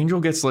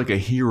 Angel gets like a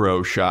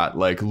hero shot,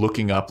 like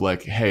looking up,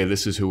 like, hey,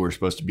 this is who we're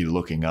supposed to be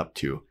looking up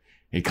to.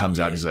 He comes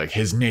out, he's like,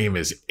 his name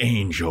is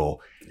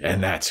Angel,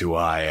 and that's who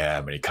I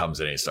am. And he comes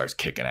in and he starts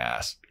kicking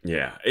ass.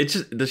 Yeah, it's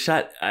just the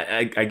shot.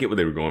 I get what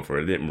they were going for.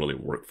 It didn't really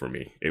work for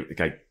me. It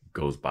like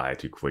goes by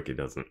too quick. It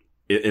doesn't.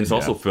 It's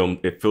also filmed.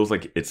 It feels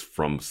like it's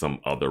from some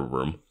other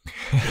room.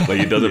 Like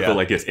it doesn't feel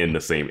like it's in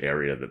the same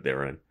area that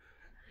they're in.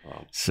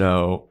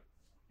 So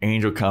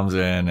Angel comes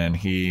in and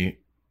he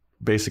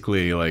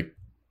basically like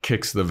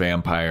kicks the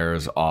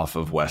vampires off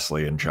of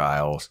Wesley and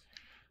Giles.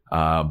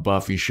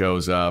 Buffy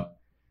shows up.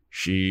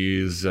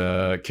 She's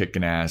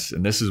kicking ass.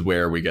 And this is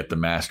where we get the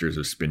masters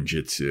of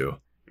Spinjitzu.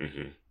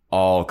 Mm-hmm.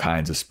 All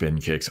kinds of spin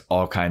kicks,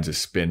 all kinds of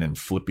spin and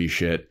flippy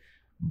shit.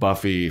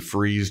 Buffy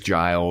frees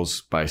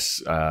Giles by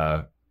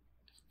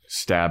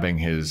stabbing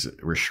his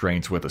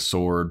restraints with a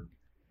sword.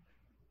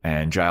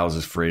 And Giles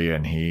is free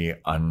and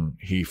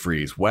he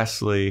frees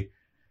Wesley.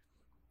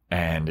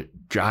 And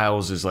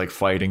Giles is like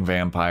fighting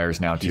vampires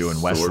now too.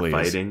 And Wesley is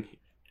fighting.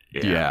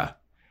 Yeah.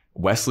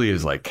 Wesley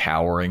is like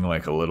cowering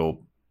like a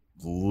little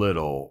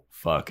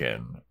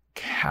fucking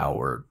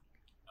coward.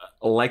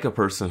 like a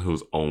person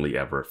who's only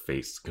ever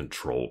faced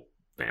controlled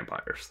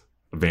vampires.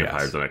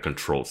 Vampires in a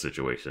controlled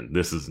situation.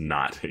 This is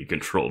not a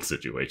controlled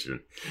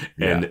situation.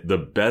 Yeah. And the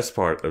best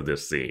part of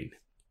this scene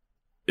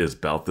is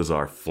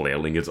Balthazar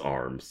flailing his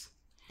arms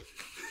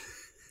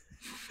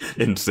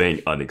and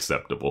saying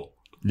unacceptable.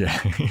 Yeah.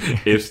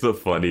 It's the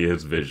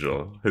funniest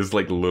visual. His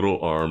like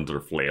little arms are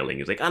flailing.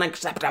 He's like,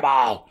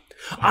 unacceptable!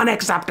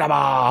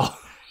 Unacceptable!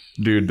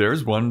 Dude,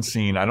 there's one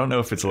scene, I don't know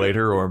if it's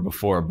later or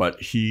before,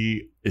 but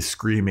he is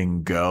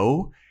screaming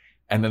go,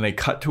 and then they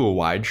cut to a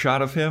wide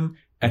shot of him,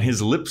 and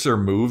his lips are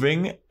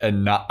moving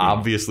and not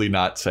obviously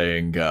not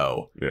saying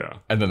go. Yeah.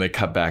 And then they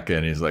cut back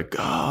in, he's like,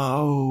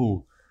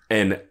 go.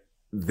 And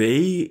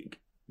they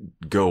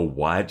go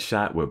wide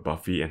shot with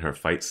Buffy and her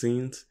fight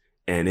scenes,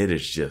 and it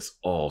is just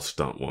all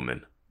stunt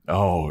woman.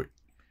 Oh,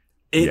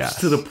 It's yes.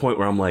 to the point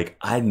where I'm like,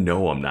 I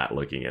know I'm not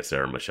looking at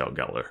Sarah Michelle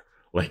Gellar.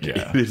 Like,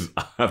 It is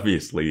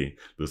obviously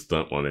the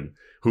stunt woman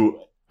who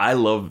I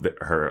love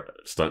her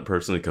stunt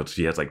person because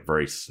she has like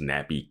very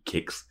snappy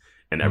kicks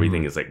and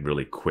everything is like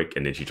really quick.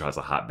 And then she tries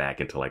to hop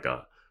back into like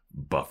a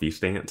Buffy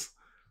stance.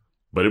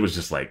 But it was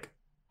just like,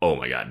 oh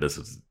my God, this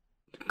is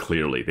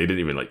clearly, they didn't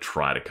even like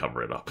try to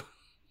cover it up.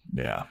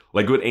 Yeah.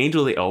 Like with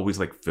Angel, they always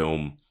like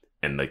film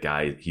and the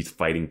guy, he's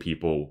fighting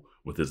people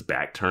with his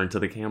back turned to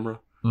the camera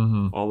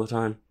all the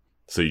time.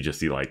 So you just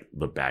see like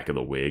the back of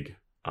the wig.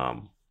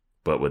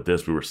 But with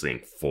this, we were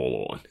seeing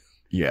full on.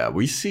 Yeah,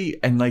 we see,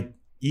 and like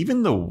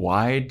even the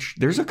wide,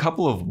 there's a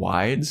couple of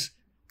wides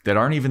that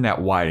aren't even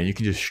that wide, and you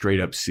can just straight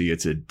up see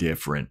it's a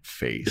different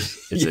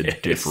face. It's a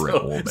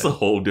different woman. It's a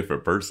whole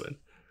different person.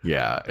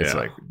 Yeah, it's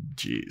like,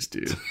 geez,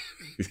 dude,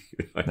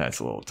 that's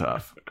a little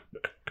tough.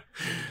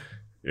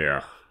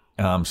 Yeah.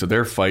 So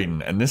they're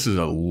fighting, and this is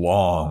a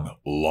long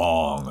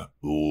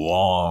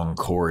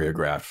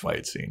choreographed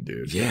fight scene,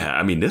 dude. Yeah,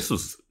 I mean, this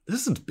is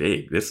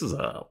big.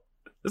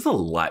 There's a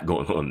lot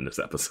going on in this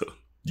episode.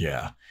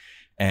 Yeah.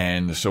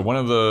 And so one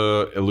of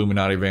the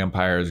Illuminati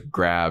vampires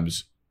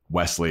grabs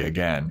Wesley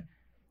again,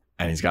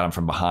 and he's got him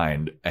from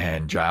behind,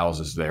 and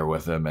Giles is there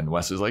with him, and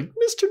Wes is like,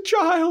 Mr.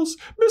 Giles,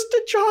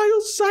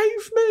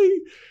 save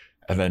me.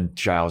 And then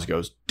Giles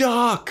goes,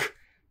 duck.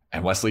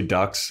 And Wesley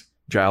ducks.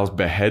 Giles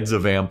beheads a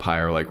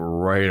vampire like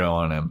right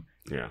on him.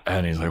 Yeah.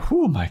 And he's like,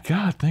 oh my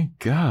God, thank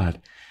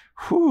God.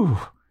 Whew.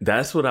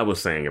 That's what I was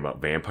saying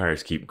about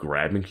vampires keep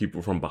grabbing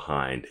people from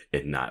behind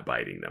and not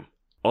biting them.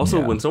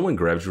 Also, when someone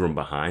grabs you from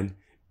behind,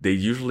 they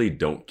usually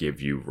don't give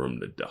you room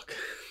to duck.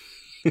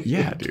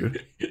 Yeah,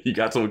 dude. You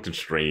got someone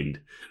constrained.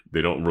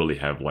 They don't really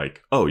have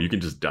like, oh, you can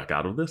just duck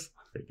out of this?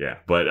 Like, yeah.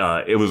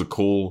 But it was a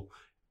cool...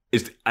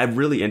 I'm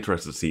really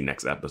interested to see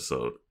next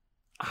episode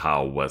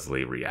how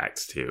Wesley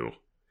reacts to...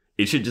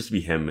 It should just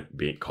be him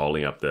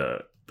calling up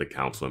the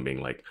council and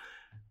being like,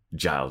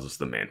 Giles is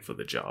the man for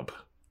the job.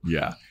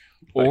 Yeah.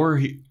 Or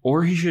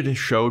he should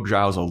show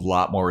Giles a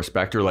lot more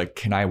respect, or like,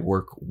 can I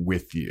work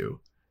with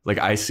you? Like,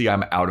 I see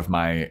I'm out of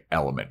my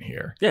element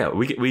here. Yeah,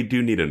 we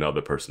do need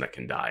another person that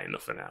can die in the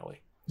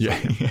finale. Yeah.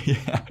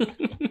 Yeah.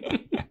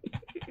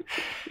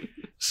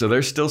 So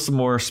there's still some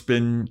more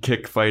spin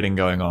kick fighting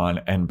going on,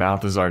 and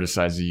Balthazar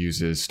decides to use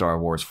his Star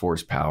Wars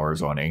Force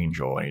powers on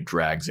Angel, and he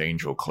drags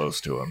Angel close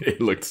to him.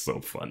 It looked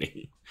so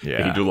funny. Yeah.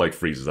 And he just like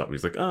freezes up.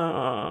 He's like,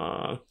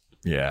 ah.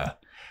 Yeah.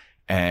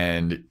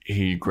 And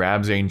he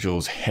grabs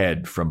Angel's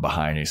head from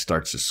behind. He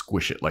starts to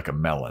squish it like a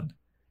melon.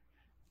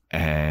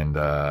 And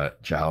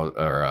Angel's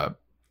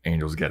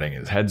getting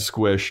his head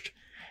squished.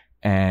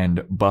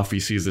 And Buffy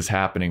sees this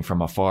happening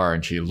from afar,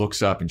 and she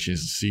looks up and she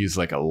sees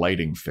like a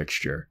lighting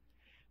fixture.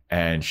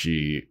 And does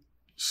she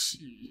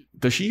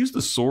use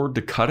the sword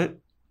to cut it?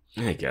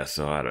 I guess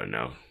so. I don't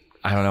know.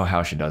 I don't know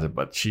how she does it,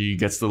 but she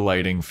gets the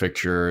lighting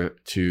fixture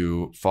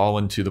to fall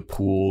into the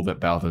pool that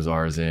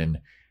Balthazar is in,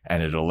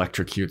 and it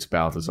electrocutes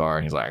Balthazar,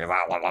 and he's like...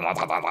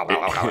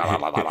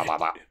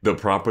 The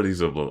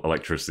properties of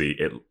electricity,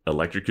 it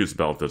electrocutes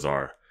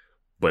Balthazar,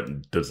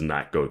 but does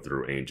not go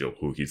through Angel,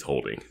 who he's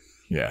holding.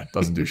 Yeah,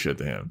 doesn't do shit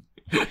to him.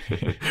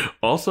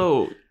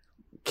 Also,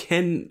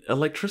 can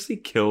electricity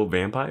kill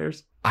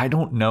vampires? I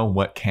don't know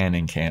what can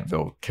and can't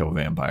kill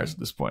vampires at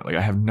this point. Like,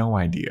 I have no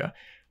idea.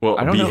 Well,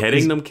 I don't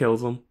beheading them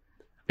kills them.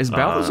 Is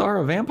Balthazar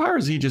a vampire, or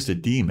is he just a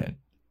demon?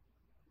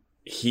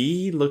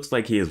 He looks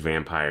like he has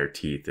vampire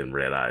teeth and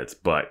red eyes,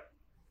 but...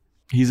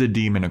 He's a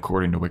demon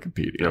according to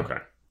Wikipedia. Okay.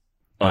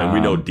 And we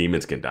know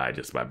demons can die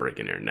just by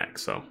breaking their neck,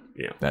 so,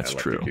 yeah. That's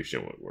true.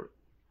 Electrocution would work.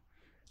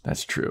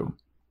 That's true.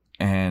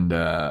 And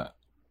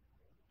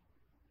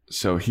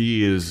so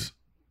he's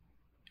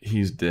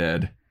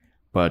dead,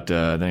 but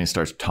then he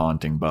starts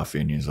taunting Buffy,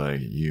 and he's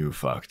like, you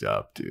fucked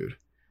up, dude.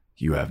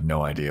 You have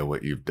no idea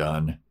what you've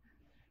done.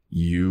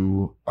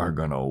 You are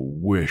gonna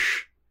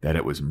wish that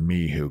it was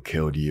me who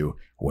killed you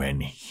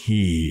when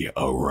he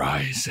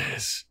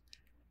arises.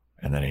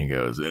 And then he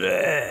goes,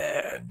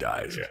 and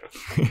dies. Yeah.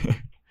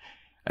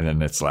 And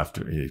then it's left,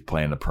 he's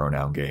playing the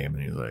pronoun game,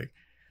 and he's like,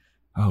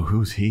 oh,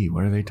 who's he?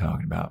 What are they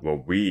talking about?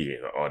 Well, we,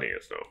 the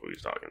audience, know who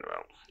he's talking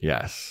about.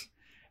 Yes.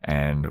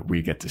 And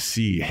we get to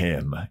see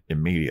him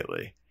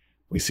immediately.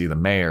 We see the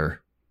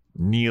mayor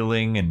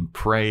kneeling and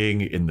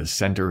praying in the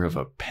center of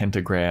a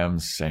pentagram,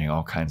 saying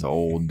all kinds of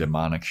old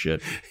demonic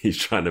shit. He's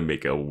trying to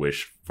make a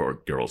wish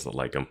for girls that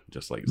like him,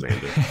 just like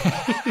Xander.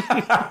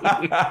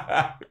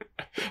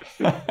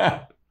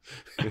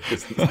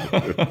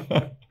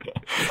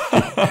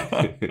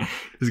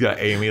 He's got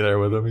Amy there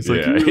with him. He's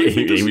like, yeah,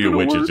 really Amy the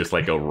witch work? is just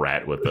like a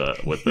rat with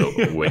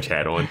the witch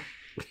hat on.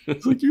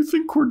 It's like, you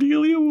think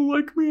Cordelia will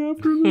like me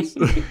after this?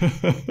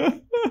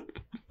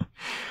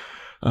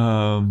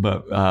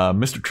 But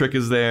Mr. Trick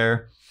is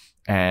there,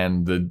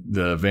 and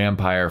the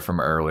vampire from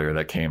earlier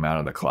that came out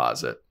of the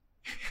closet.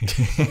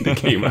 He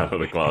came out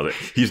of the closet.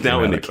 He's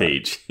now in the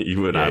cage. He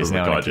went out of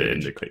the closet in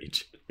the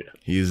cage. Yeah.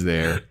 He's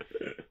there,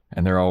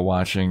 and they're all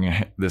watching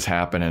this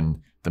happen,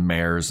 and the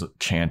mayor's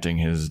chanting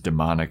his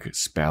demonic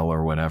spell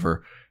or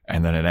whatever,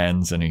 and then it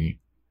ends, and he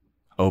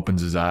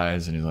opens his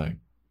eyes, and he's like,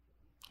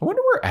 I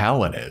wonder where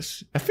Alan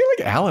is. I feel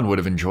like Alan would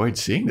have enjoyed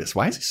seeing this.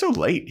 Why is he so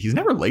late? He's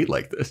never late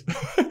like this.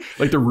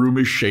 Like the room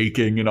is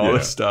shaking and all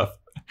this stuff.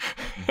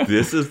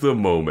 This is the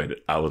moment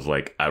I was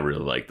like, I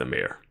really like the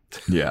mayor.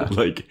 Yeah.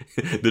 Like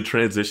the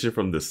transition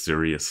from the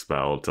serious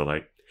spell to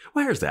like,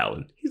 where's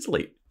Alan? He's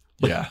late.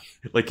 Yeah.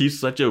 Like he's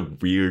such a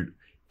weird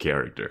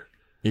character.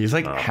 He's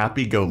like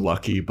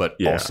happy-go-lucky, but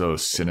also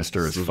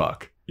sinister as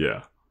fuck.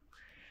 Yeah.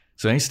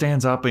 So he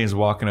stands up and he's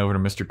walking over to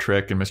Mr.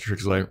 Trick, and Mr.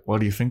 Trick's like, well,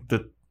 do you think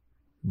that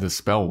the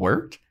spell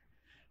worked?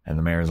 And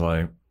the mayor's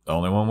like,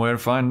 only one way to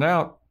find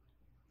out.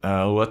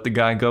 Let the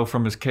guy go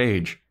from his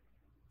cage.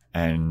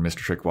 And Mr.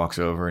 Trick walks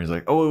over and he's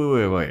like,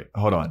 oh, wait,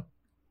 hold on.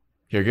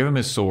 Here, give him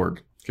his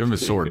sword. Give him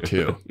his sword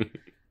too.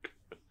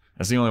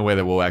 That's the only way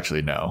that we'll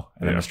actually know.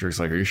 And then Mr. Trick's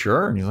like, are you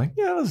sure? And he's like,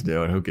 yeah, let's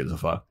do it. Who gives a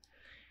fuck?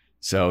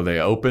 So they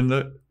open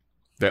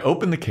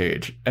the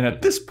cage. And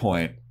at this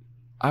point,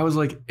 I was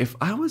like, if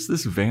I was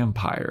this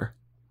vampire,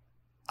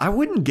 I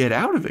wouldn't get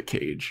out of the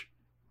cage.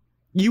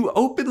 You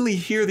openly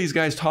hear these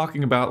guys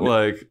talking about,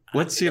 like,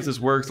 let's see if this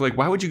works. Like,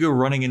 why would you go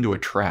running into a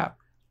trap?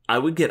 I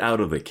would get out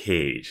of the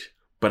cage,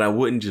 but I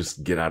wouldn't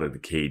just get out of the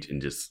cage and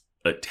just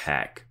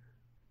attack.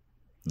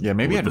 Yeah,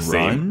 maybe I'd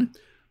run.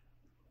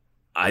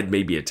 I'd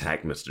maybe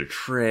attack Mr.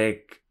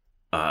 Trick.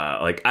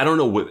 Like, I don't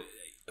know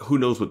who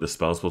knows what the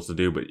spell's supposed to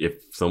do, but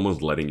if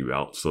someone's letting you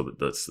out so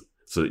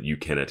that you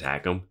can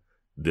attack them,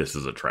 this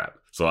is a trap.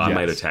 So I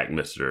might attack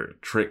Mr.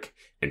 Trick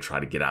and try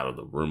to get out of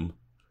the room.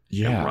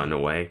 And run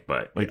away,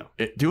 but like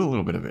do a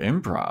little bit of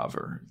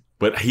improv,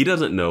 but he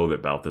doesn't know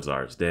that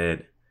Balthazar is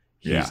dead.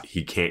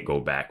 He can't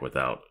go back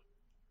without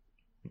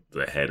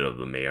the head of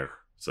the mayor.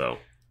 So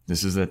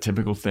this is a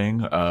typical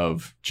thing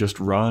of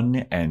just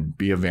run and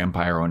be a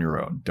vampire on your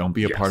own. Don't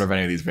be a part of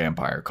any of these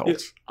vampire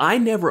cults. I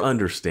never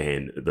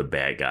understand the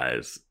bad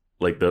guys,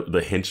 like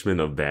the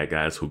henchmen of bad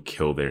guys who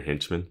kill their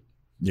henchmen.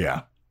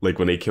 Yeah, like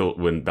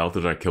when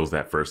Balthazar kills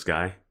that first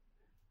guy,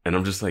 and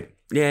I'm just like,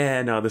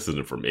 yeah, no, this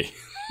isn't for me.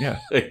 Yeah.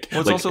 Well,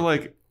 it's also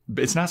like,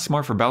 it's not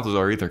smart for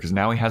Balthazar either, because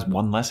now he has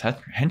one less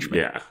henchman.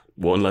 Yeah.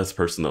 One less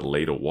person to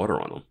lay the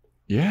water on him.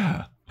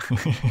 Yeah.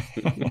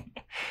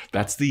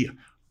 That's the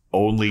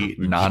only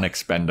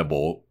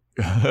non-expendable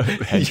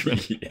henchman.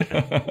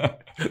 Yeah.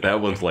 That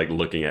one's like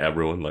looking at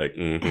everyone like,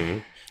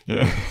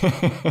 Yeah.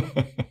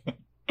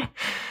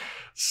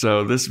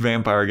 So this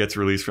vampire gets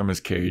released from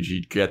his cage.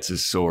 He gets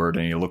his sword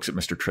and he looks at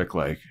Mr. Trick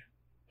like,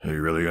 are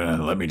you really going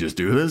to let me just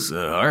do this?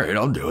 All right,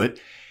 I'll do it.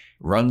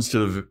 Runs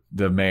to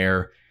the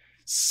mayor,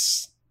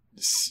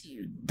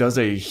 does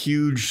a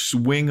huge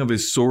swing of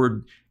his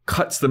sword,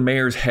 cuts the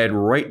mayor's head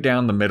right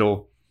down the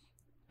middle,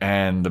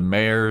 and the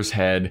mayor's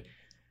head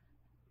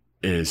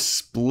is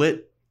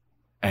split,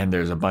 and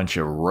there's a bunch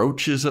of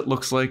roaches, it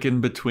looks like,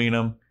 in between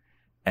them,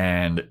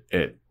 and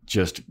it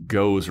just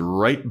goes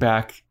right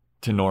back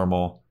to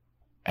normal,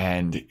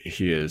 and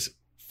he is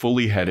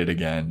fully headed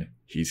again.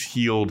 He's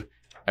healed.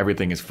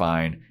 Everything is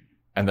fine.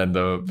 And then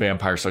the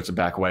vampire starts to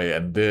back away,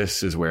 and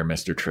this is where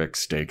Mr. Trick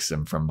stakes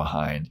him from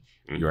behind.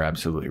 You're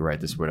absolutely right.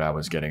 This is what I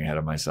was getting ahead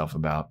of myself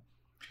about.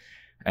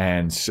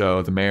 And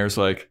so the mayor's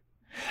like,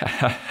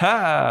 ha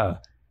ha,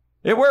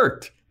 it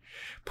worked.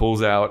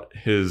 Pulls out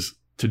his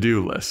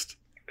to-do list.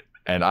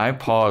 And I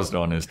paused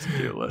on his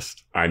to-do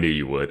list. I knew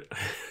you would.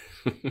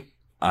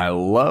 I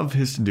love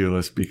his to-do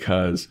list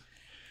because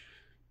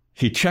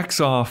he checks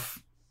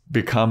off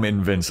become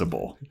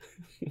invincible.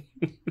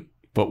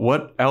 But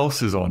what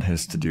else is on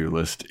his to-do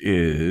list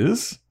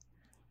is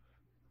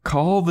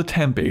call the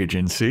temp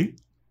agency.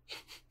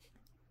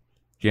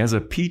 He has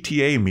a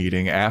PTA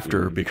meeting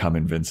after become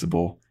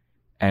invincible.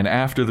 And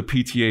after the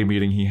PTA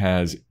meeting, he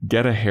has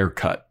get a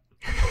haircut.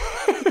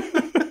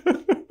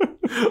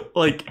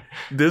 Like,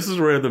 this is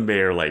where the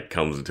mayor, like,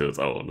 comes into its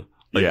own.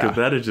 Like, 'cause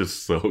that is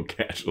just so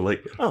casual.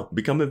 Like, oh,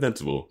 become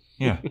invincible.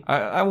 Yeah,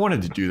 I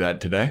wanted to do that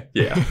today.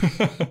 Yeah.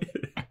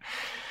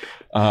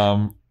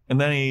 And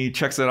then he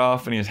checks it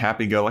off and he's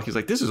happy-go-lucky. He's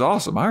like, this is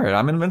awesome. All right,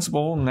 I'm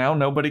invincible. Now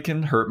nobody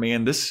can hurt me.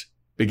 And this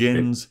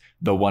begins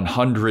the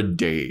 100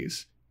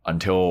 days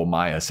until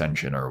my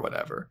ascension or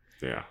whatever.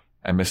 Yeah.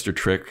 And Mr.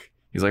 Trick,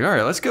 he's like, all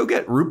right, let's go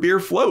get root beer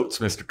floats,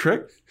 Mr.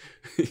 Trick.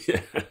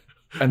 Yeah.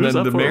 And Who's then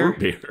up the for mayor, root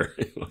beer?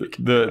 Like,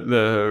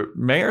 the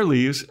mayor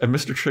leaves, and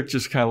Mr. Trick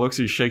just kind of looks.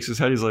 He shakes his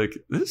head. He's like,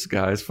 "This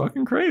guy's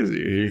fucking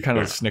crazy." He kind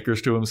of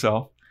snickers to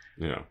himself.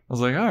 yeah, I was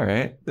like, "All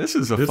right, this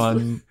is a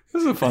fun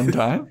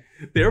time."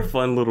 they're a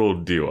fun little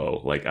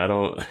duo. Like I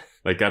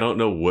don't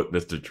know what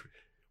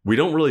we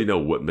don't really know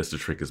what Mr.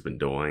 Trick has been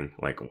doing,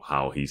 like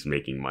how he's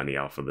making money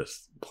off of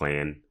this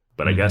plan.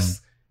 But I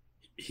guess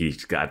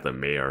he's got the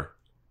mayor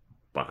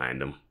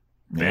behind him.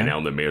 Yeah. And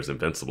now the mayor's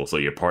invincible. So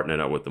you're partnering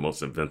up with the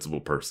most invincible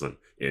person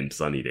in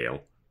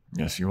Sunnydale.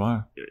 Yes, you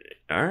are.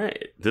 All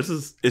right.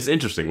 It's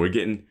interesting. We're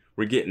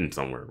getting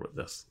somewhere with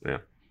this.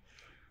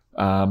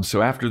 Yeah.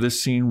 So after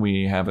this scene,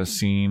 we have a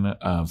scene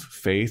of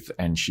Faith,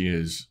 and she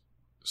is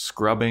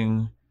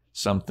scrubbing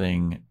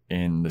something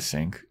in the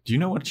sink. Do you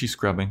know what she's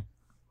scrubbing?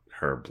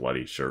 Her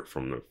bloody shirt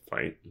from the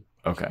fight.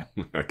 Okay.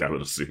 I gotta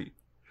assume.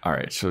 All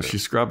right. So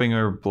she's scrubbing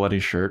her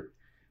bloody shirt,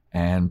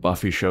 and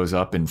Buffy shows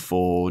up in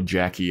full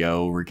Jackie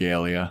O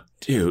regalia.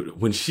 Dude,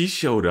 when she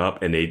showed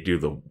up and they do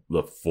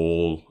the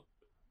full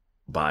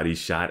body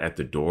shot at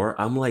the door,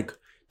 I'm like,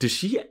 does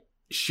she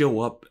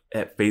show up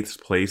at Faith's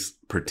place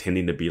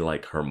pretending to be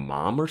like her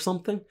mom or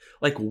something?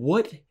 Like,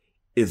 what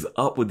is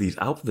up with these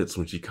outfits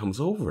when she comes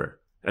over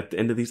at the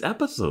end of these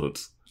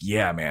episodes?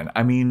 Yeah, man.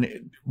 I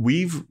mean,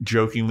 we've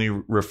jokingly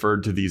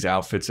referred to these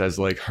outfits as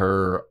like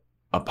her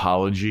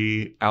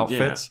apology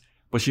outfits,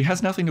 but she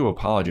has nothing to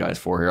apologize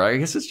for here. I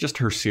guess it's just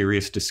her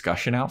serious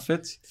discussion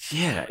outfits.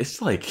 Yeah, it's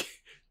like,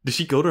 did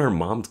she go to her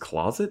mom's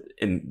closet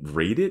and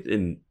raid it?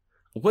 And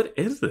what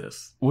is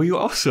this?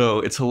 Well,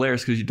 it's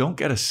hilarious because you don't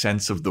get a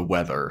sense of the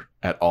weather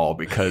at all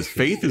because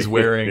Faith is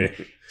wearing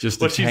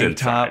just a tank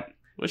top.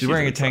 She's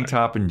wearing a tank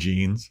top and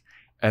jeans,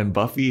 and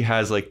Buffy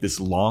has like this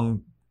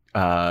long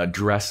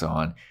dress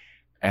on,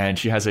 and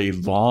she has a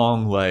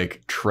long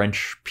like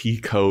trench pea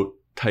coat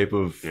type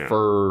of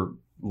fur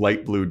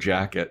light blue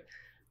jacket,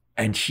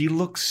 and she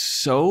looks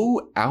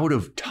so out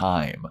of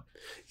time.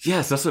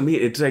 Yes, that's what I mean.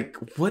 It's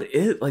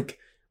like,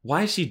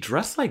 why is she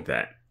dressed like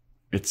that?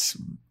 It's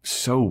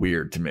so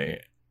weird to me,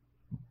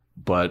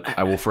 but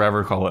I will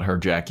forever call it her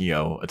Jackie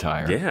O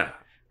attire. Yeah,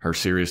 her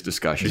serious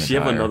discussion. Does she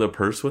have another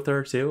purse with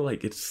her too?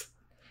 Like it's.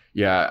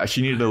 Yeah,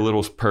 she needed a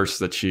little purse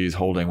that she's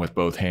holding with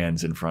both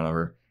hands in front of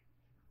her.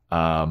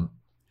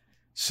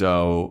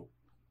 So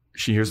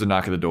she hears the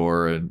knock at the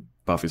door, and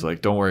Buffy's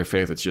like, "Don't worry,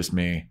 Faith, it's just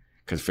me,"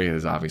 because Faith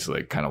is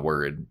obviously like, kind of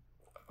worried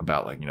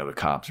about the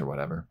cops or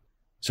whatever.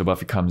 So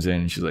Buffy comes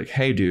in and she's like,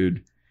 "Hey,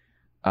 dude,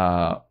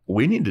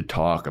 we need to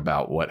talk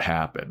about what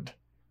happened."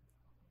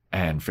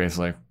 And Faith's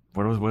like,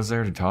 "What was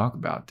there to talk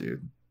about,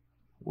 dude?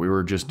 We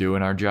were just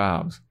doing our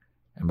jobs."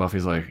 And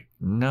Buffy's like,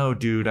 "No,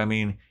 dude, I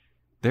mean,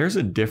 there's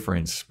a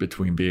difference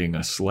between being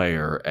a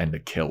slayer and a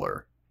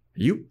killer.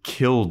 You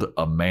killed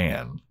a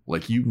man.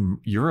 Like,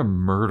 you're a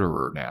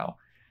murderer now."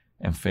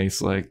 And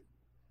Faith's like,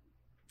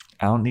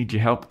 "I don't need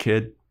your help,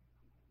 kid.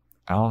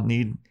 I don't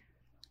need...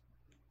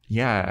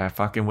 Yeah, I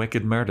fucking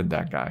wicked murdered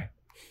that guy.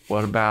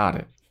 What about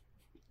it?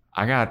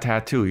 I got a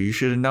tattoo. You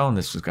should have known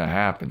this was going to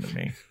happen to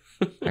me.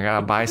 I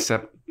got a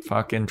bicep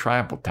fucking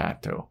tribal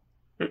tattoo.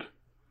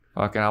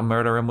 Fucking I'll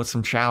murder him with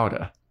some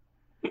chowder."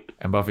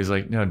 And Buffy's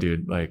like, "No,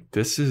 dude, like,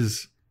 this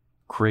is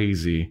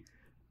crazy.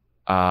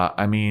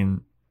 I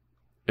mean,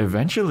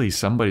 eventually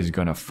somebody's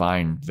going to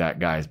find that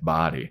guy's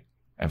body."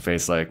 And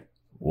Faith's like,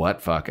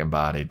 "What fucking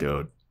body,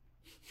 dude?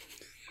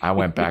 I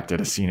went back to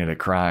the scene of the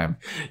crime.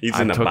 He's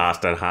in the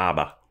Boston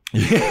Harbor."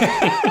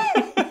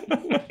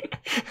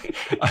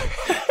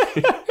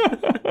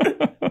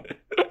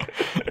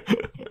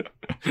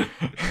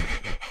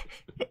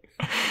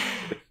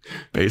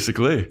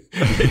 Basically.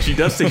 And she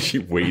does say she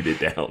weighed it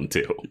down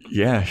too.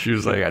 Yeah, she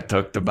was like, "I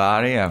took the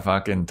body, I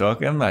fucking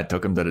took him, I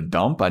took him to the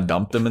dump, I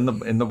dumped him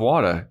in the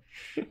water.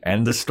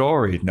 End the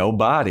story. No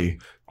body.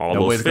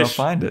 Nobody's gonna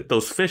find it."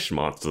 Those fish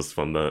monsters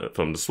from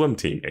the swim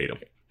team ate him.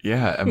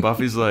 Yeah, and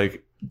Buffy's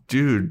like,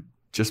 "Dude,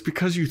 just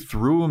because you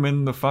threw him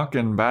in the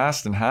fucking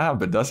Boston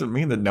Harbor doesn't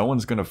mean that no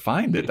one's gonna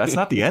find it. That's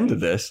not the end of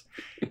this."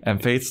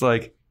 And Faith's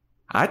like,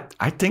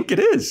 I think it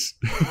is."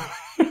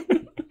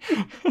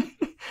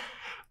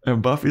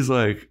 And Buffy's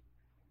like,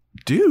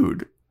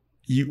 "Dude,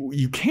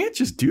 you can't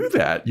just do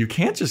that. You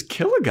can't just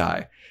kill a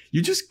guy.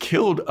 You just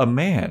killed a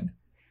man."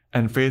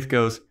 And Faith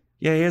goes,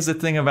 "Yeah, here's the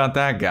thing about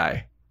that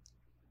guy.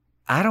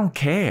 I don't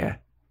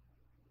care."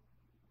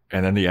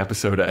 And then the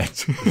episode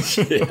ends.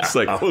 Yeah, I was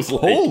like,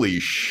 holy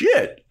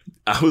shit.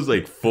 I was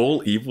like,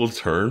 full evil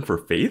turn for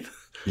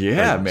Faith?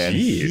 Yeah, like, man.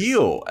 Geez.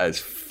 Heel as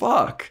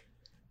fuck.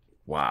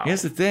 Wow.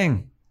 Here's the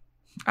thing.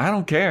 I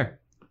don't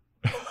care.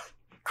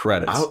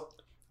 Credits.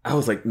 I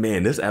was like,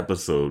 man, this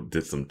episode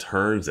did some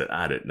turns that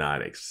I did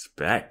not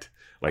expect.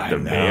 Like the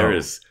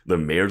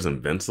mayor's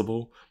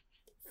invincible.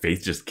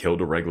 Faith just killed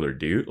a regular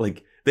dude.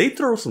 Like they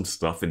throw some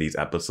stuff in these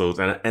episodes,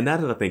 and that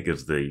I think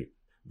is the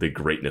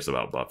greatness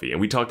about Buffy. And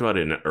we talked about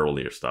it in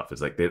earlier stuff.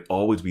 It's like there'd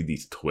always be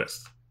these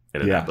twists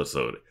in an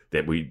episode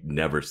that we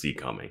never see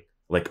coming.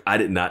 Like I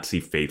did not see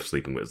Faith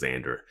sleeping with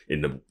Xander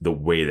in the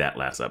way that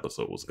last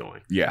episode was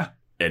going. Yeah.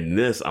 And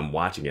this, I'm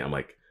watching it, I'm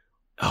like,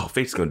 oh,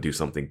 Faith's gonna do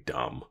something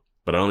dumb.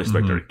 but I don't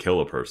expect her to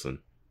kill a person,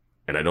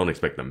 and I don't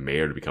expect the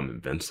mayor to become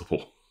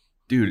invincible.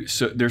 Dude,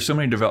 so there's so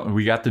many development.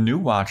 We got the new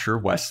Watcher,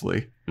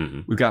 Wesley.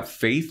 Mm-hmm. We've got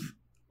Faith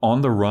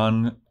on the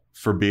run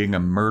for being a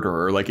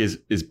murderer. Like, is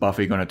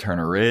Buffy going to turn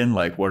her in?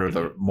 Like, what are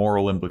the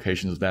moral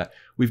implications of that?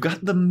 We've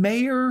got the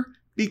mayor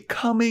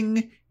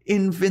becoming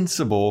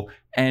invincible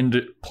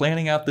and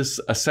planning out this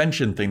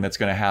ascension thing that's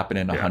going to happen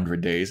in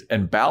 100 days.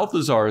 And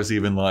Balthazar is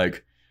even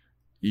like,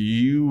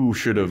 you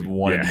should have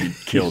wanted to be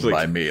killed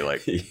by me.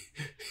 Like,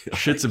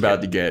 shit's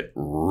about to get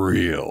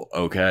real,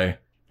 okay?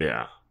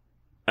 Yeah.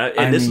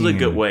 And this is a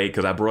good way,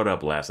 because I brought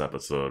up last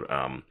episode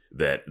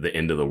that the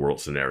end of the world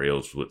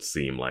scenarios would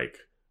seem like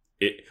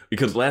it,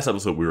 because last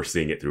episode we were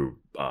seeing it through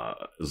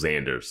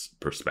Xander's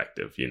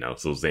perspective, you know.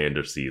 So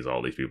Xander sees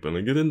all these people and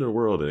they get into the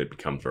world, and it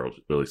becomes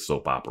really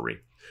soap opera-y.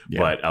 Yeah.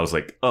 But I was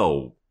like,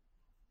 oh,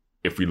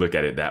 if we look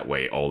at it that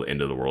way, all the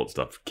end of the world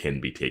stuff can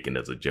be taken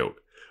as a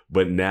joke.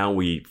 But now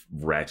we've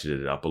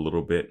ratcheted it up a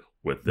little bit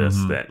with this,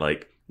 that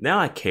like now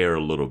I care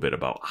a little bit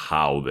about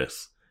how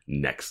this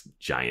next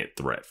giant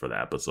threat for the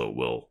episode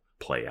will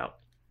play out.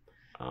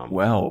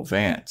 Well,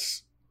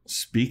 Vance,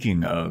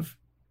 speaking of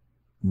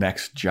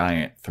next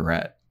giant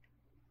threat,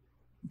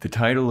 the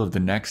title of the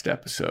next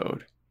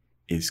episode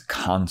is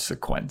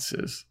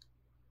Consequences.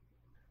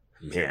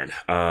 Man,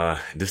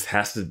 this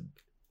has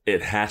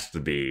to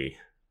be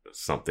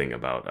something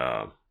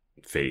about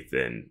Faith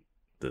and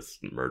this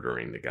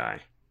murdering the guy.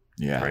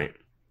 Yeah, right.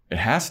 It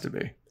has to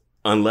be,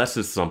 unless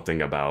it's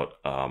something about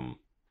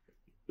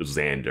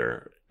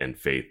Xander and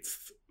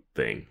Faith's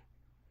thing.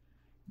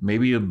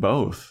 Maybe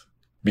both.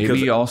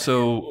 Maybe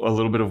also a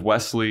little bit of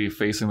Wesley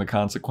facing the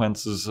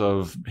consequences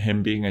of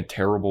him being a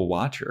terrible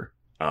Watcher.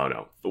 Oh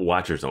no, the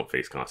Watchers don't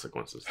face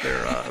consequences.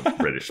 They're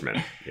British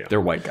men. Yeah. They're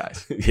white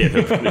guys. Yeah,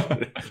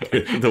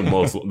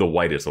 the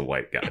whitest of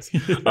white guys.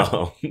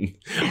 The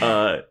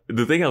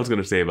thing I was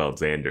going to say about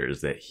Xander is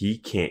that he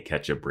can't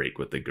catch a break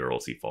with the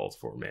girls he falls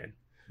for, man.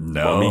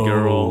 No, Mummy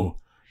girl,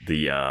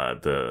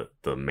 the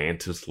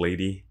mantis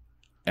lady,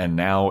 and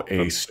now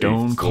a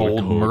stone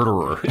cold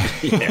murderer.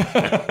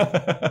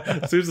 Yeah.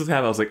 As soon as this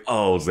happened, I was like,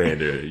 "Oh,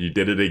 Xander, you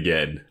did it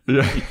again."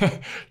 Yeah,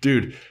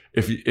 dude.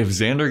 If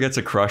Xander gets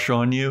a crush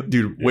on you,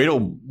 dude, wait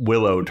till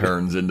Willow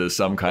turns into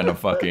some kind of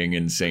fucking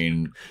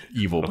insane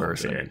evil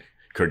person. Man.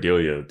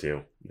 Cordelia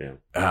too. Yeah.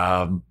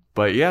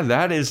 But yeah,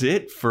 that is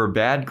it for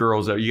Bad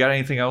Girls. You got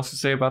anything else to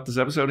say about this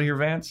episode here,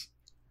 Vance?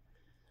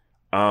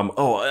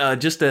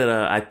 Just that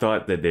I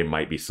thought that there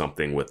might be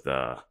something with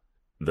the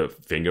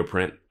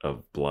fingerprint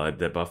of blood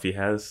that Buffy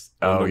has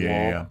on the wall.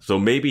 Yeah. So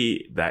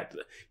maybe that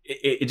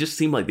it just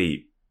seemed like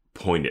they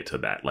pointed to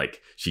that.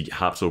 Like she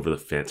hops over the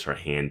fence, her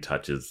hand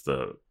touches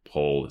the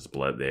pole, there's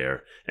blood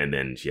there, and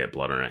then she had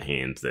blood on her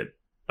hands that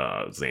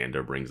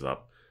Xander brings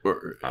up.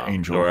 Or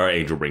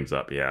Angel brings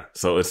up, yeah.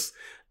 So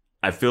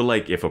I feel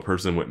like if a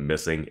person went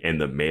missing and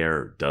the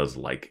mayor does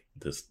like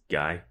this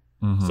guy,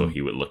 so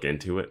he would look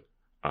into it,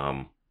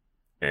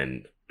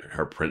 and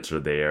her prints are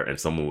there, and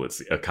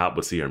a cop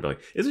would see her and be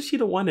like, isn't she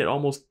the one that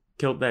almost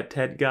killed that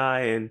Ted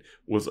guy and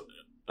was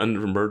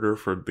under murder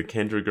for the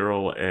Kendra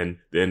girl and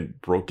then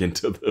broke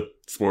into the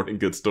sporting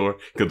goods store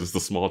because it's a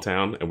small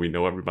town and we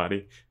know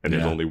everybody and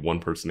there's only one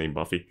person named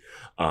Buffy.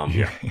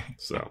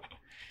 So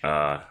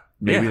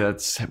maybe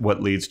that's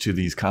what leads to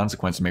these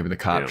consequences. Maybe the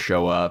cops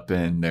show up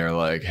and they're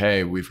like,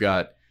 hey, we've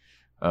got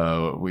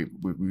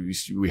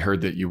we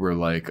heard that you were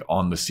like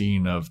on the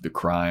scene of the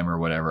crime or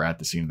whatever, at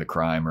the scene of the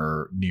crime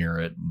or near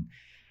it,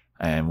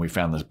 and we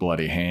found this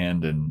bloody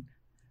hand, and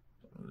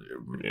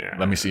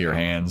let me see your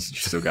hands.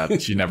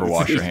 She never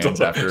washed her hands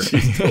after. She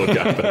still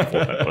got that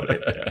blood on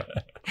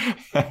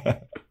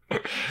it.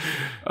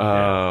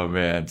 Oh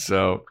man.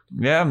 So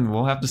yeah,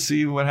 we'll have to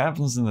see what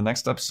happens in the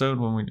next episode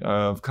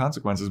of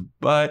Consequences.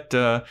 But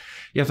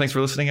thanks for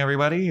listening,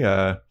 everybody.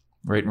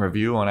 Rate and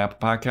review on Apple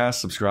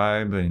Podcasts,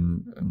 subscribe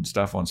and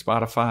stuff on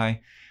Spotify.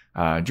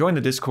 Join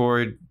the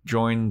Discord,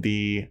 join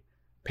the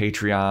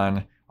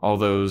Patreon. All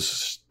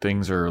those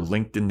things are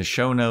linked in the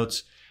show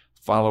notes.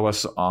 Follow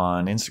us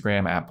on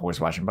Instagram at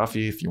Boys Watching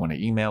Buffy. If you want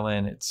to email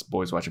in, it's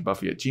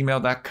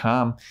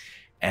boyswatchingbuffy@gmail.com.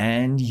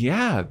 And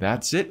yeah,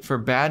 that's it for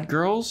Bad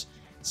Girls.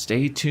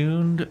 Stay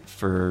tuned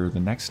for the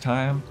next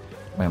time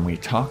when we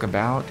talk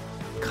about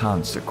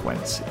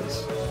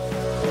Consequences.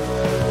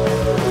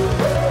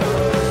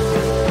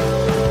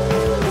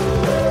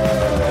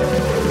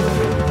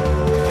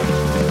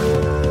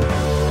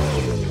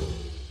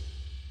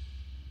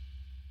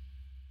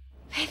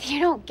 Faith, you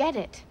don't get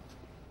it.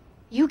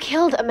 You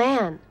killed a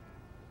man.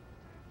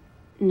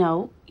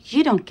 No,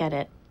 you don't get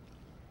it.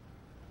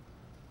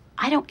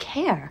 I don't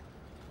care.